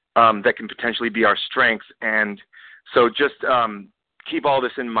that can potentially be our strength. And so just keep all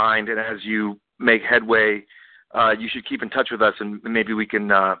this in mind. And as you make headway, you should keep in touch with us, and maybe we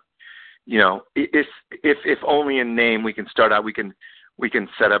can, if only in name, we can start out. We can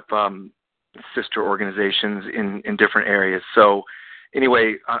set up sister organizations in different areas. So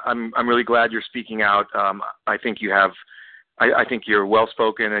anyway, I'm really glad you're speaking out. I think you have. I think you're well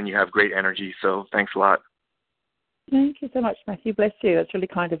spoken and you have great energy. So thanks a lot. Thank you so much, Matthew. Bless you. That's really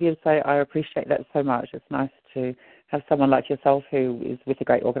kind of you to say. I appreciate that so much. It's nice to have someone like yourself who is with a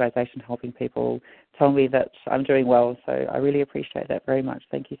great organization helping people tell me that I'm doing well. So I really appreciate that very much.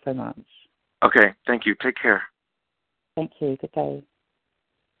 Thank you so much. Okay. Thank you. Take care. Thank you. Good day.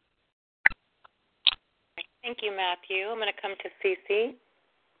 Thank you, Matthew. I'm going to come to Cece.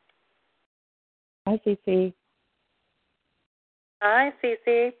 Hi, Cece. Hi,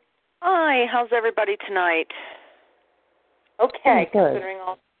 Cece. Hi. How's everybody tonight? Okay, good. Considering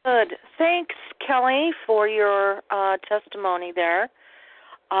all. Good. Thanks, Kelly, for your testimony there.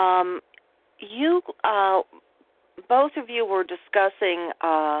 You, both of you were discussing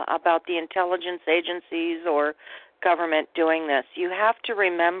about the intelligence agencies or government doing this. You have to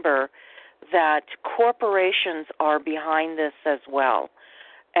remember that corporations are behind this as well,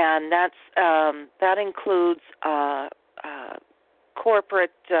 and that includes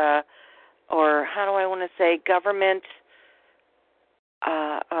corporate or how do I want to say government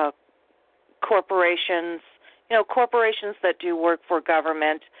corporations, corporations that do work for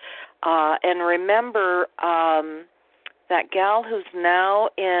government. And remember that gal who's now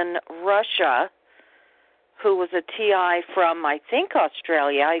in Russia, who was a TI from, I think,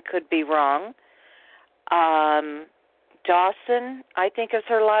 Australia. I could be wrong. Dawson, I think is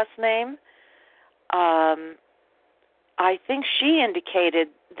her last name. I think she indicated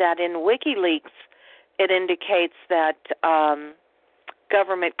that in WikiLeaks it indicates that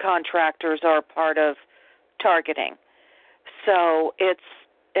government contractors are part of targeting. So it's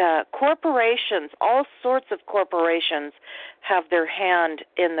corporations, all sorts of corporations have their hand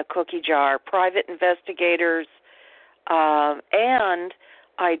in the cookie jar, private investigators, and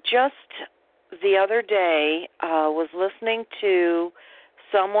I just the other day was listening to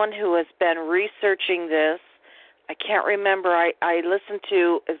someone who has been researching this. I can't remember. I listen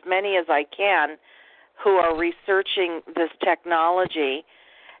to as many as I can who are researching this technology,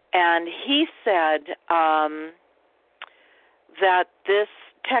 and he said that this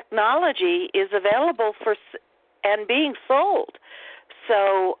technology is available for and being sold.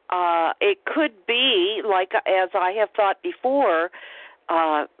 So it could be, like as I have thought before,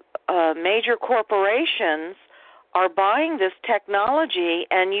 major corporations are buying this technology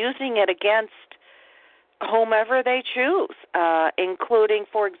and using it against whomever they choose, including,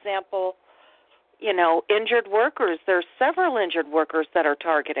 for example, injured workers. There's several injured workers that are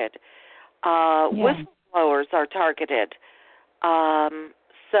targeted. Whistleblowers are targeted.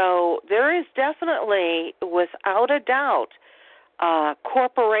 So there is definitely, without a doubt,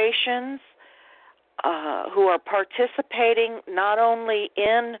 corporations who are participating not only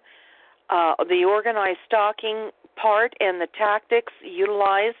in the organized stalking part and the tactics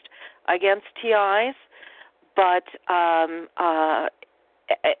utilized against TIs, but I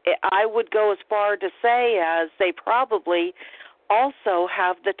would go as far to say as they probably also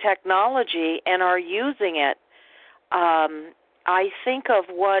have the technology and are using it. I think of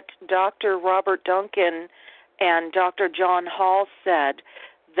what Dr. Robert Duncan and Dr. John Hall said,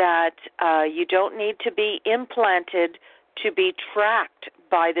 that you don't need to be implanted to be tracked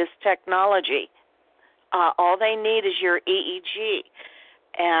by this technology. All they need is your EEG.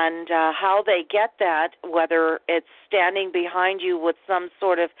 And how they get that, whether it's standing behind you with some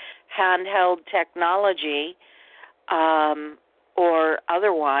sort of handheld technology or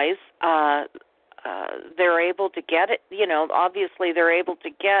otherwise, they're able to get it. Obviously they're able to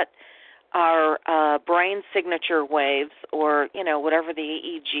get our brain signature waves or, whatever the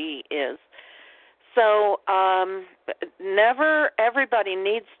EEG is. So everybody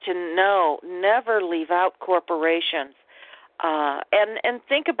needs to know, never leave out corporations. And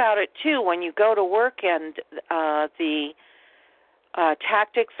think about it, too, when you go to work and the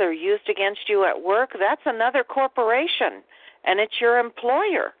tactics are used against you at work, that's another corporation, and it's your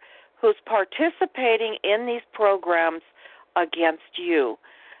employer who's participating in these programs against you.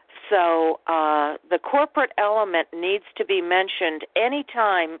 So the corporate element needs to be mentioned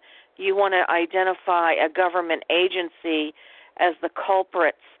anytime you want to identify a government agency as the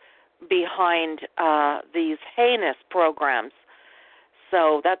culprits behind these heinous programs.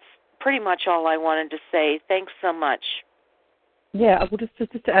 So that's pretty much all I wanted to say. Thanks so much. Yeah, well, just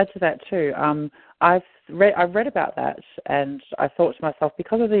to add to that too, I've read about that, and I thought to myself,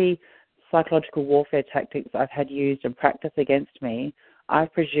 because of the psychological warfare tactics I've had used and practiced against me, I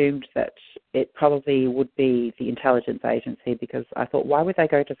presumed that it probably would be the intelligence agency, because I thought, why would they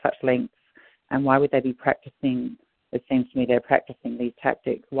go to such lengths, and why would they be practicing? It seems to me they're practicing these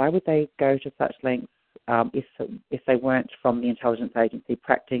tactics. Why would they go to such lengths if they weren't from the intelligence agency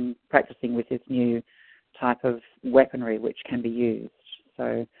practicing with this new type of weaponry which can be used?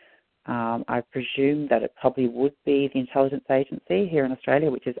 So I presume that it probably would be the intelligence agency here in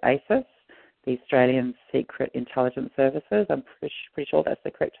Australia, which is ASIS, the Australian Secret Intelligence Services. I'm pretty sure that's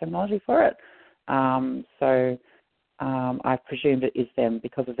the correct terminology for it. I presumed it is them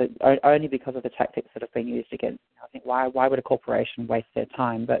only because of the tactics that have been used against me. I think why would a corporation waste their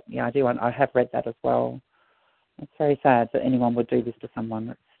time? But yeah, I have read that as well. It's very sad that anyone would do this to someone.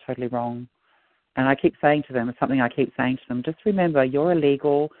 That's totally wrong. And I keep saying to them, it's something I keep saying to them, just remember, you're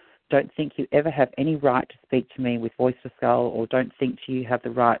illegal. Don't think you ever have any right to speak to me with voice to skull, or don't think you have the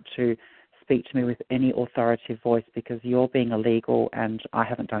right to speak to me with any authoritative voice, because you're being illegal and I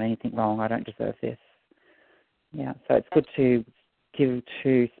haven't done anything wrong. I don't deserve this. Yeah, so it's good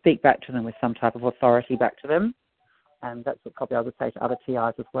to speak back to them with some type of authority back to them. And that's what probably I would say to other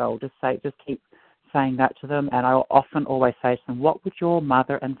TIs as well. Just keep saying that to them. And I often always say to them, what would your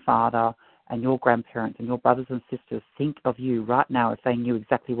mother and father and your grandparents and your brothers and sisters think of you right now if they knew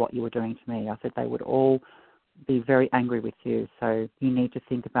exactly what you were doing to me? I said they would all be very angry with you. So you need to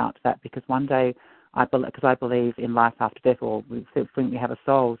think about that, because one day, I believe in life after death, or we think we have a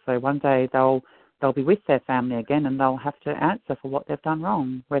soul. So one day they'll be with their family again, and they'll have to answer for what they've done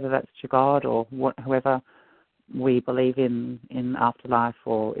wrong, whether that's to God or whoever we believe in afterlife,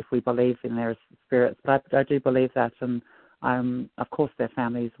 or if we believe in their spirits. But I do believe that, and of course their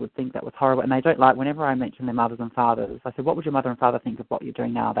families would think that was horrible, and they don't like, whenever I mention their mothers and fathers, I said, what would your mother and father think of what you're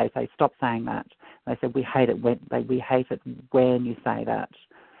doing now? They say, stop saying that. They said, we hate it when you say that.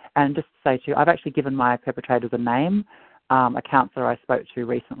 And just to say to you, I've actually given my perpetrators a name. A counsellor I spoke to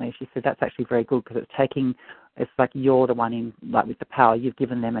recently, she said that's actually very good, because it's like you're the one in, like, with the power. You've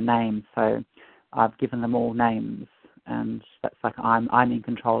given them a name, so I've given them all names, and that's like I'm in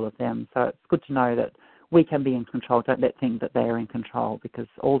control of them. So it's good to know that we can be in control. Don't think that they're in control, because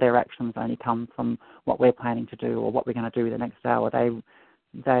all their actions only come from what we're planning to do or what we're going to do the next hour.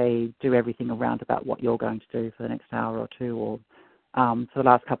 They do everything around about what you're going to do for the next hour or two, or for the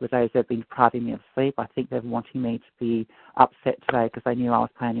last couple of days they've been depriving me of sleep. I think they're wanting me to be upset today because they knew I was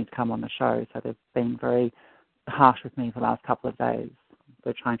planning to come on the show, so they've been very harsh with me for the last couple of days.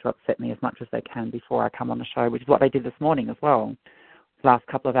 They're trying to upset me as much as they can before I come on the show, which is what they did this morning as well. The last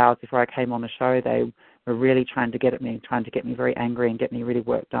couple of hours before I came on the show, they were really trying to get at me, trying to get me very angry and get me really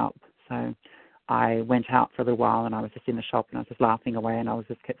worked up. So I went out for a little while, and I was just in the shop, and I was just laughing away, and I was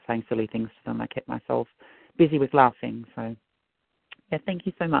just kept saying silly things to them. I kept myself busy with laughing. So, yeah, thank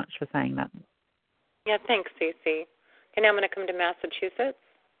you so much for saying that. Yeah, thanks, Cece. Okay, now I'm going to come to Massachusetts.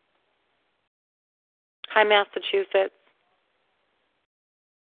 Hi, Massachusetts.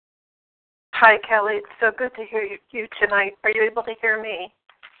 Hi, Kelly. It's so good to hear you tonight. Are you able to hear me?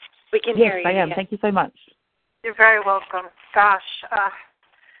 We can hear you. Yes, I am. Yes. Thank you so much. You're very welcome. Gosh,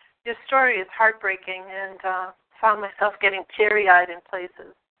 your story is heartbreaking, and found myself getting teary-eyed in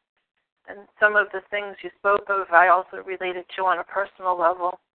places. And some of the things you spoke of, I also related to on a personal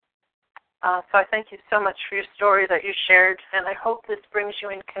level. So I thank you so much for your story that you shared, and I hope this brings you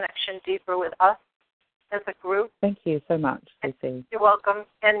in connection deeper with us as a group. Thank you so much, Lucy. You're welcome,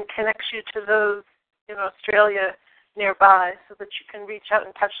 and connects you to those in Australia nearby, so that you can reach out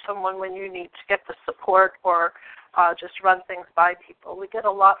and touch someone when you need to get the support, or just run things by people. We get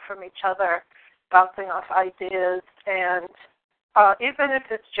a lot from each other, bouncing off ideas, and even if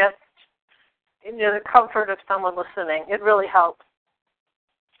it's just the comfort of someone listening, it really helps.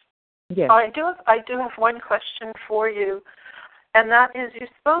 Yes. I do have one question for you, and that is, you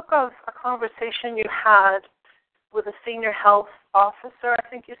spoke of a conversation you had with a senior health officer. I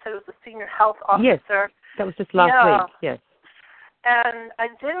think you said it was a senior health officer. Yes, that was just last week, yes. And I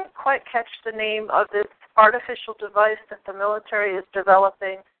didn't quite catch the name of this artificial device that the military is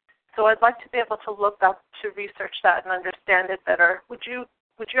developing, so I'd like to be able to look up to research that and understand it better. Would you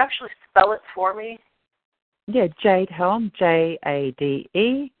actually spell it for me? Yeah, Jade Helm, Jade,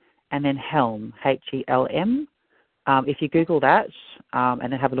 and then Helm, Helm. If you Google that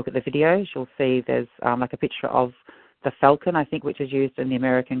and then have a look at the videos, you'll see there's like a picture of the falcon, I think, which is used in the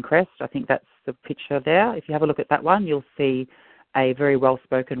American crest. I think that's the picture there. If you have a look at that one, you'll see a very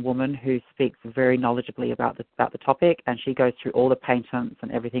well-spoken woman who speaks very knowledgeably about the topic, and she goes through all the patents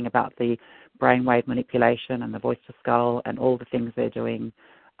and everything about the brainwave manipulation and the voice to skull and all the things they're doing.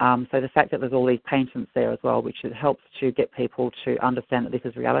 So the fact that there's all these patents there as well, which helps to get people to understand that this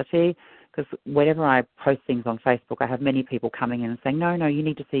is reality. Because whenever I post things on Facebook, I have many people coming in and saying, no, you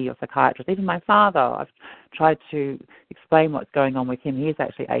need to see your psychiatrist. Even my father, I've tried to explain what's going on with him. He is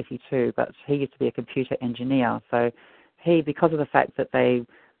actually 82, but he used to be a computer engineer. So he, because of the fact that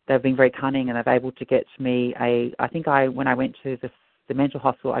they've been very cunning and they're able to get me when I went to the mental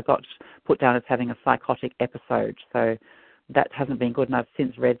hospital, I got put down as having a psychotic episode. So that hasn't been good, and I've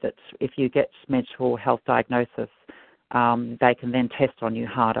since read that if you get mental health diagnosis, they can then test on you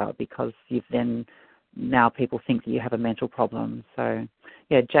harder because now people think that you have a mental problem. So,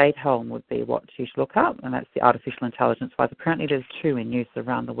 yeah, Jade Helm would be what you should look up, and that's the artificial intelligence wise. Apparently there's 2 in use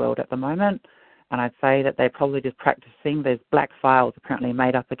around the world at the moment, and I'd say that they're probably just practicing. There's black files apparently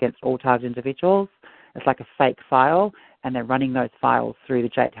made up against all target individuals. It's like a fake file, and they're running those files through the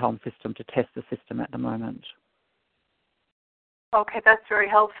Jade Helm system to test the system at the moment. Okay, that's very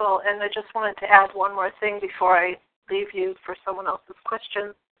helpful. And I just wanted to add one more thing before I leave you for someone else's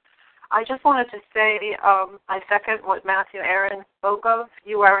questions. I just wanted to say I second what Matthew Aaron spoke of.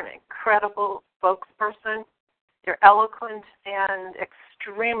 You are an incredible spokesperson. You're eloquent and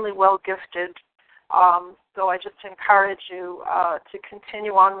extremely well-gifted. So I just encourage you to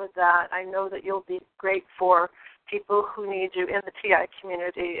continue on with that. I know that you'll be great for people who need you in the TI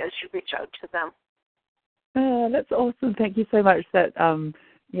community as you reach out to them. Oh, that's awesome. Thank you so much. That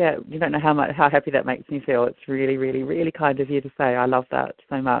you don't know how happy that makes me feel. It's really, really, really kind of you to say. I love that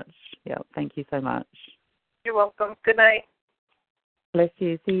so much. Yeah, thank you so much. You're welcome. Good night. Bless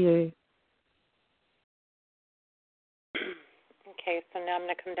you. See you. Okay, so now I'm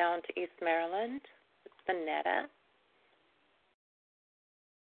going to come down to East Maryland. It's Vanetta.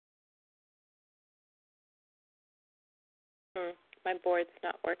 My board's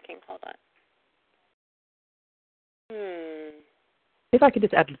not working. Hold on. If I could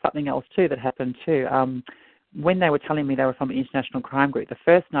just add something else too that happened too. When they were telling me they were from an international crime group, the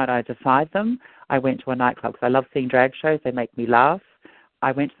first night I defied them, I went to a nightclub because I love seeing drag shows. They make me laugh.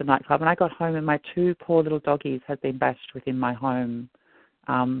 I went to the nightclub and I got home and my 2 poor little doggies had been bashed within my home.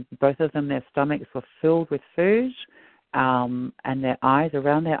 Both of them, their stomachs were filled with food, and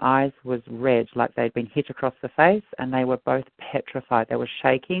around their eyes was red, like they'd been hit across the face, and they were both petrified. They were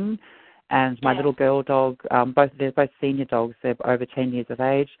shaking. And my little girl dog, they're both senior dogs, they're over 10 years of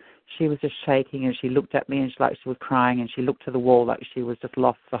age, she was just shaking and she looked at me and she was crying and she looked to the wall like she was just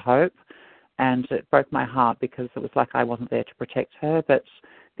lost for hope. And it broke my heart because it was like I wasn't there to protect her. But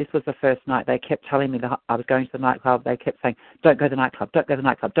this was the first night they kept telling me that I was going to the nightclub. They kept saying, don't go to the nightclub, don't go to the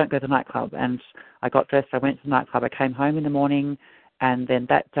nightclub, don't go to the nightclub. And I got dressed, I went to the nightclub, I came home in the morning. And then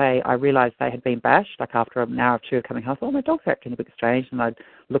that day, I realised they had been bashed. Like after an hour or 2 of coming home, I thought, oh, my dogs are acting a bit strange. And I'd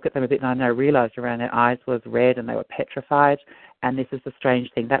look at them a bit, and I realised around their eyes was red, and they were petrified. And this is the strange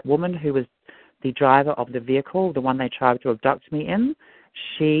thing: that woman who was the driver of the vehicle, the one they tried to abduct me in,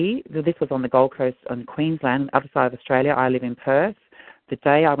 this was on the Gold Coast in Queensland, other side of Australia. I live in Perth. The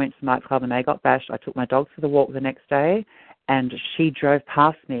day I went to the nightclub and they got bashed, I took my dogs for the walk the next day. And she drove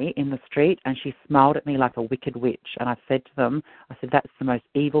past me in the street and she smiled at me like a wicked witch. And I said to them, that's the most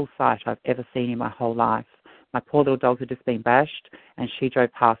evil sight I've ever seen in my whole life. My poor little dogs had just been bashed and she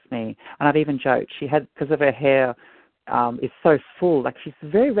drove past me. And I've even joked, she had, because of her hair is so full, like she's a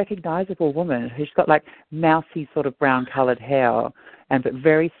very recognizable woman who's got like mousy sort of brown coloured hair, but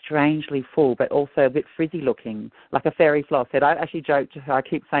very strangely full, but also a bit frizzy looking, like a fairy floss head. I actually joked to her, I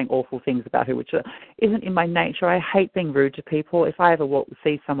keep saying awful things about her, which isn't in my nature. I hate being rude to people. If I ever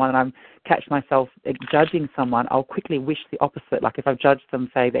see someone and I catch myself judging someone, I'll quickly wish the opposite. Like if I've judged them,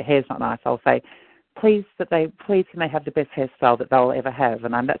 say their hair's not nice, I'll say, please can they have the best hairstyle that they'll ever have?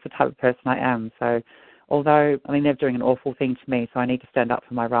 And that's the type of person I am. So although, they're doing an awful thing to me, so I need to stand up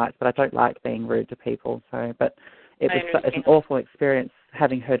for my rights, but I don't like being rude to people. But it's an awful experience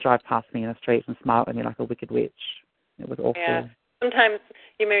having her drive past me in the street and smile at me like a wicked witch. It was awful. Yeah. Sometimes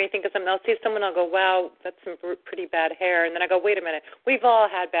you made me think of something. I'll see someone, I'll go, wow, that's some pretty bad hair. And then I go, wait a minute, we've all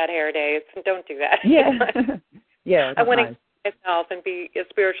had bad hair days. Don't do that. Yeah. Yeah. I want to myself and be a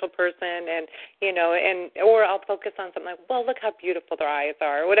spiritual person, and or I'll focus on something like, well, look how beautiful their eyes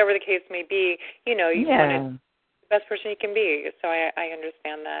are, or whatever the case may be. You want to be the best person you can be. So I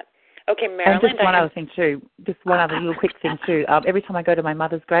understand that. Okay, Marilyn. And just one other thing too. Just one other little quick thing too. Every time I go to my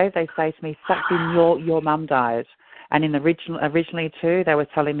mother's grave, they say to me, "Saxon, your mum died." And in originally too, they were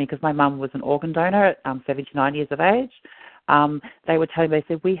telling me, because my mum was an organ donor at 79 years of age. they were telling me, they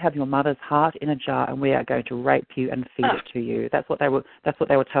said, we have your mother's heart in a jar and we are going to rape you and feed it to you. That's what they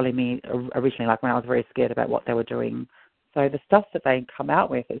were telling me originally, like when I was very scared about what they were doing. So the stuff that they come out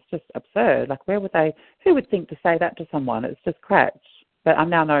with, it's just absurd. Like who would think to say that to someone? It's just crap. But I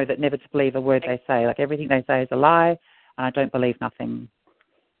now know that never to believe a word they say. Like everything they say is a lie, and I don't believe nothing.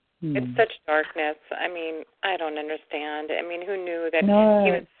 It's such darkness. I mean, I don't understand. I mean, who knew that? No,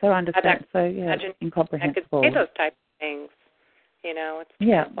 he it's so understand. So yeah, incomprehensible. I could say those types of things. You know, it's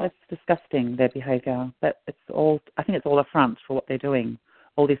terrible. It's disgusting, their behaviour. But it's all. I think it's all a front for what they're doing.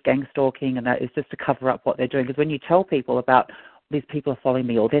 All this gang stalking and that is just to cover up what they're doing. Because when you tell people about these people are following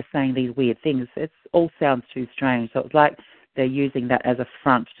me or they're saying these weird things, it all sounds too strange. So it's like they're using that as a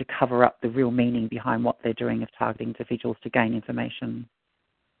front to cover up the real meaning behind what they're doing of targeting individuals to gain information.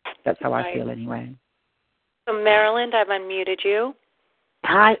 That's how I feel anyway. So, Maryland, I've unmuted you.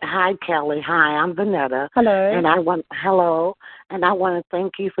 Hi, Kelly. Hi, I'm Vanetta. Hello. And I want to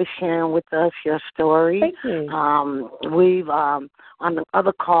thank you for sharing with us your story. Thank you. We've on the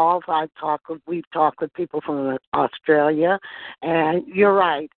other calls we've talked with people from Australia, and you're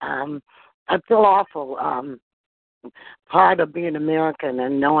right. I feel awful. Part of being American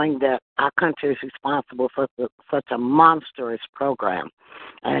and knowing that our country is responsible for such a monstrous program,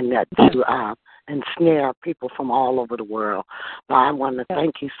 and that to ensnare people from all over the world. But I want to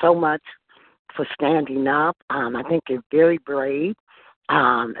thank you so much for standing up. I think you're very brave,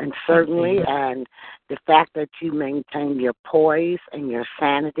 and certainly, and the fact that you maintain your poise and your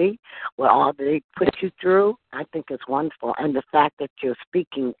sanity with all that they put you through, I think it's wonderful. And the fact that you're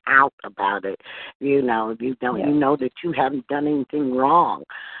speaking out about it, you know that you haven't done anything wrong,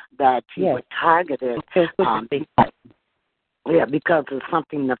 that you were targeted. Because of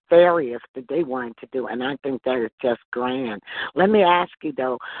something nefarious that they wanted to do, and I think that is just grand. Let me ask you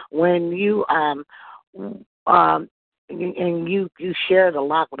though, when you and you shared a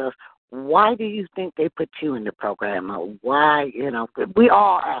lot with us, why do you think they put you in the program? Or why, we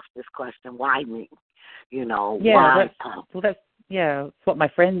all ask this question, why me? Why? It's what my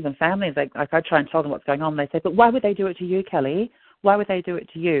friends and families, like I try and tell them what's going on. They say, but why would they do it to you, Kelly? Why would they do it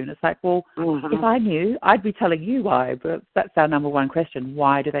to you? And it's like, well, if I knew, I'd be telling you why. But that's our number one question.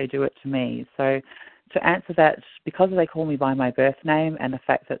 Why do they do it to me? So to answer that, because they call me by my birth name and the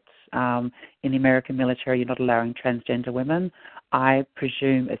fact that in the American military you're not allowing transgender women, I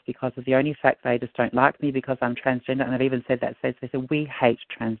presume it's because of the only fact they just don't like me because I'm transgender. And they've even said that. They said, we hate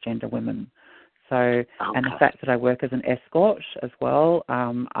transgender women. So, and the fact that I work as an escort as well,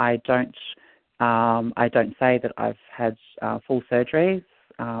 I don't say that I've had full surgeries.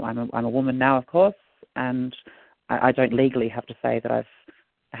 I'm a woman now, of course, and I don't legally have to say that I've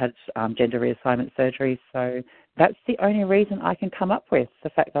had gender reassignment surgery. So that's the only reason I can come up with, the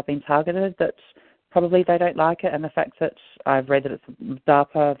fact I've been targeted, that probably they don't like it, and the fact that I've read that it's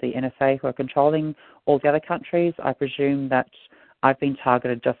DARPA, the NSA, who are controlling all the other countries. I presume that I've been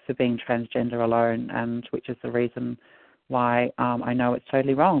targeted just for being transgender alone, and which is the reason why I know it's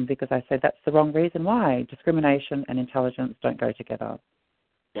totally wrong, because I said that's the wrong reason why. Discrimination and intelligence don't go together.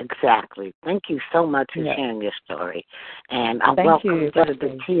 Exactly. Thank you so much for sharing your story. And I welcome you to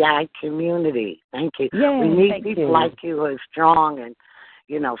the TI community. Thank you. Yay, we need people like you who are strong and,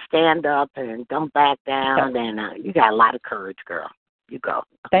 stand up and don't back down. And you got a lot of courage, girl. You go.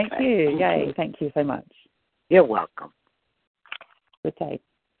 Thank you. Yay. Thank you so much. You're welcome. Good day.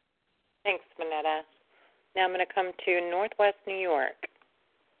 Thanks, Manetta. Now I'm going to come to Northwest New York.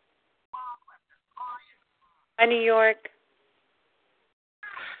 Hi, New York.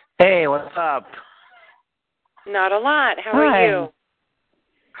 Hey, what's up? Not a lot. How are you?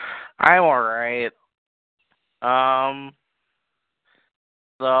 I'm all right.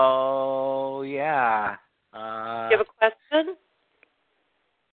 So, yeah. You have a question?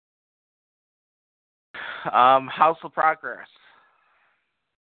 How's the progress?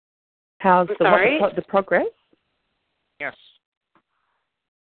 How's the progress? Yes.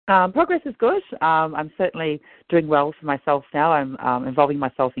 Progress is good. I'm certainly doing well for myself now. I'm involving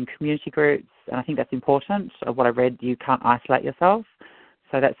myself in community groups, and I think that's important. What I read, you can't isolate yourself.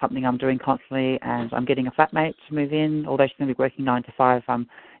 So that's something I'm doing constantly, and I'm getting a flatmate to move in. Although she's going to be working 9 to 5, I'm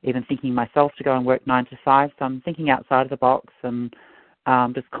even thinking myself to go and work 9 to 5. So I'm thinking outside of the box and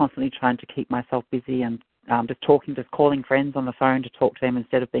just constantly trying to keep myself busy and just calling friends on the phone to talk to them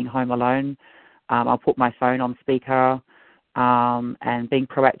instead of being home alone. I'll put my phone on speaker and being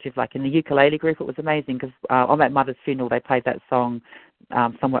proactive. Like in the ukulele group, it was amazing because on that mother's funeral, they played that song,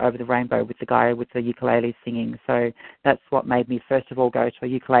 Somewhere Over the Rainbow, with the guy with the ukulele singing. So that's what made me, first of all, go to a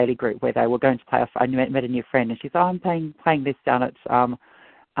ukulele group where they were going to play. I met a new friend, and she said, I'm playing this down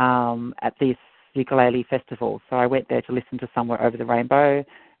at this ukulele festival. So I went there to listen to Somewhere Over the Rainbow,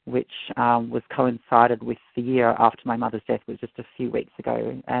 which was coincided with the year after my mother's death, was just a few weeks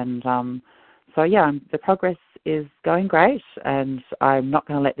ago. And so, yeah, the progress is going great, and I'm not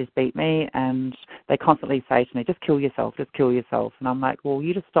going to let this beat me. And they constantly say to me, just kill yourself, just kill yourself. And I'm like, well,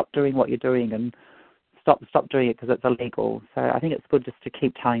 you just stop doing what you're doing and stop doing it because it's illegal. So I think it's good just to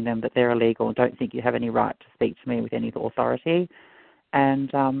keep telling them that they're illegal and don't think you have any right to speak to me with any authority. And,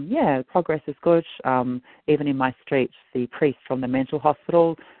 progress is good. Even in my street, the priest from the mental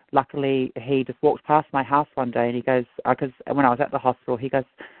hospital, luckily he just walked past my house one day and he goes, because when I was at the hospital, he goes,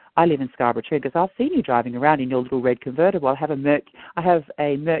 I live in Scarborough too. He goes, I've seen you driving around in your little red convertible. I have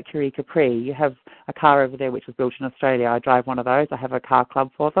a Mercury Capri. You have a car over there which was built in Australia. I drive one of those. I have a car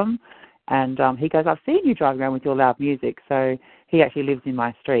club for them. And he goes, I've seen you driving around with your loud music. So he actually lives in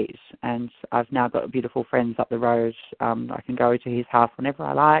my street, and I've now got beautiful friends up the road. I can go to his house whenever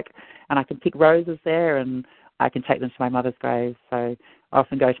I like, and I can pick roses there, and I can take them to my mother's grave. So I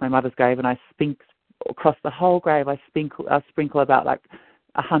often go to my mother's grave, and I across the whole grave. I sprinkle about like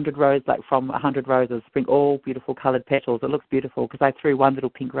 100 roses, like from 100 roses, sprinkle all beautiful coloured petals. It looks beautiful because I threw one little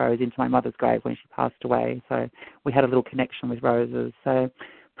pink rose into my mother's grave when she passed away. So we had a little connection with roses. So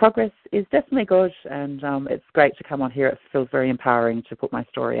progress is definitely good, and it's great to come on here. It feels very empowering to put my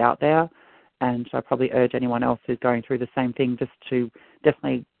story out there, and I probably urge anyone else who's going through the same thing just to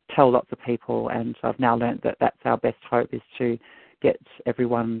definitely tell lots of people. And I've now learned that that's our best hope, is to get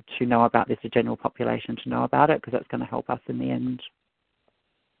everyone to know about this, the general population to know about it, because that's going to help us in the end.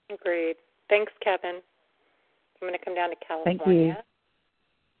 Agreed. Thanks, Kevin. I'm going to come down to California. Thank you.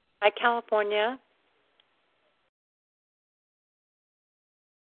 Hi, California.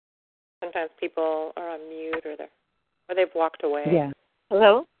 Sometimes people are on mute or they've walked away. Yeah.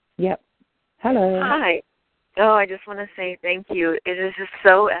 Hello? Yep. Hello. Hi. Oh, I just want to say thank you. It is just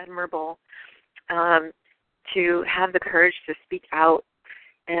so admirable to have the courage to speak out.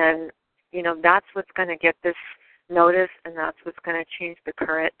 And, that's what's going to get this notice, and that's what's going to change the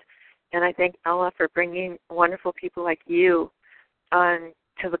current. And I thank Ella for bringing wonderful people like you on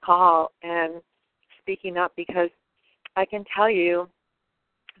to the call and speaking up, because I can tell you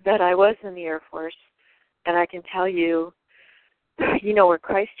that I was in the Air Force, and I can tell you, where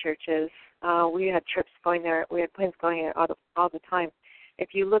Christchurch is. We had trips going there. We had planes going there all the time. If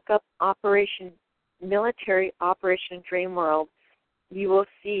you look up Military Operation Dreamworld, you will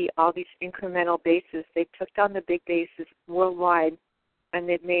see all these incremental bases. They took down the big bases worldwide, and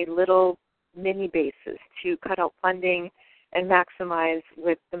they've made little mini bases to cut out funding and maximize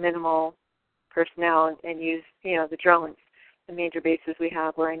with the minimal personnel and use, the drones. The major bases we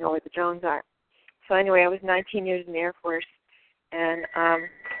have where I know where the drones are. So anyway, I was 19 years in the Air Force, and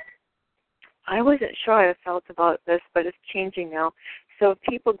I wasn't sure how I felt about this, but it's changing now. So if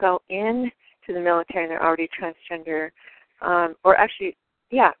people go in to the military and they're already transgender,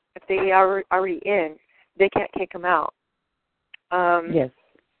 if they are already in, they can't kick them out. Yes.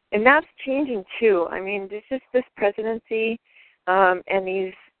 And that's changing too. I mean, this presidency and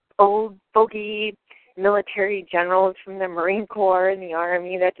these old fogey military generals from the Marine Corps and the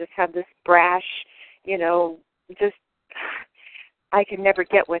Army that just have this brash, I could never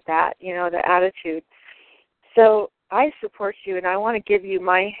get with that, the attitude. So I support you, and I want to give you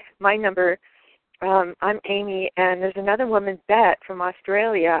my number. I'm Amy, and there's another woman, Bette, from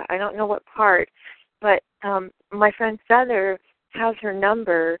Australia. I don't know what part, but my friend Feather has her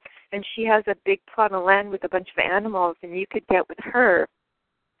number, and she has a big plot of land with a bunch of animals, and you could get with her.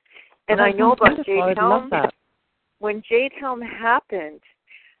 And I know about Jade Helm. When Jade Helm happened,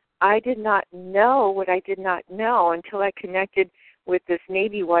 I did not know what I did not know until I connected with this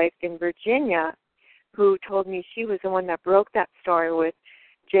Navy wife in Virginia who told me she was the one that broke that story with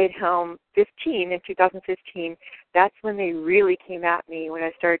Jade Helm in 2015. That's when they really came at me, when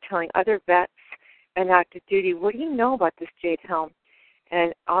I started telling other vets and active duty, what do you know about this Jade Helm?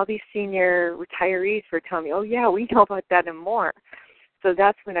 And all these senior retirees were telling me, oh, yeah, we know about that and more. So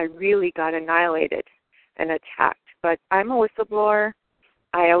that's when I really got annihilated and attacked. But I'm a whistleblower.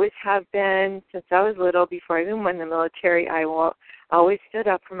 I always have been since I was little. Before I even went in the military, I always stood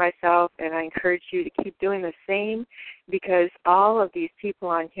up for myself, and I encourage you to keep doing the same, because all of these people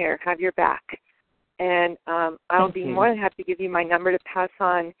on here have your back. And I'll be more than happy to give you my number to pass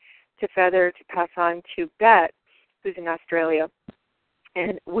on to Feather, to pass on to Bette, who's in Australia.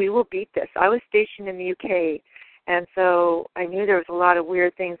 And we will beat this. I was stationed in the UK, and so I knew there was a lot of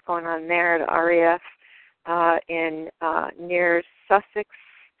weird things going on there at RAF near Sussex,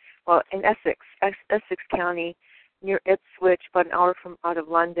 in Essex County, near Ipswich, about an hour out of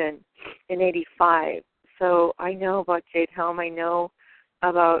London in '85. So I know about Jade Helm. I know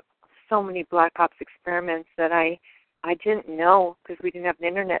about so many Black Ops experiments that I didn't know because we didn't have the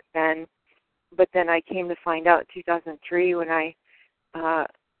internet then. But then I came to find out in 2003 when I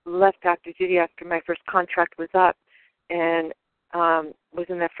left active duty after my first contract was up and was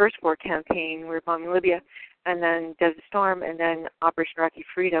in that first war campaign. We were bombing Libya, and then Desert Storm, and then Operation Iraqi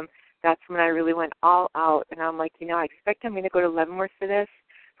Freedom. That's when I really went all out. And I'm like, I expect I'm going to go to Leavenworth for this,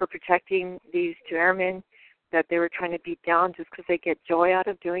 for protecting these 2 airmen that they were trying to beat down just because they get joy out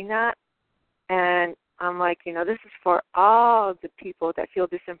of doing that. And I'm like, this is for all the people that feel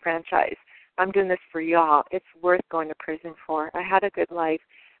disenfranchised. I'm doing this for y'all. It's worth going to prison for. I had a good life.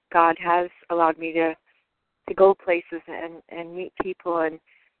 God has allowed me to go places and meet people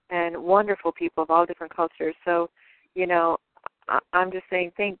and wonderful people of all different cultures. So, I'm just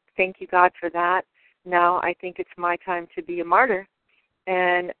saying thank you, God, for that. Now I think it's my time to be a martyr.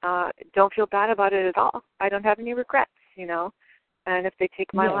 And don't feel bad about it at all. I don't have any regrets, And if they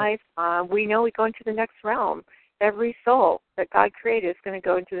take my life, we know we go into the next realm. Every soul that God created is going to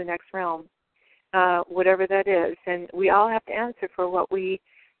go into the next realm, whatever that is. And we all have to answer for what we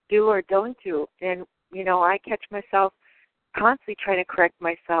do or don't do. And, I catch myself constantly trying to correct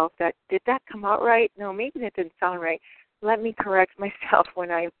myself that, did that come out right? No, maybe that didn't sound right. Let me correct myself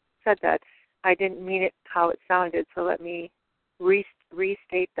when I said that. I didn't mean it how it sounded, so let me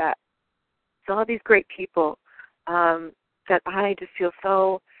restate that. So all these great people that I just feel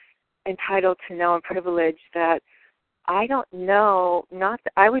so entitled to know and privileged that I don't know, not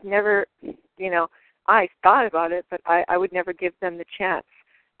that I would never, I thought about it, but I would never give them the chance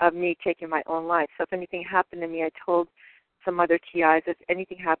of me taking my own life. So if anything happened to me, I told some other TIs, if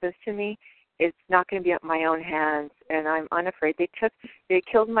anything happens to me, it's not going to be at my own hands, and I'm unafraid. They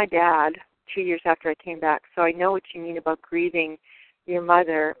killed my dad 2 years after I came back, so I know what you mean about grieving your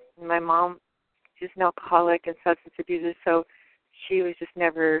mother. My mom, she's an alcoholic and substance abuser, so she was just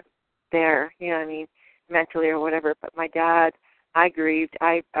never there, mentally or whatever. But my dad, I grieved.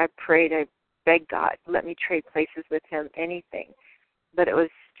 I prayed. I begged God, let me trade places with him, anything. But it was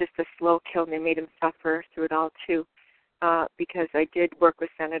just a slow kill, and they made him suffer through it all, too, because I did work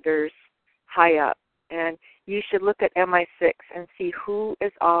with senators high up. And you should look at MI6 and see who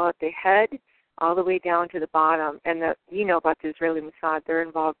is all at the head all the way down to the bottom. And about the Israeli Mossad, they're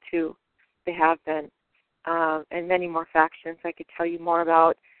involved, too. They have been. And many more factions. I could tell you more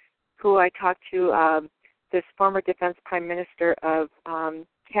about who I talked to. This former defense prime minister of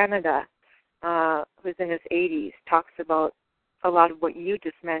Canada, who's in his 80s, talks about a lot of what you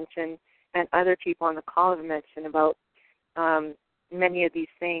just mentioned, and other people on the call have mentioned about many of these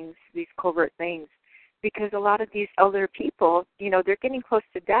things, these covert things, because a lot of these elder people, they're getting close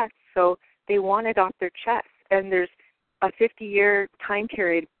to death, so they want it off their chest. And there's a 50-year time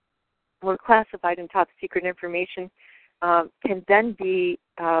period where classified and top secret information can then be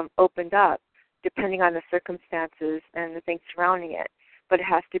opened up, depending on the circumstances and the things surrounding it. But it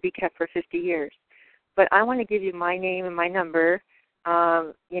has to be kept for 50 years. But I want to give you my name and my number.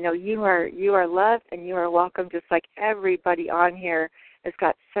 You are loved and you are welcome, just like everybody on here has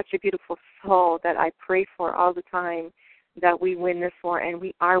got such a beautiful soul that I pray for all the time that we win this war, and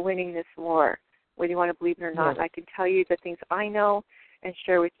we are winning this war, whether you want to believe it or not. I can tell you the things I know and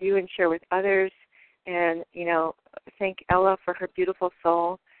share with you and share with others, and, thank Ella for her beautiful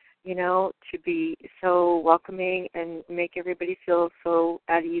soul, to be so welcoming and make everybody feel so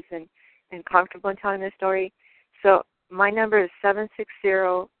at ease and comfortable in telling their story. So my number is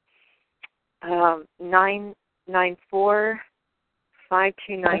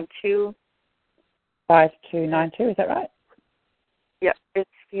 760-994-5292. 5292, is that right? Yeah, it's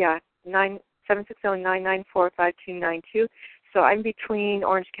 760-994-5292. So I'm between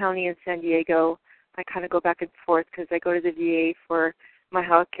Orange County and San Diego. I kind of go back and forth because I go to the VA for my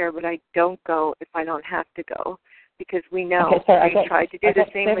health care, but I don't go if I don't have to go, because we know they tried to do the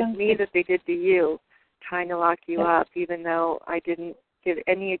same with me that they did to you, trying to lock you up, even though I didn't give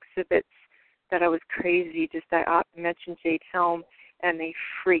any exhibits that I was crazy. Just I mentioned Jade Helm, and they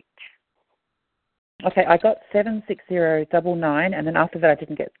freaked. Okay, I got 76099, and then after that I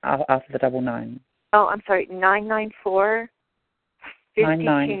didn't get after the 99. Oh, I'm sorry, 994.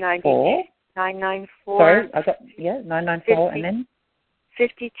 994. 994. Sorry, I got 994, and then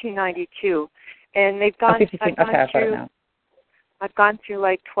 5292, and they've gone. I've gone through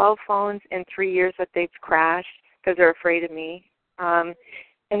like 12 phones in 3 years that they've crashed because they're afraid of me, and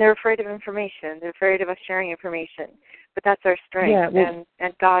they're afraid of information. They're afraid of us sharing information. But that's our strength, and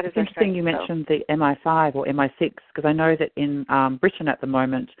God is our strength. It's interesting you mentioned the MI5 or MI6, because I know that in Britain at the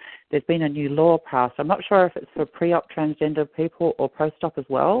moment there's been a new law passed. I'm not sure if it's for pre-op transgender people or post-op as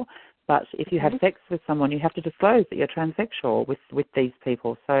well, but if you have sex with someone, you have to disclose that you're transsexual with these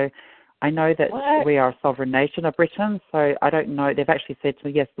people. So I know that we are a sovereign nation of Britain, so I don't know. They've actually said to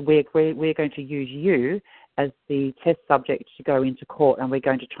me, yes, we're going to use you as the test subject to go into court, and we're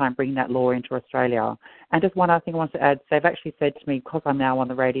going to try and bring that law into Australia. And just one other thing I want to add, they've actually said to me, because I'm now on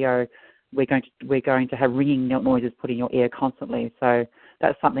the radio, we're going to have ringing noises put in your ear constantly. So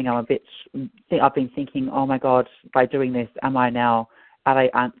that's something I've been thinking, oh my God, by doing this, are they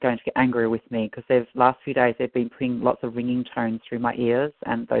going to get angry with me? Because last few days they've been putting lots of ringing tones through my ears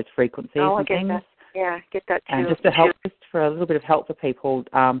and those frequencies and things. That. Yeah, get that too. And just for a little bit of help for people,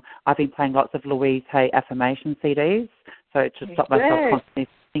 I've been playing lots of Louise Hay affirmation CDs, so to stop myself constantly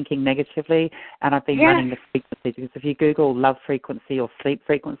thinking negatively. And I've been running the frequencies, because if you Google love frequency or sleep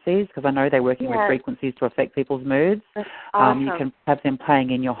frequencies, because I know they're working with frequencies to affect people's moods, awesome. You can have them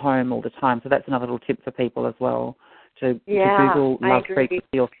playing in your home all the time. So that's another little tip for people as well. To Google love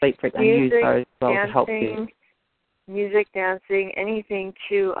frequency or sleep frequency and use those as well to help you. Music, dancing, anything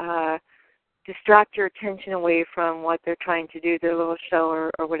to distract your attention away from what they're trying to do, their little show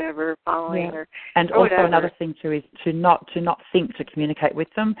or whatever, following and or also whatever. Another thing too is to not think to communicate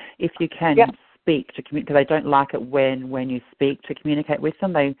with them. If you can speak to communicate, because they don't like it when you speak to communicate with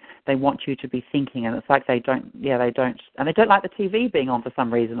them. They want you to be thinking, and it's like they don't, and they don't like the TV being on for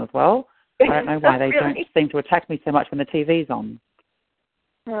some reason as well. I don't know why they don't seem to attack me so much when the TV's on.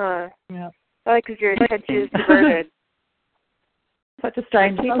 Because your attention is diverted. Such a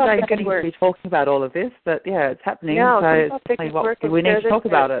strange thing to be talking about all of this, but it's happening. We need to talk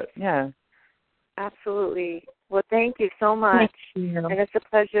about it. Yeah. Absolutely. Well, thank you so much. And it's a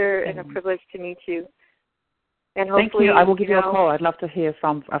pleasure and a privilege to meet you. And thank you. I will give you a call. I'd love to hear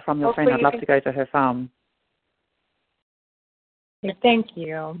from your friend. I'd love to go to her farm. Yeah, thank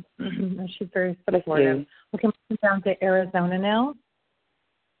you. She's very supportive. We can move down to Arizona now.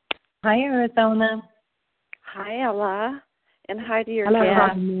 Hi, Arizona. Hi, Ella. And hi to your guest.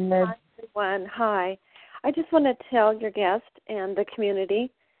 Hi, everyone. Hi. I just want to tell your guest and the community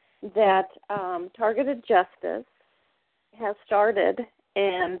that Targeted Justice has started,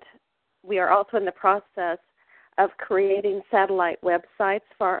 and we are also in the process of creating satellite websites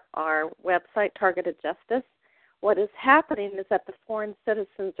for our website, Targeted Justice. What is happening is that the foreign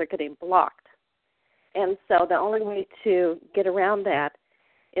citizens are getting blocked. And so the only way to get around that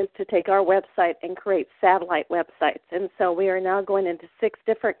is to take our website and create satellite websites. And so we are now going into 6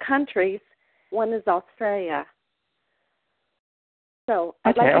 different countries. One is Australia. So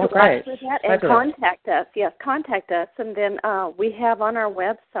I'd like to go back to that and contact us. Yes, contact us. And then we have on our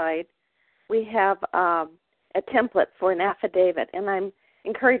website, we have a template for an affidavit. And I'm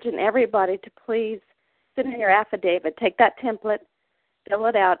encouraging everybody to please send in your affidavit. Take that template, fill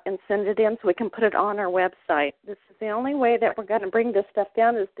it out, and send it in so we can put it on our website. This is the only way that we're going to bring this stuff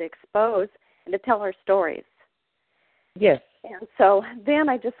down, is to expose and to tell our stories. Yes. And so then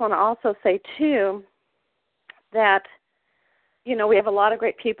I just want to also say, too, that, we have a lot of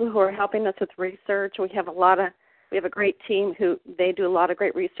great people who are helping us with research. We have a great team who they do a lot of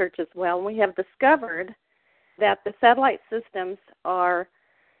great research as well. And we have discovered that the satellite systems are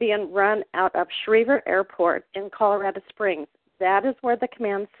being run out of Schriever Airport in Colorado Springs. That is where the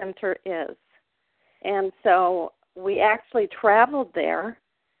command center is. And so we actually traveled there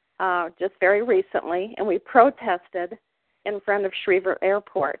just very recently, and we protested in front of Schriever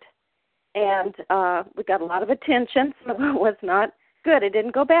Airport. And we got a lot of attention. Some of it was not good. It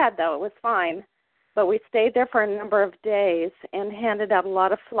didn't go bad, though. It was fine. But we stayed there for a number of days and handed out a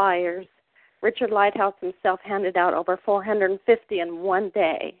lot of flyers. Richard Lighthouse himself handed out over 450 in one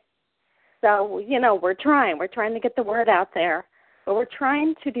day. So, we're trying. We're trying to get the word out there. But we're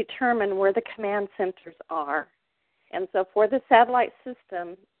trying to determine where the command centers are. And so for the satellite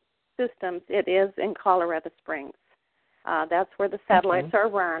systems, it is in Colorado Springs. That's where the satellites are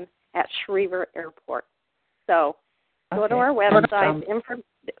run, at Schriever Airport. So go to our website.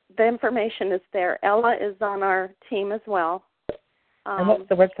 The information is there. Ella is on our team as well. And what's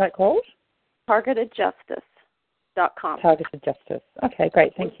the website called? TargetedJustice.com. Targeted Justice. Okay,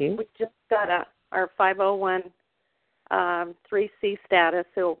 great. Thank you. We just got our 501 3C status,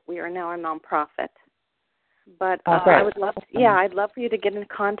 so we are now a nonprofit. But I would love, I'd love for you to get in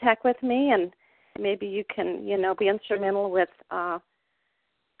contact with me, and maybe you can, be instrumental with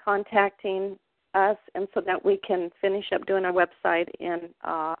contacting us, and so that we can finish up doing our website in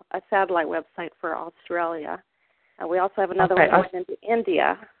a satellite website for Australia. We also have another one in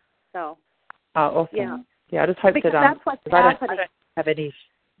India. So. Awesome. Yeah, I just hope because that that's what's happening. I don't have any.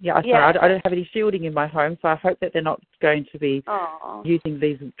 I don't have any shielding in my home, so I hope that they're not going to be using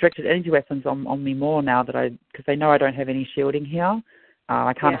these directed energy weapons on me more now because they know I don't have any shielding here.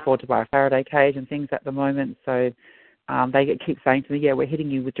 I can't afford to buy a Faraday cage and things at the moment, so they keep saying to me, yeah, we're hitting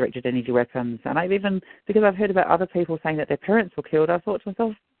you with directed energy weapons. And because I've heard about other people saying that their parents were killed, I thought to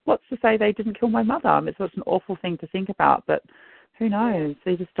myself, what's to say they didn't kill my mother? I mean, it's such an awful thing to think about, but who knows?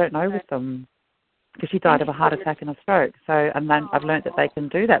 You just don't know with them. Because she died of a heart attack and a stroke. So, and then I've learned that they can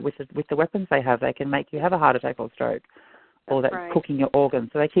do that with the weapons they have. They can make you have a heart attack or stroke, or that's cooking your organs.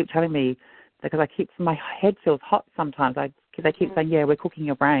 So they keep telling me, because my head feels hot sometimes. They keep saying, yeah, we're cooking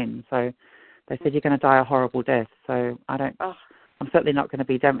your brain. So they said you're going to die a horrible death. So I'm certainly not going to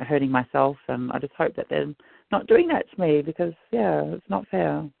be hurting myself, and I just hope that they're not doing that to me because, yeah, it's not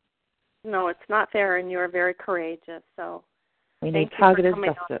fair. No, it's not fair, and you're very courageous. So. We need targeted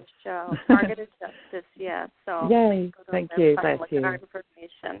justice. Targeted justice, yes. So yay! Thank you. Bless you. Look at our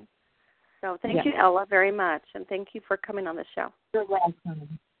information. So thank you, Ella, very much, and thank you for coming on the show. You're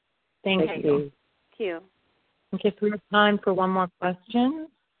welcome. Thank you. Thank you. Okay, so we have time for one more question.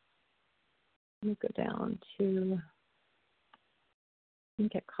 Let me go down to. I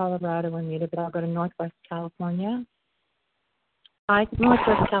think at Colorado when needed, but I'll go to Northwest California. Hi,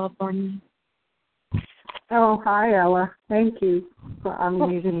 Northwest California. Oh, hi, Ella. Thank you for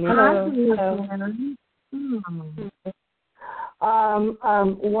unmuting me. Hello.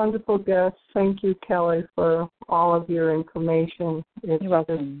 Wonderful guest. Thank you, Kelly, for all of your information. It's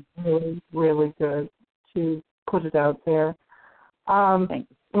really, really good to put it out there. I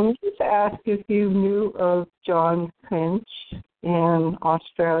wanted to ask if you knew of John Finch in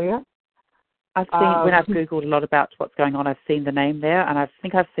Australia. I've seen, when I've Googled a lot about what's going on, I've seen the name there, and I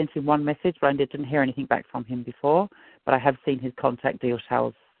think I've sent him one message, but I didn't hear anything back from him before, but I have seen his contact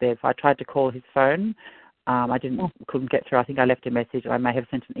details there. So I tried to call his phone. I couldn't get through. I think I left a message. I may have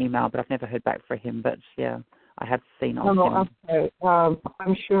sent an email, but I've never heard back from him. But, yeah, I have seen on him. Okay.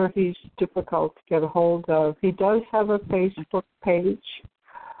 I'm sure he's difficult to get a hold of. He does have a Facebook page.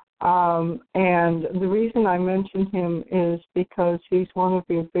 And the reason I mention him is because he's one of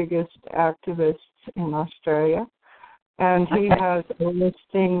the biggest activists in Australia. And he has a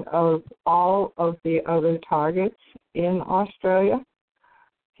listing of all of the other targets in Australia.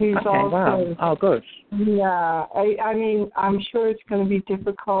 He's also... Oh, good. Yeah. I mean, I'm sure it's going to be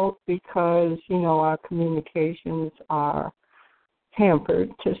difficult because, our communications are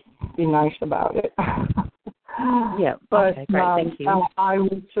hampered. Just be nice about it. Yeah, but okay, great. Thank you. I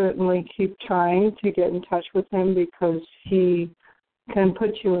would certainly keep trying to get in touch with him because he can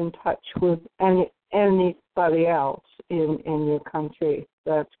put you in touch with anybody else in your country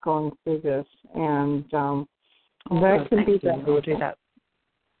that's going through this, and that can be that. We'll do that.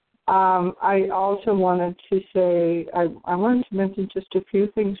 I also wanted to say I wanted to mention just a few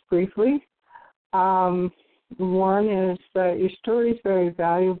things briefly. One is that your story is very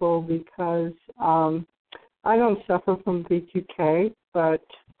valuable because I don't suffer from V2K, but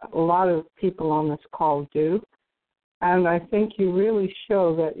a lot of people on this call do. And I think you really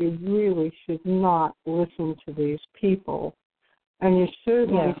show that you really should not listen to these people. And you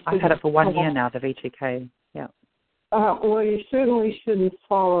certainly... Yeah, I've had it for 1 year now, the V2K. Yeah. Well, you certainly shouldn't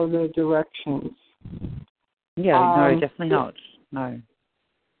follow their directions. Yeah, no, definitely not. No.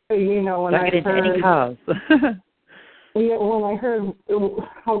 When don't I get into heard... any cars. when I heard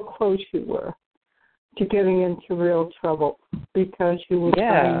how close you were to getting into real trouble because you were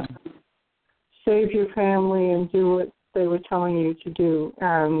trying to save your family and do what they were telling you to do.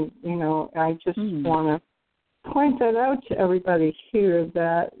 And, I just want to point that out to everybody here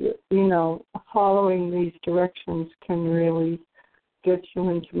that, following these directions can really get you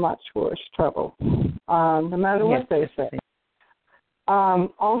into much worse trouble, no matter what they say.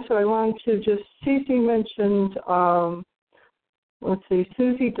 Also, I wanted to just, Cece mentioned...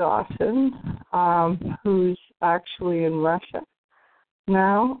 Susie Dawson, who's actually in Russia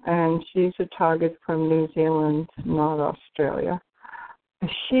now, and she's a target from New Zealand, not Australia.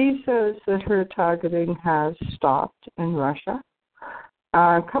 She says that her targeting has stopped in Russia.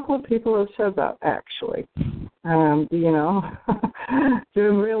 A couple of people have said that, actually. It's a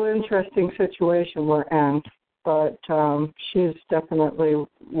real interesting situation we're in, but she's definitely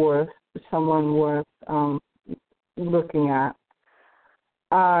someone worth looking at.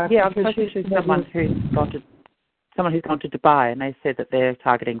 I've spoken to someone who's gone to Dubai, and they said that their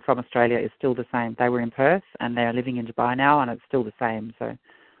targeting from Australia is still the same. They were in Perth, and they're living in Dubai now, and it's still the same. So.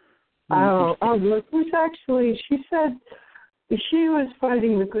 Look, she said she was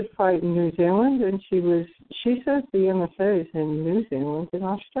fighting the good fight in New Zealand, and she says the NSA is in New Zealand and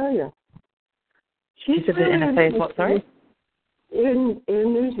Australia. She said the NSA is what, sorry? In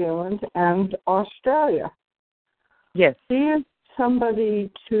New Zealand and Australia. Yes. She is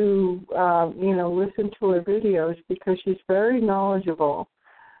somebody to, listen to her videos because she's very knowledgeable.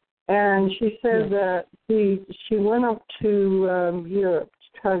 And she said that she went up to Europe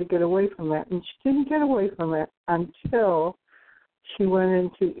to try to get away from that, and she didn't get away from it until she went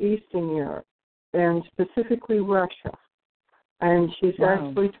into Eastern Europe, and specifically Russia. And she's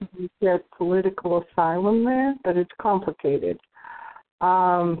actually trying to get political asylum there, but it's complicated.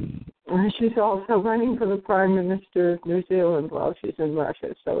 She's also running for the Prime Minister of New Zealand while she's in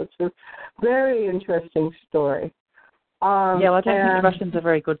Russia, so it's a very interesting story. I don't think the Russians are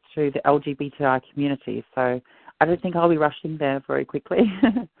very good to the LGBTI community, so I don't think I'll be rushing there very quickly.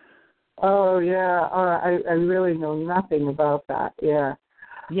 Oh, yeah. I really know nothing about that, yeah.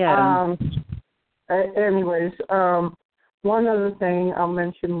 Yeah. Anyways, one other thing I'll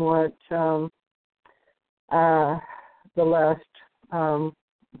mention what the last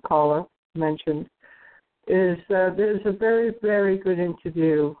caller mentioned is there's a very, very good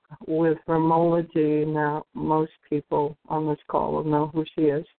interview with Romola D. Now, most people on this call will know who she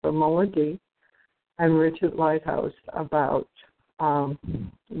is, Romola D. and Richard Lighthouse about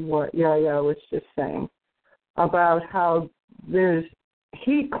what Yaya was just saying, about how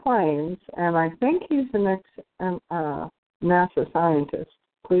he claims, and I think he's an ex-NASA scientist,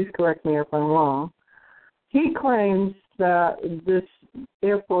 please correct me if I'm wrong, he claims that this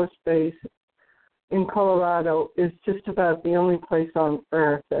Air Force base in Colorado is just about the only place on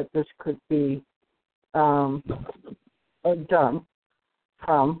Earth that this could be done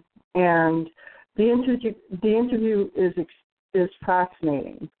from. And the interview is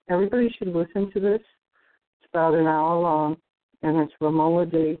fascinating. Everybody should listen to this. It's about an hour long, and it's Romola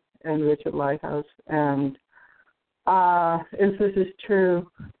D. and Richard Lighthouse. And if this is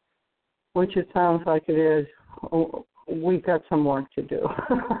true, which it sounds like it is, we've got some work to do.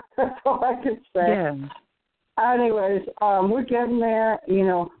 That's all I can say. Yeah. Anyways, we're getting there.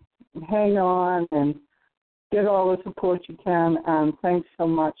 Hang on and get all the support you can. And thanks so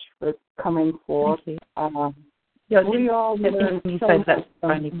much for coming forth. We all learn so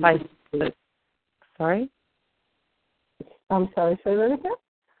much. Sorry? I'm sorry, say that again?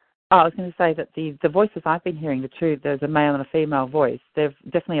 Oh, I was going to say that the voices I've been hearing, there's a male and a female voice. They're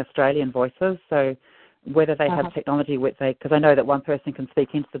definitely Australian voices, so whether they have technology because I know that one person can speak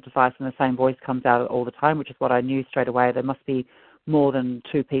into the device and the same voice comes out all the time, which is what I knew straight away. There must be more than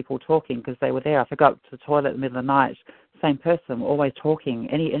two people talking because they were there. If I go up to the toilet in the middle of the night, same person, always talking.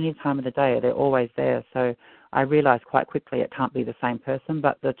 Any time of the day, they're always there. So I realized quite quickly it can't be the same person,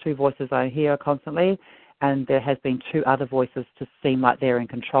 but the two voices I hear constantly, and there has been two other voices to seem like they're in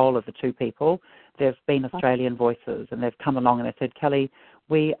control of the two people. There's been Australian voices, and they've come along and they said, Kelly,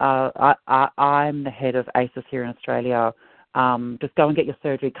 I'm the head of ACES here in Australia. Just go and get your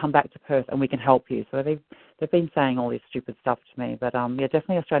surgery, come back to Perth, and we can help you. So they've been saying all this stupid stuff to me. But,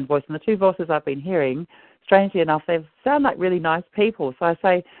 definitely Australian voice. And the two voices I've been hearing, strangely enough, they sound like really nice people. So I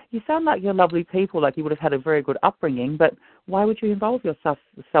say, you sound like you're lovely people, like you would have had a very good upbringing, but why would you involve yourself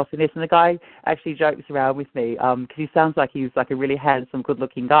in this? And the guy actually jokes around with me because he sounds like he's like a really handsome,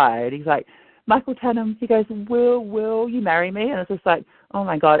 good-looking guy. And he's like, Michael Tannum, he goes, will you marry me? And it's just like, oh,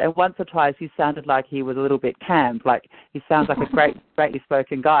 my God. And once or twice he sounded like he was a little bit camp, like he sounds like a greatly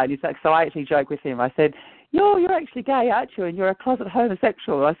spoken guy. And he's like, so I actually joke with him. I said, you're actually gay, aren't you? And you're a closet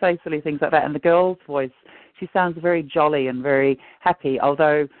homosexual. I say silly things like that. And the girl's voice, she sounds very jolly and very happy,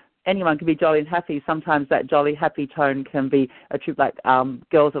 although anyone can be jolly and happy. Sometimes that jolly, happy tone can be like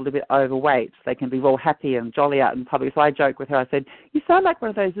girls are a little bit overweight. They can be all happy and jolly out in public. So I joke with her. I said, you sound like one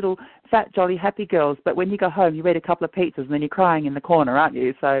of those little fat, jolly, happy girls, but when you go home, you eat a couple of pizzas and then you're crying in the corner, aren't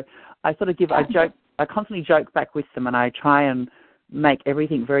you? So I sort of I constantly joke back with them, and I try and make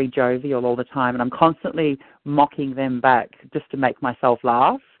everything very jovial all the time, and I'm constantly mocking them back just to make myself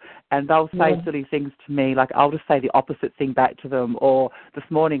laugh. And they'll say silly things to me, like I'll just say the opposite thing back to them. Or this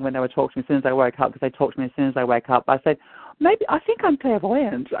morning when they were talking to me as soon as I woke up, because they talk to me as soon as I wake up, I said, maybe I think I'm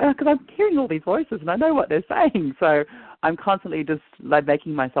clairvoyant because I'm hearing all these voices and I know what they're saying. So I'm constantly just like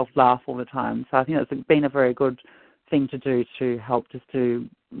making myself laugh all the time. So I think it's been a very good thing to do to help just to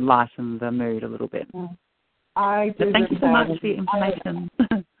lighten the mood a little bit. Thank you so much for the information.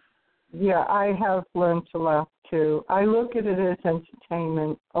 Yeah, I have learned to laugh too. I look at it as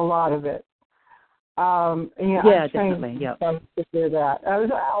entertainment, a lot of it. Definitely. Yeah, to do that. I was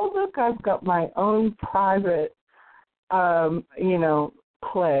like, oh look, I've got my own private, play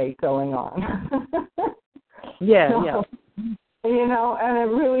going on. And it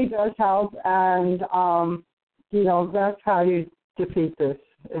really does help. And that's how you defeat this: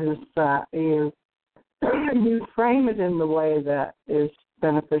 is that you frame it in the way that is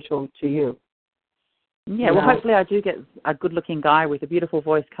beneficial to you. Yeah, well, hopefully I do get a good-looking guy with a beautiful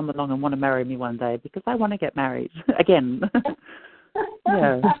voice come along and want to marry me one day, because I want to get married again.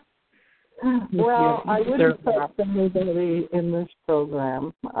 Yeah. Well, I wouldn't trust anybody in this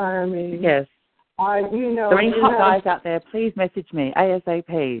program. I mean, yes. You know, there are any hot guys out there, please message me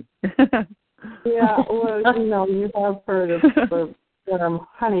ASAP. Yeah, well, you know, you have heard of the term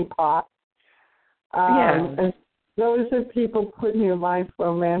honeypot. And those are people put in your life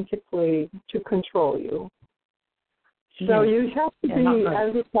romantically to control you. So you have to be,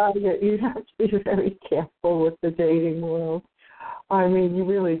 as a target, you have to be very careful with the dating world. I mean, you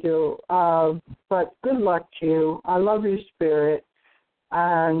really do. But good luck to you. I love your spirit.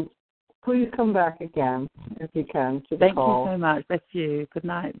 And please come back again if you can to the call. Thank you so much. Bless you. Good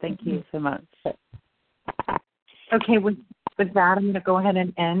night. Thank you so much. Okay, with that, I'm going to go ahead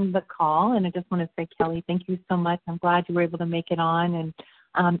and end the call. And I just want to say, Kelly, thank you so much. I'm glad you were able to make it on,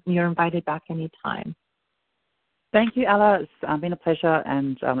 and you're invited back anytime. Thank you, Ella. It's been a pleasure,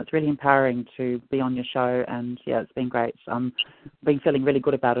 and it's really empowering to be on your show. And, it's been great. I've been feeling really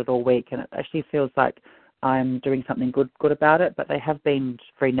good about it all week, and it actually feels like I'm doing something good about it, but they have been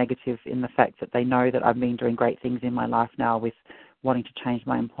very negative in the fact that they know that I've been doing great things in my life now with wanting to change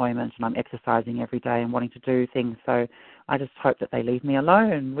my employment, and I'm exercising every day and wanting to do things. So I just hope that they leave me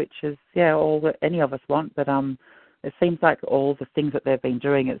alone, which is, all that any of us want. But it seems like all the things that they've been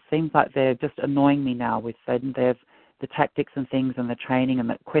doing, it seems like they're just annoying me now with the tactics and things and the training and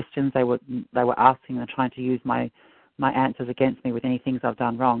the questions they were asking and trying to use my answers against me with any things I've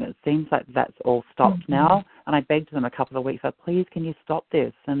done wrong. It seems like that's all stopped now. And I begged them a couple of weeks ago, please, can you stop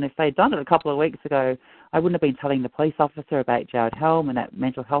this? And if they'd done it a couple of weeks ago, I wouldn't have been telling the police officer about Jared Helm and that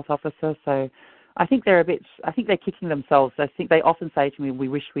mental health officer. So I think they're kicking themselves. I think they often say to me, we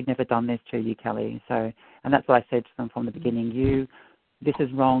wish we'd never done this to you, Kelly. So, and that's what I said to them from the beginning. This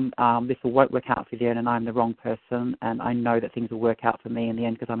is wrong. This won't work out for you, and I'm the wrong person. And I know that things will work out for me in the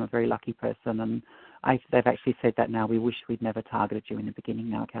end because I'm a very lucky person. And they've actually said that now. We wish we'd never targeted you in the beginning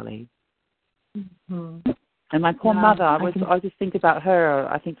now, Kelly. Mm-hmm. And my poor mother, I just think about her.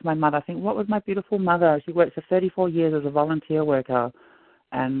 I think to my mother, what was my beautiful mother? She worked for 34 years as a volunteer worker.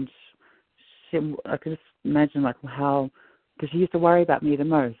 And I could just imagine how, because she used to worry about me the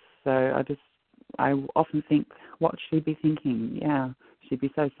most. So I often think, what should she be thinking? Yeah, she'd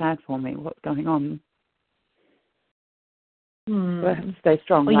be so sad for me. What's going on? But I have to stay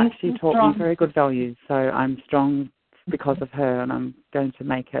strong. She taught me very good values, so I'm strong because of her, and I'm going to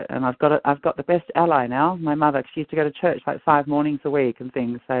make it. And I've got the best ally now. My mother, she used to go to church 5 mornings a week and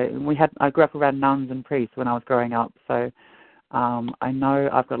things. So I grew up around nuns and priests when I was growing up. So I know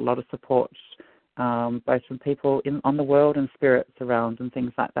I've got a lot of support, both from people on the world and spirits around and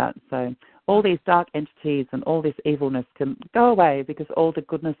things like that. So all these dark entities and all this evilness can go away because all the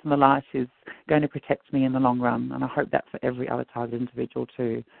goodness and the light is going to protect me in the long run. And I hope that for every other target individual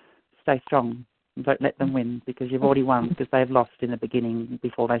too. Stay strong. Don't let them win because you've already won because they've lost in the beginning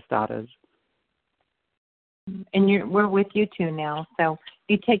before they started. And we're with you too now. So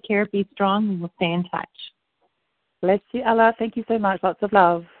you take care, be strong, and we'll stay in touch. Bless you, Ella. Thank you so much. Lots of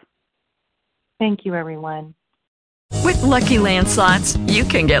love. Thank you, everyone. With Lucky Land Slots, you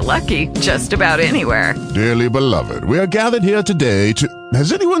can get lucky just about anywhere. Dearly beloved, we are gathered here today to...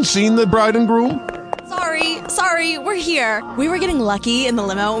 Has anyone seen the bride and groom? Sorry, we're here. We were getting lucky in the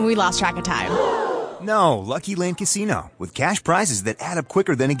limo and we lost track of time. No, Lucky Land Casino, with cash prizes that add up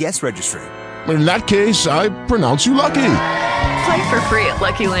quicker than a guest registry. In that case, I pronounce you lucky. Play for free at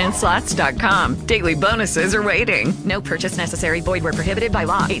LuckyLandSlots.com. Daily bonuses are waiting. No purchase necessary. Void where prohibited by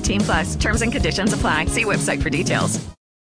law. 18+. Terms and conditions apply. See website for details.